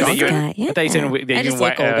 I thought you said that you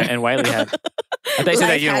and Wiley have. I thought you said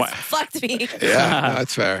that you and Wiley fucked me. Yeah,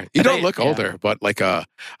 that's fair. You don't look older, but like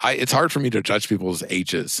it's hard for me to judge people's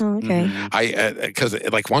ages. Oh, okay. Because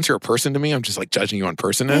like once you're a person to me, I'm just like judging you on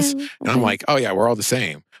personness, and I'm like, oh yeah, we're all the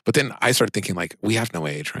same. But then I started thinking like, we have no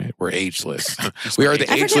age, right? We're ageless. We are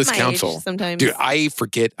the ageless council. Sometimes, dude, I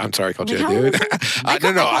forget. I'm sorry, I called you a dude. I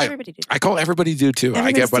call everybody dude too.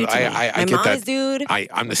 I get, but I get that. Dude.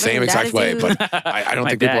 I'm the same exact way, but I don't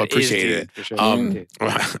think people appreciate it. Sure. I'm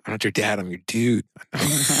not your dad. I'm your dude.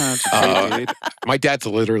 My dad's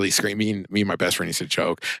literally screaming. Me and my best friend used to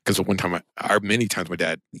joke because one time, many times, my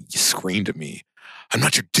dad screamed at me. I'm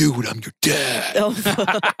not your dude, I'm your dad. Oh.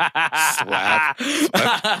 Slap.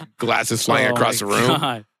 Glasses flying across the room.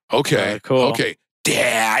 God. Okay, cool. Okay,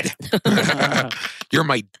 dad. You're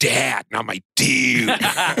my dad, not my dude.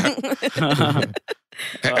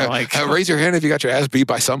 Raise your hand if you got your ass beat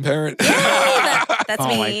by some parent. That's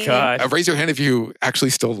me. Oh my God. Raise your hand if you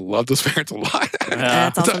actually still love those parents a lot.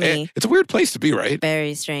 That's also me. It's a weird place to be, right?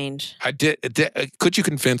 Very strange. Could you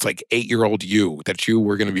convince like 8-year-old you that you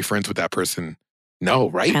were going to be friends with that person?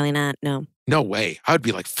 No, right? Probably not. No. No way. I would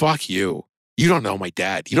be like, fuck you. You don't know my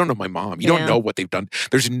dad. You don't know my mom. You don't know what they've done.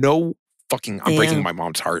 There's no fucking, I'm breaking my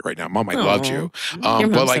mom's heart right now. Mom, I loved you.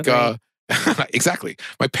 But like, exactly.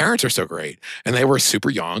 My parents are so great. And they were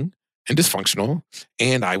super young and dysfunctional.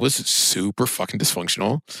 And I was super fucking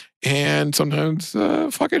dysfunctional. And sometimes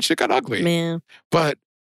fucking shit got ugly. Man. But,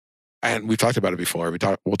 and we've talked about it before.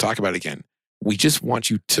 We'll talk about it again. We just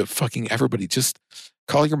want you to fucking everybody just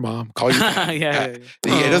call your mom, call your dad. It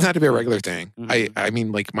doesn't have to be a regular thing. Mm-hmm. I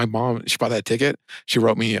mean, like my mom, she bought that ticket. She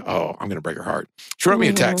wrote me, oh, I'm going to break her heart. She wrote me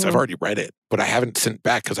a text. I've already read it, but I haven't sent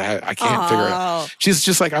back because I can't figure it out. She's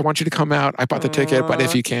just like, I want you to come out. I bought the ticket, but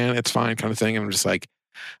if you can, it's fine kind of thing. And I'm just like,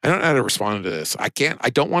 I don't know how to respond to this. I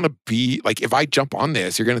don't want to be like, if I jump on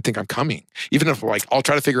this, you're going to think I'm coming. Even if like, I'll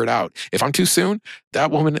try to figure it out. If I'm too soon,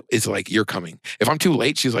 that woman is like, you're coming. If I'm too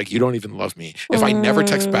late, she's like, you don't even love me. If I never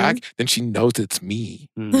text back, then she knows it's me.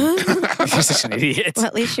 You're such an idiot. Well,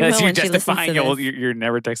 at least she will when she listens to this. You're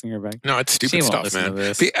never texting her back. No, it's stupid stuff, man.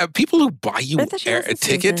 The, people who buy you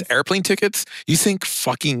airplane tickets, you think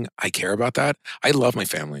fucking I care about that? I love my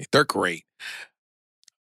family. They're great.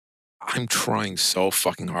 I'm trying so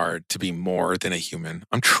fucking hard to be more than a human.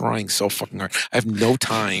 I'm trying so fucking hard. I have no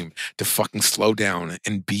time to fucking slow down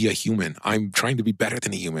and be a human. I'm trying to be better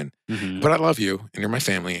than a human. Mm-hmm. But I love you, and you're my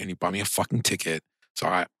family, and you bought me a fucking ticket.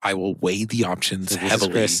 So I will weigh the options heavily. This is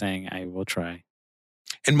Chris saying I will try.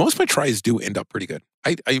 And most of my tries do end up pretty good.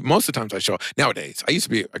 I most of the times I show up. Nowadays, I used to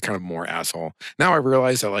be a kind of more asshole. Now I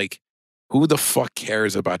realize that like, who the fuck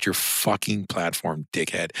cares about your fucking platform,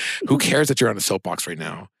 dickhead? Who cares that you're on a soapbox right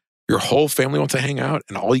now? Your whole family wants to hang out,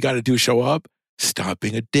 and all you got to do is show up. Stop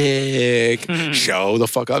being a dick. Show the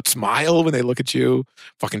fuck up. Smile when they look at you.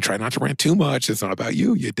 Fucking try not to rant too much. It's not about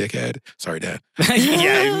you, you dickhead. Sorry, Dad. Well,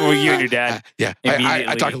 you and your dad.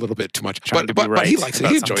 I talk a little bit too much, but he likes it.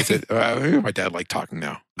 He enjoys it. My dad like talking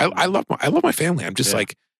now. I love my family. I'm just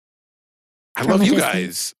like, I love you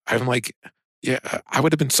guys. I'm like, yeah, I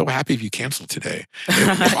would have been so happy if you canceled today.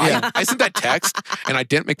 If I sent that text and I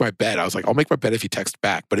didn't make my bed. I was like, I'll make my bed if he texts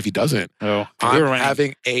back. But if he doesn't, I'm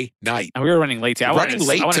having a night. We were running late. Running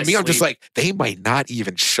late to me, I'm just like, they might not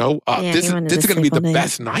even show up. This is going to be the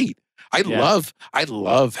best night. I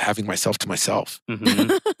love having myself to myself.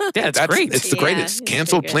 Mm-hmm. Yeah, that's great. It's the greatest.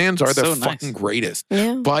 Canceled plans are the fucking greatest.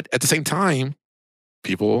 Yeah. But at the same time,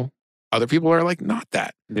 other people are like, not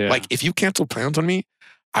that. Yeah. Like, if you cancel plans on me,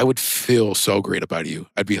 I would feel so great about you.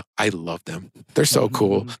 I love them. They're so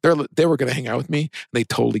cool. They were going to hang out with me. And they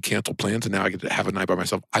totally canceled plans. And now I get to have a night by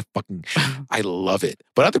myself. I love it.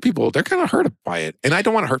 But other people, they're kind of hurt by it. And I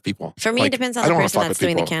don't want to hurt people. For me, it depends on the person that's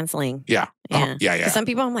doing the canceling. Yeah. Yeah. Yeah. Some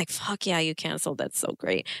people I'm like, fuck yeah, you canceled. That's so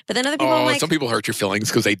great. But then other people I'm like. Some people hurt your feelings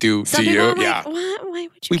because they do to you. I'm like, what? Why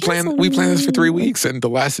would you we planned this for 3 weeks. And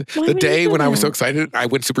the day when I was so excited, I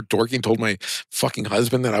went super dorky and told my fucking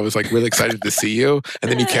husband that I was like really excited to see you.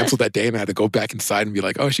 And then you canceled that day and I had to go back inside and be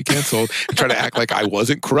like, oh, she canceled. And try to act like I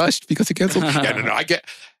wasn't crushed because he canceled. Yeah, no.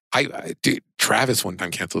 Dude, Travis one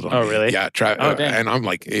time canceled on me. Oh, really? Yeah, and I'm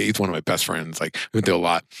like, he's one of my best friends. Like, we went through a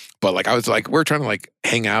lot. But like, I was like, we're trying to like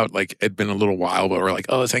hang out. Like, it'd been a little while, but we're like,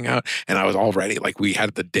 oh, let's hang out. And I was all ready. Like, we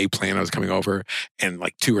had the day planned. I was coming over. And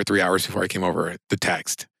like 2 or 3 hours before I came over, the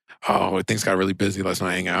text, oh, things got really busy. Let's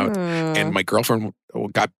not hang out. And my girlfriend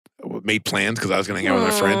made plans because I was going to hang out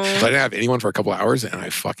with my friend. So I didn't have anyone for a couple of hours and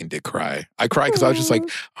I fucking did cry. I cried because I was just like,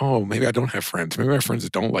 oh, maybe I don't have friends. Maybe my friends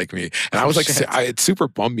don't like me. And I was like, it super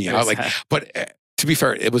bummed me out. Like, but to be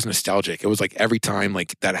fair, it was nostalgic. It was like every time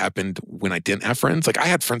like that happened when I didn't have friends. Like I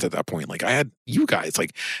had friends at that point. Like I had you guys,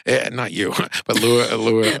 like not you, but Lua.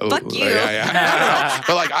 Fuck you. Yeah.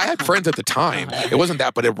 But like I had friends at the time. It wasn't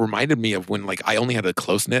that, but it reminded me of when like I only had a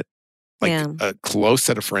close knit. A close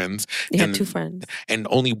set of friends. You had 2 friends. And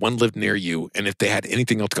only one lived near you. And if they had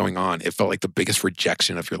anything else going on, it felt like the biggest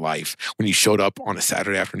rejection of your life. When you showed up on a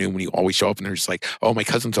Saturday afternoon, when you always show up and they're just like, oh, my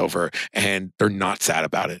cousin's over. And they're not sad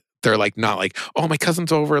about it. They're like, not like, oh, my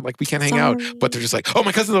cousin's over. Like, we can't hang out. But they're just like, oh,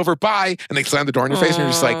 my cousin's over. Bye. And they slam the door in your face. And you're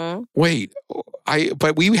just like, wait,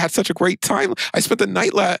 but we had such a great time. I spent the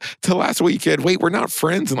night till last weekend. Wait, we're not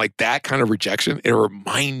friends. And like that kind of rejection, it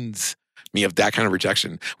reminds me of that kind of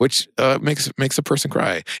rejection, which makes a person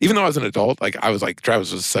cry. Even though I was an adult, like I was like,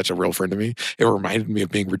 Travis was such a real friend to me. It reminded me of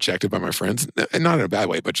being rejected by my friends, and not in a bad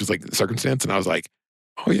way, but just like the circumstance. And I was like,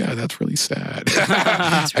 oh yeah, that's really sad.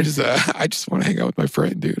 I just want to hang out with my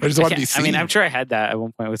friend, dude. I just want to be seen. I mean, I'm sure I had that at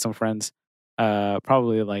one point with some friends.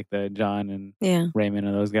 Probably like the John and Raymond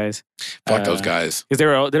and those guys. Fuck those guys, because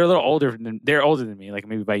they're a little older. They're older than me, like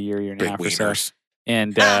maybe by a year and a half or so.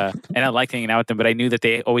 And I liked hanging out with them, but I knew that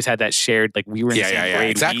they always had that shared, like we were in the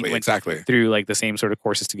same grade. Exactly. Through like the same sort of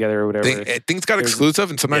courses together or whatever. Things got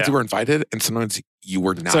exclusive, and sometimes you were invited, and sometimes you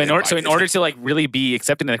were not. So in order to like really be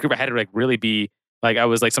accepted in the group, I had to like really be like I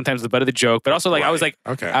was like sometimes the butt of the joke, but also like I was like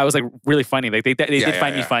really funny. Like they did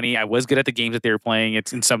find me funny. I was good at the games that they were playing.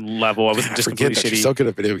 It's in some level. I wasn't just completely shitty. You're so good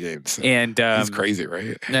at video games, and it's crazy,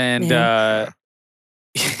 right? And yeah,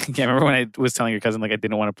 remember when I was telling your cousin like I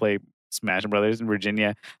didn't want to play Smash Brothers in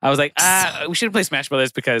Virginia. I was like, we shouldn't play Smash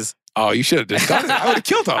Brothers because... Oh, you should have just done it. I would have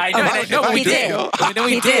killed him. I know. No, we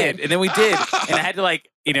did. And then we did. And I had to like,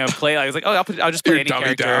 play. I was like, oh, I'll just play any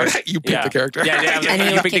character. Down. You picked the character. Yeah. I was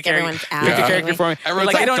like, you picked the character. Pick the character for me.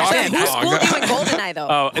 Everyone's like, I don't understand. Who schooled you in GoldenEye though?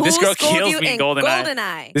 Oh, this girl kills me in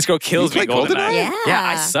GoldenEye. This girl kills me in GoldenEye. Yeah,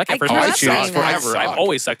 I suck at first-person shooters forever. I've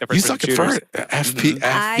always sucked at first-person shooters. You suck at FVP?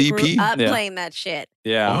 I grew up playing that shit.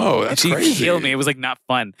 Yeah. Oh, that's crazy. She killed me. It was like not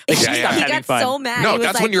fun. Like she stopped having fun. So mad. No,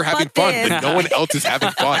 that's when you're having fun. When no one else is having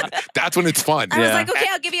fun. That's when it's fun. I was like, okay,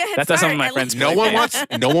 I'll give you a head start. That's how some of my friends. No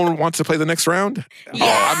one wants to play the next round. Yeah.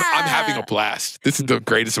 Oh, I'm having a blast. This is the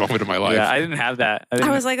greatest moment of my life. Yeah, I didn't have that. I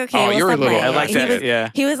was like, okay. Oh, you're a little. I like that. Yeah.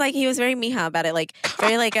 He was very Mija about it, like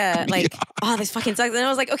very like oh, this fucking sucks. And I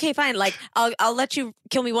was like, okay, fine. Like I'll let you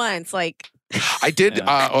kill me once. Like. I did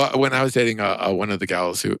when I was dating one of the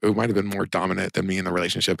gals who might have been more dominant than me in the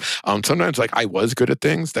relationship. Sometimes like I was good at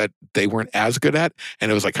things that they weren't as good at,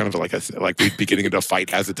 and it was like kind of like we'd be getting into a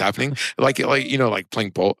fight as it's happening, like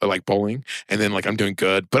playing bowling, and then like I'm doing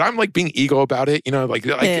good, but I'm like being ego about it,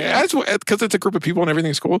 as because it's a group of people and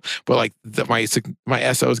everything's cool, but like my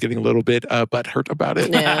SO is getting a little bit butthurt about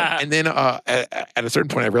it, and then at a certain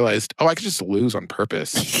point I realized, I could just lose on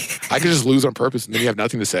purpose. I could just lose on purpose, and then you have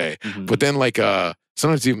nothing to say, but then. Like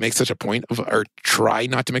sometimes you make such a point of, or try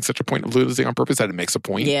not to make such a point of losing on purpose that it makes a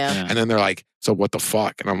point. Yeah. And then they're like, so what the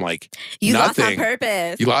fuck? And I'm like, you nothing. lost on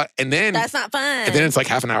purpose. You lost, and then that's not fun. And then it's like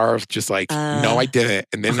half an hour of just like, no, I didn't.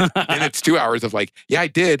 And then it's 2 hours of like, yeah, I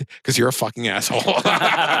did, because you're a fucking asshole. And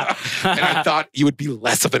I thought you would be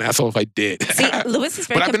less of an asshole if I did. See, Lewis is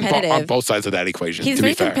very competitive. But I've been on both sides of that equation. He's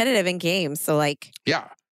very competitive in games. So like, yeah.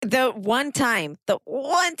 The one time that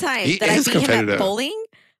I beat him at bowling.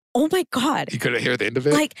 Oh my God. You couldn't hear the end of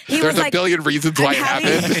it? Like, there's a billion reasons why it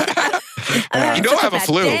happened. You know I have a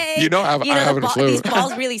flu. You know I'm having a flu. These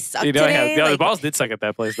balls really suck today. The balls did suck at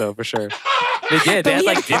that place though, for sure. They did. They had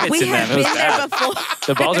like divots in them. It was bad.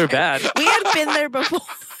 The balls are bad. We had been there before.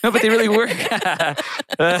 No, but they really were.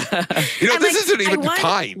 This isn't even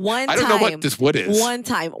pine. I don't know what this wood is. One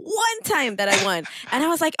time that I won. And I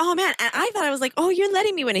was like, oh man. And I thought I was like, oh, you're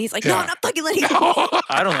letting me win. And he's like, no, I'm not fucking letting you win.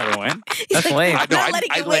 I don't let her win. That's lame. I'm not letting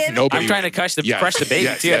you win. I'm trying to crush the baby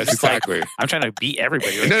too. Yes, exactly. I'm trying to beat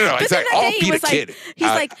everybody. No. It's like, I'll beat a kid. He's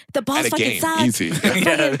like, the balls fucking suck. Easy.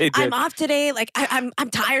 I'm off today. Like, I'm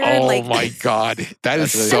tired. Oh my God. That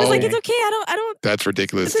is so. I was like, it's okay. I don't. That's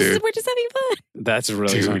ridiculous, dude. We're just having fun. That's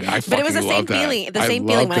really funny. But it was the same feeling. The same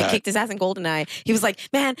feeling when I kicked his ass in GoldenEye. He was like,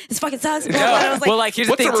 man, this fucking sucks. And I was like, well, like, here's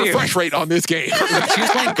the thing, what's the refresh rate on this game? She was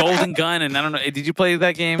playing Golden Gun, and I don't know. Did you play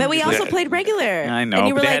that game? But we also played regular. I know. And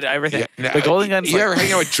you were like, everything. The Golden Gun. You ever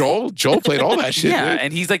hang out with Joel? Joel played all that shit. Yeah,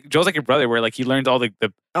 and he's like, Joel's like your brother, where like he learns all the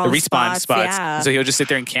respawn spots. Yeah. So he'll just sit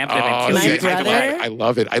there and camp them and kill you. I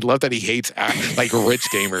love it. I love that he hates like rich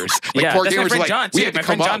gamers. Like poor gamers. Like we had to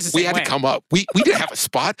come up. We had to come up. We didn't have a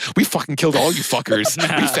spot. We fucking killed all you fuckers.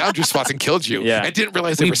 We found your spots and killed you. Yeah. And didn't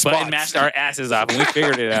realize they were spots. We mashed our asses off and we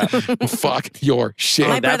figured it out. Fuck your shit.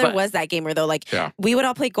 My brother was that gamer though. Like we would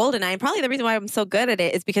all play GoldenEye, and probably the reason why I'm so good at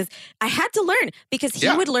it is because I had to learn, because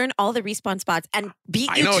he would learn all the respawn spots and beat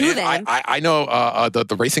you to them. I know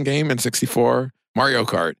the racing game in 64, Mario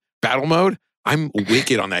Kart battle mode. I'm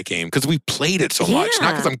wicked on that game because we played it so much.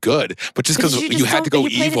 Not because I'm good, but just because you had to go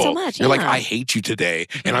evil. You're like, I hate you today,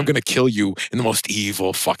 and I'm going to kill you in the most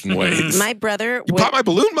evil fucking ways. My brother... You pop my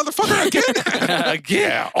balloon, motherfucker, again? Again?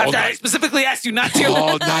 Yeah, all night. I specifically asked you not to.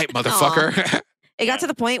 All night, motherfucker. It got to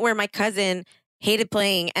the point where my cousin hated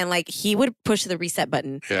playing, and like he would push the reset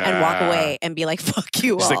button and walk away and be like, fuck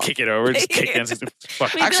you all. Just like kick it over. Just kick it.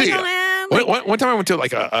 Actually, one time I went to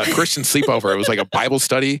like a Christian sleepover. It was like a Bible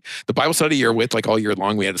study. The Bible study you're with like all year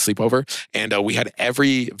long. We had a sleepover, and we had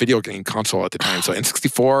every video game console at the time. So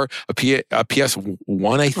N64, a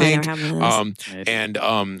PS1, I think, and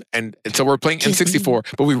so we're playing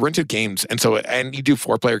N64, but we rented games, and you do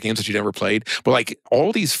 4-player games that you never played. But like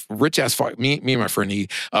all these rich ass me and my friend, we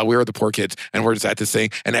were the poor kids, and we're just at this thing,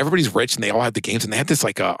 and everybody's rich, and they all had the games, and they had this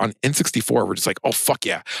like on N64. We're just like, oh fuck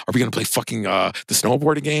yeah, are we gonna play fucking the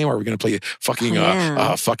snowboarding game? Or are we gonna play fucking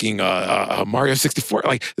Mario 64?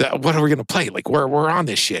 Like, what are we gonna play? Like, we're on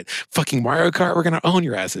this shit. Fucking Mario Kart, we're gonna own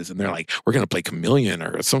your asses. And they're like, we're gonna play Chameleon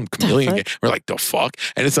or some Chameleon game. We're like, the fuck?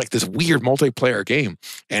 And it's like this weird multiplayer game,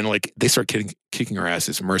 and like they start kicking our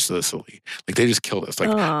asses mercilessly. Like they just killed us.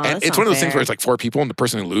 Like, and it's one of those things where it's like 4 people, and the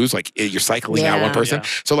person who lose, like you're cycling out one person. Yeah.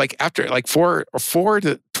 So like after like 4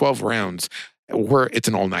 to 12 rounds, it's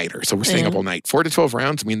an all-nighter. So we're staying up all night. 4 to 12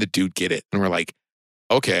 rounds, me and the dude get it. And we're like,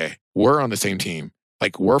 okay, we're on the same team.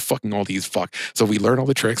 Like, we're fucking all these fuck. So we learn all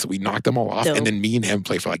the tricks, we knock them all off, and then me and him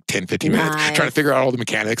play for like 10, 15 minutes, trying to figure out all the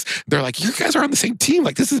mechanics. They're like, you guys are on the same team.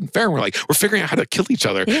 Like, this isn't fair. And we're like, we're figuring out how to kill each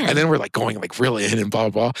other. Yeah. And then we're like going like real in and blah,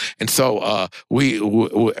 blah, blah. And so we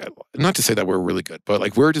not to say that we're really good, but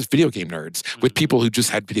like we're just video game nerds with people who just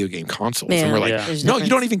had video game consoles. And we're like, no, you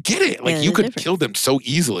don't even get it. Like, you could kill them so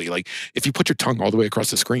easily. Like, if you put your tongue all the way across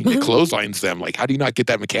the screen, it clotheslines them. Like, how do you not get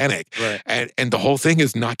that mechanic? Right. And the whole thing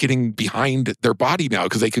is not getting behind their body now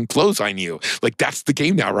because they can clothesline you. Like, that's the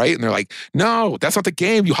game now, right? And they're like, no, that's not the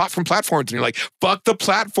game. You hop from platforms. And you're like, fuck the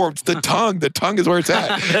platforms. The tongue. The tongue is where it's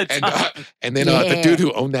at. And then the dude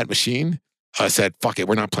who owned that machine said, fuck it,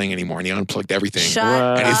 we're not playing anymore. And he unplugged everything.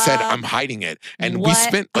 And he said, I'm hiding it. And we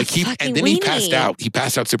spent like he passed out. He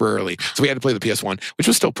passed out super early. So we had to play the PS1, which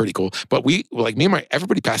was still pretty cool. But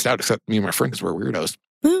everybody passed out except me and my friend because we're weirdos.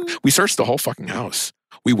 We searched the whole fucking house.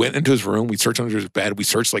 We went into his room. We searched under his bed. We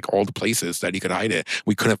searched like all the places that he could hide it.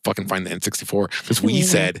 We couldn't fucking find the N64 because we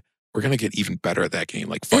said, we're going to get even better at that game.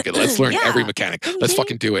 Like, fuck it. Let's learn every mechanic. Let's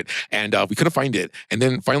fucking do it. And we couldn't find it. And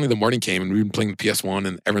then finally the morning came and we've been playing the PS1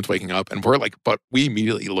 and everyone's waking up. And we're like, but we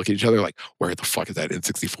immediately look at each other like, where the fuck is that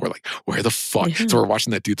N64? Like, where the fuck? So we're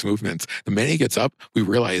watching that dude's movements. The minute he gets up, we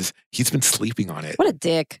realize he's been sleeping on it. What a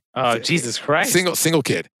dick. Oh, Jesus Christ. Single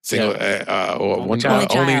kid. Only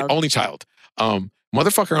child.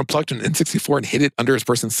 Motherfucker unplugged an N64 and hid it under his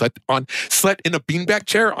person, slept in a beanbag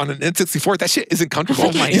chair on an N64. That shit isn't comfortable.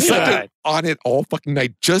 Oh my God. Slept on it all fucking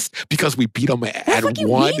night just because we beat him at one game.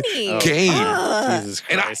 Jesus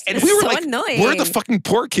Christ. And we were so like, annoying. we're the fucking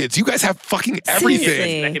poor kids. You guys have fucking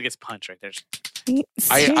everything. That kid gets punched right there.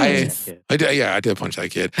 I did punch that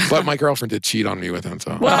kid. But my girlfriend did cheat on me with him.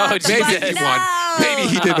 So maybe he won. Maybe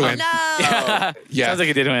he did win. Yeah. Sounds like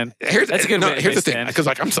he did win. Here's the thing, because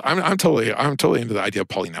like I'm totally into the idea of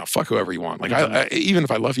poly now. Fuck whoever you want. Like I even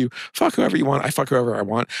if I love you, fuck whoever you want. I fuck whoever I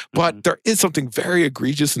want. But there is something very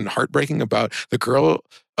egregious and heartbreaking about the girl,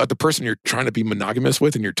 the person you're trying to be monogamous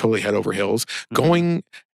with, and you're totally head over heels, going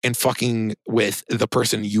and fucking with the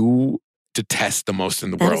person you detest the most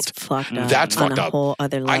in the world. That's fucked up. Whole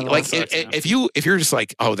other level. If you're just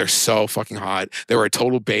like, oh, they're so fucking hot. They were a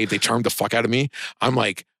total babe. They charmed the fuck out of me. I'm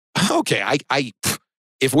like, okay,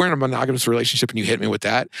 if we're in a monogamous relationship and you hit me with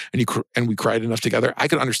that and we cried enough together, I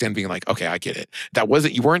could understand being like, okay, I get it.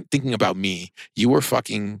 You weren't thinking about me. You were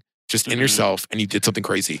fucking just in yourself and you did something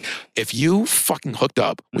crazy. If you fucking hooked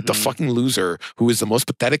up with the fucking loser who is the most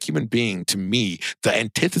pathetic human being to me, the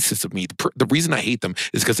antithesis of me, the reason I hate them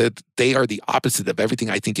is because they are the opposite of everything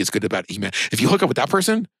I think is good about human. If you hook up with that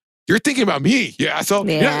person, you're thinking about me, you asshole.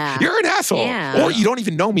 Yeah. You're an asshole. Yeah. Or you don't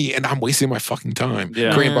even know me and I'm wasting my fucking time.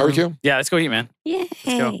 Yeah. Korean barbecue? Yeah, let's go eat, man. Yay.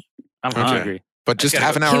 Let's go. I'm hungry. But just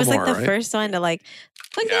half an hour more, He was like the first one to like,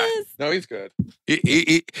 look at this. No, he's good.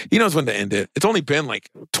 He knows when to end it. It's only been like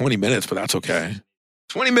 20 minutes, but that's okay.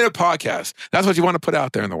 20-minute podcast. That's what you want to put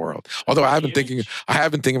out there in the world. Although I have been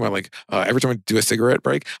thinking about like every time I do a cigarette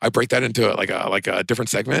break, I break that into like a different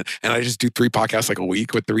segment, and I just do 3 podcasts like a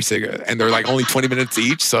week with 3 cigarettes, and they're like only 20 minutes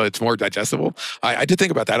each, so it's more digestible. I did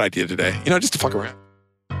think about that idea today, just to fuck around.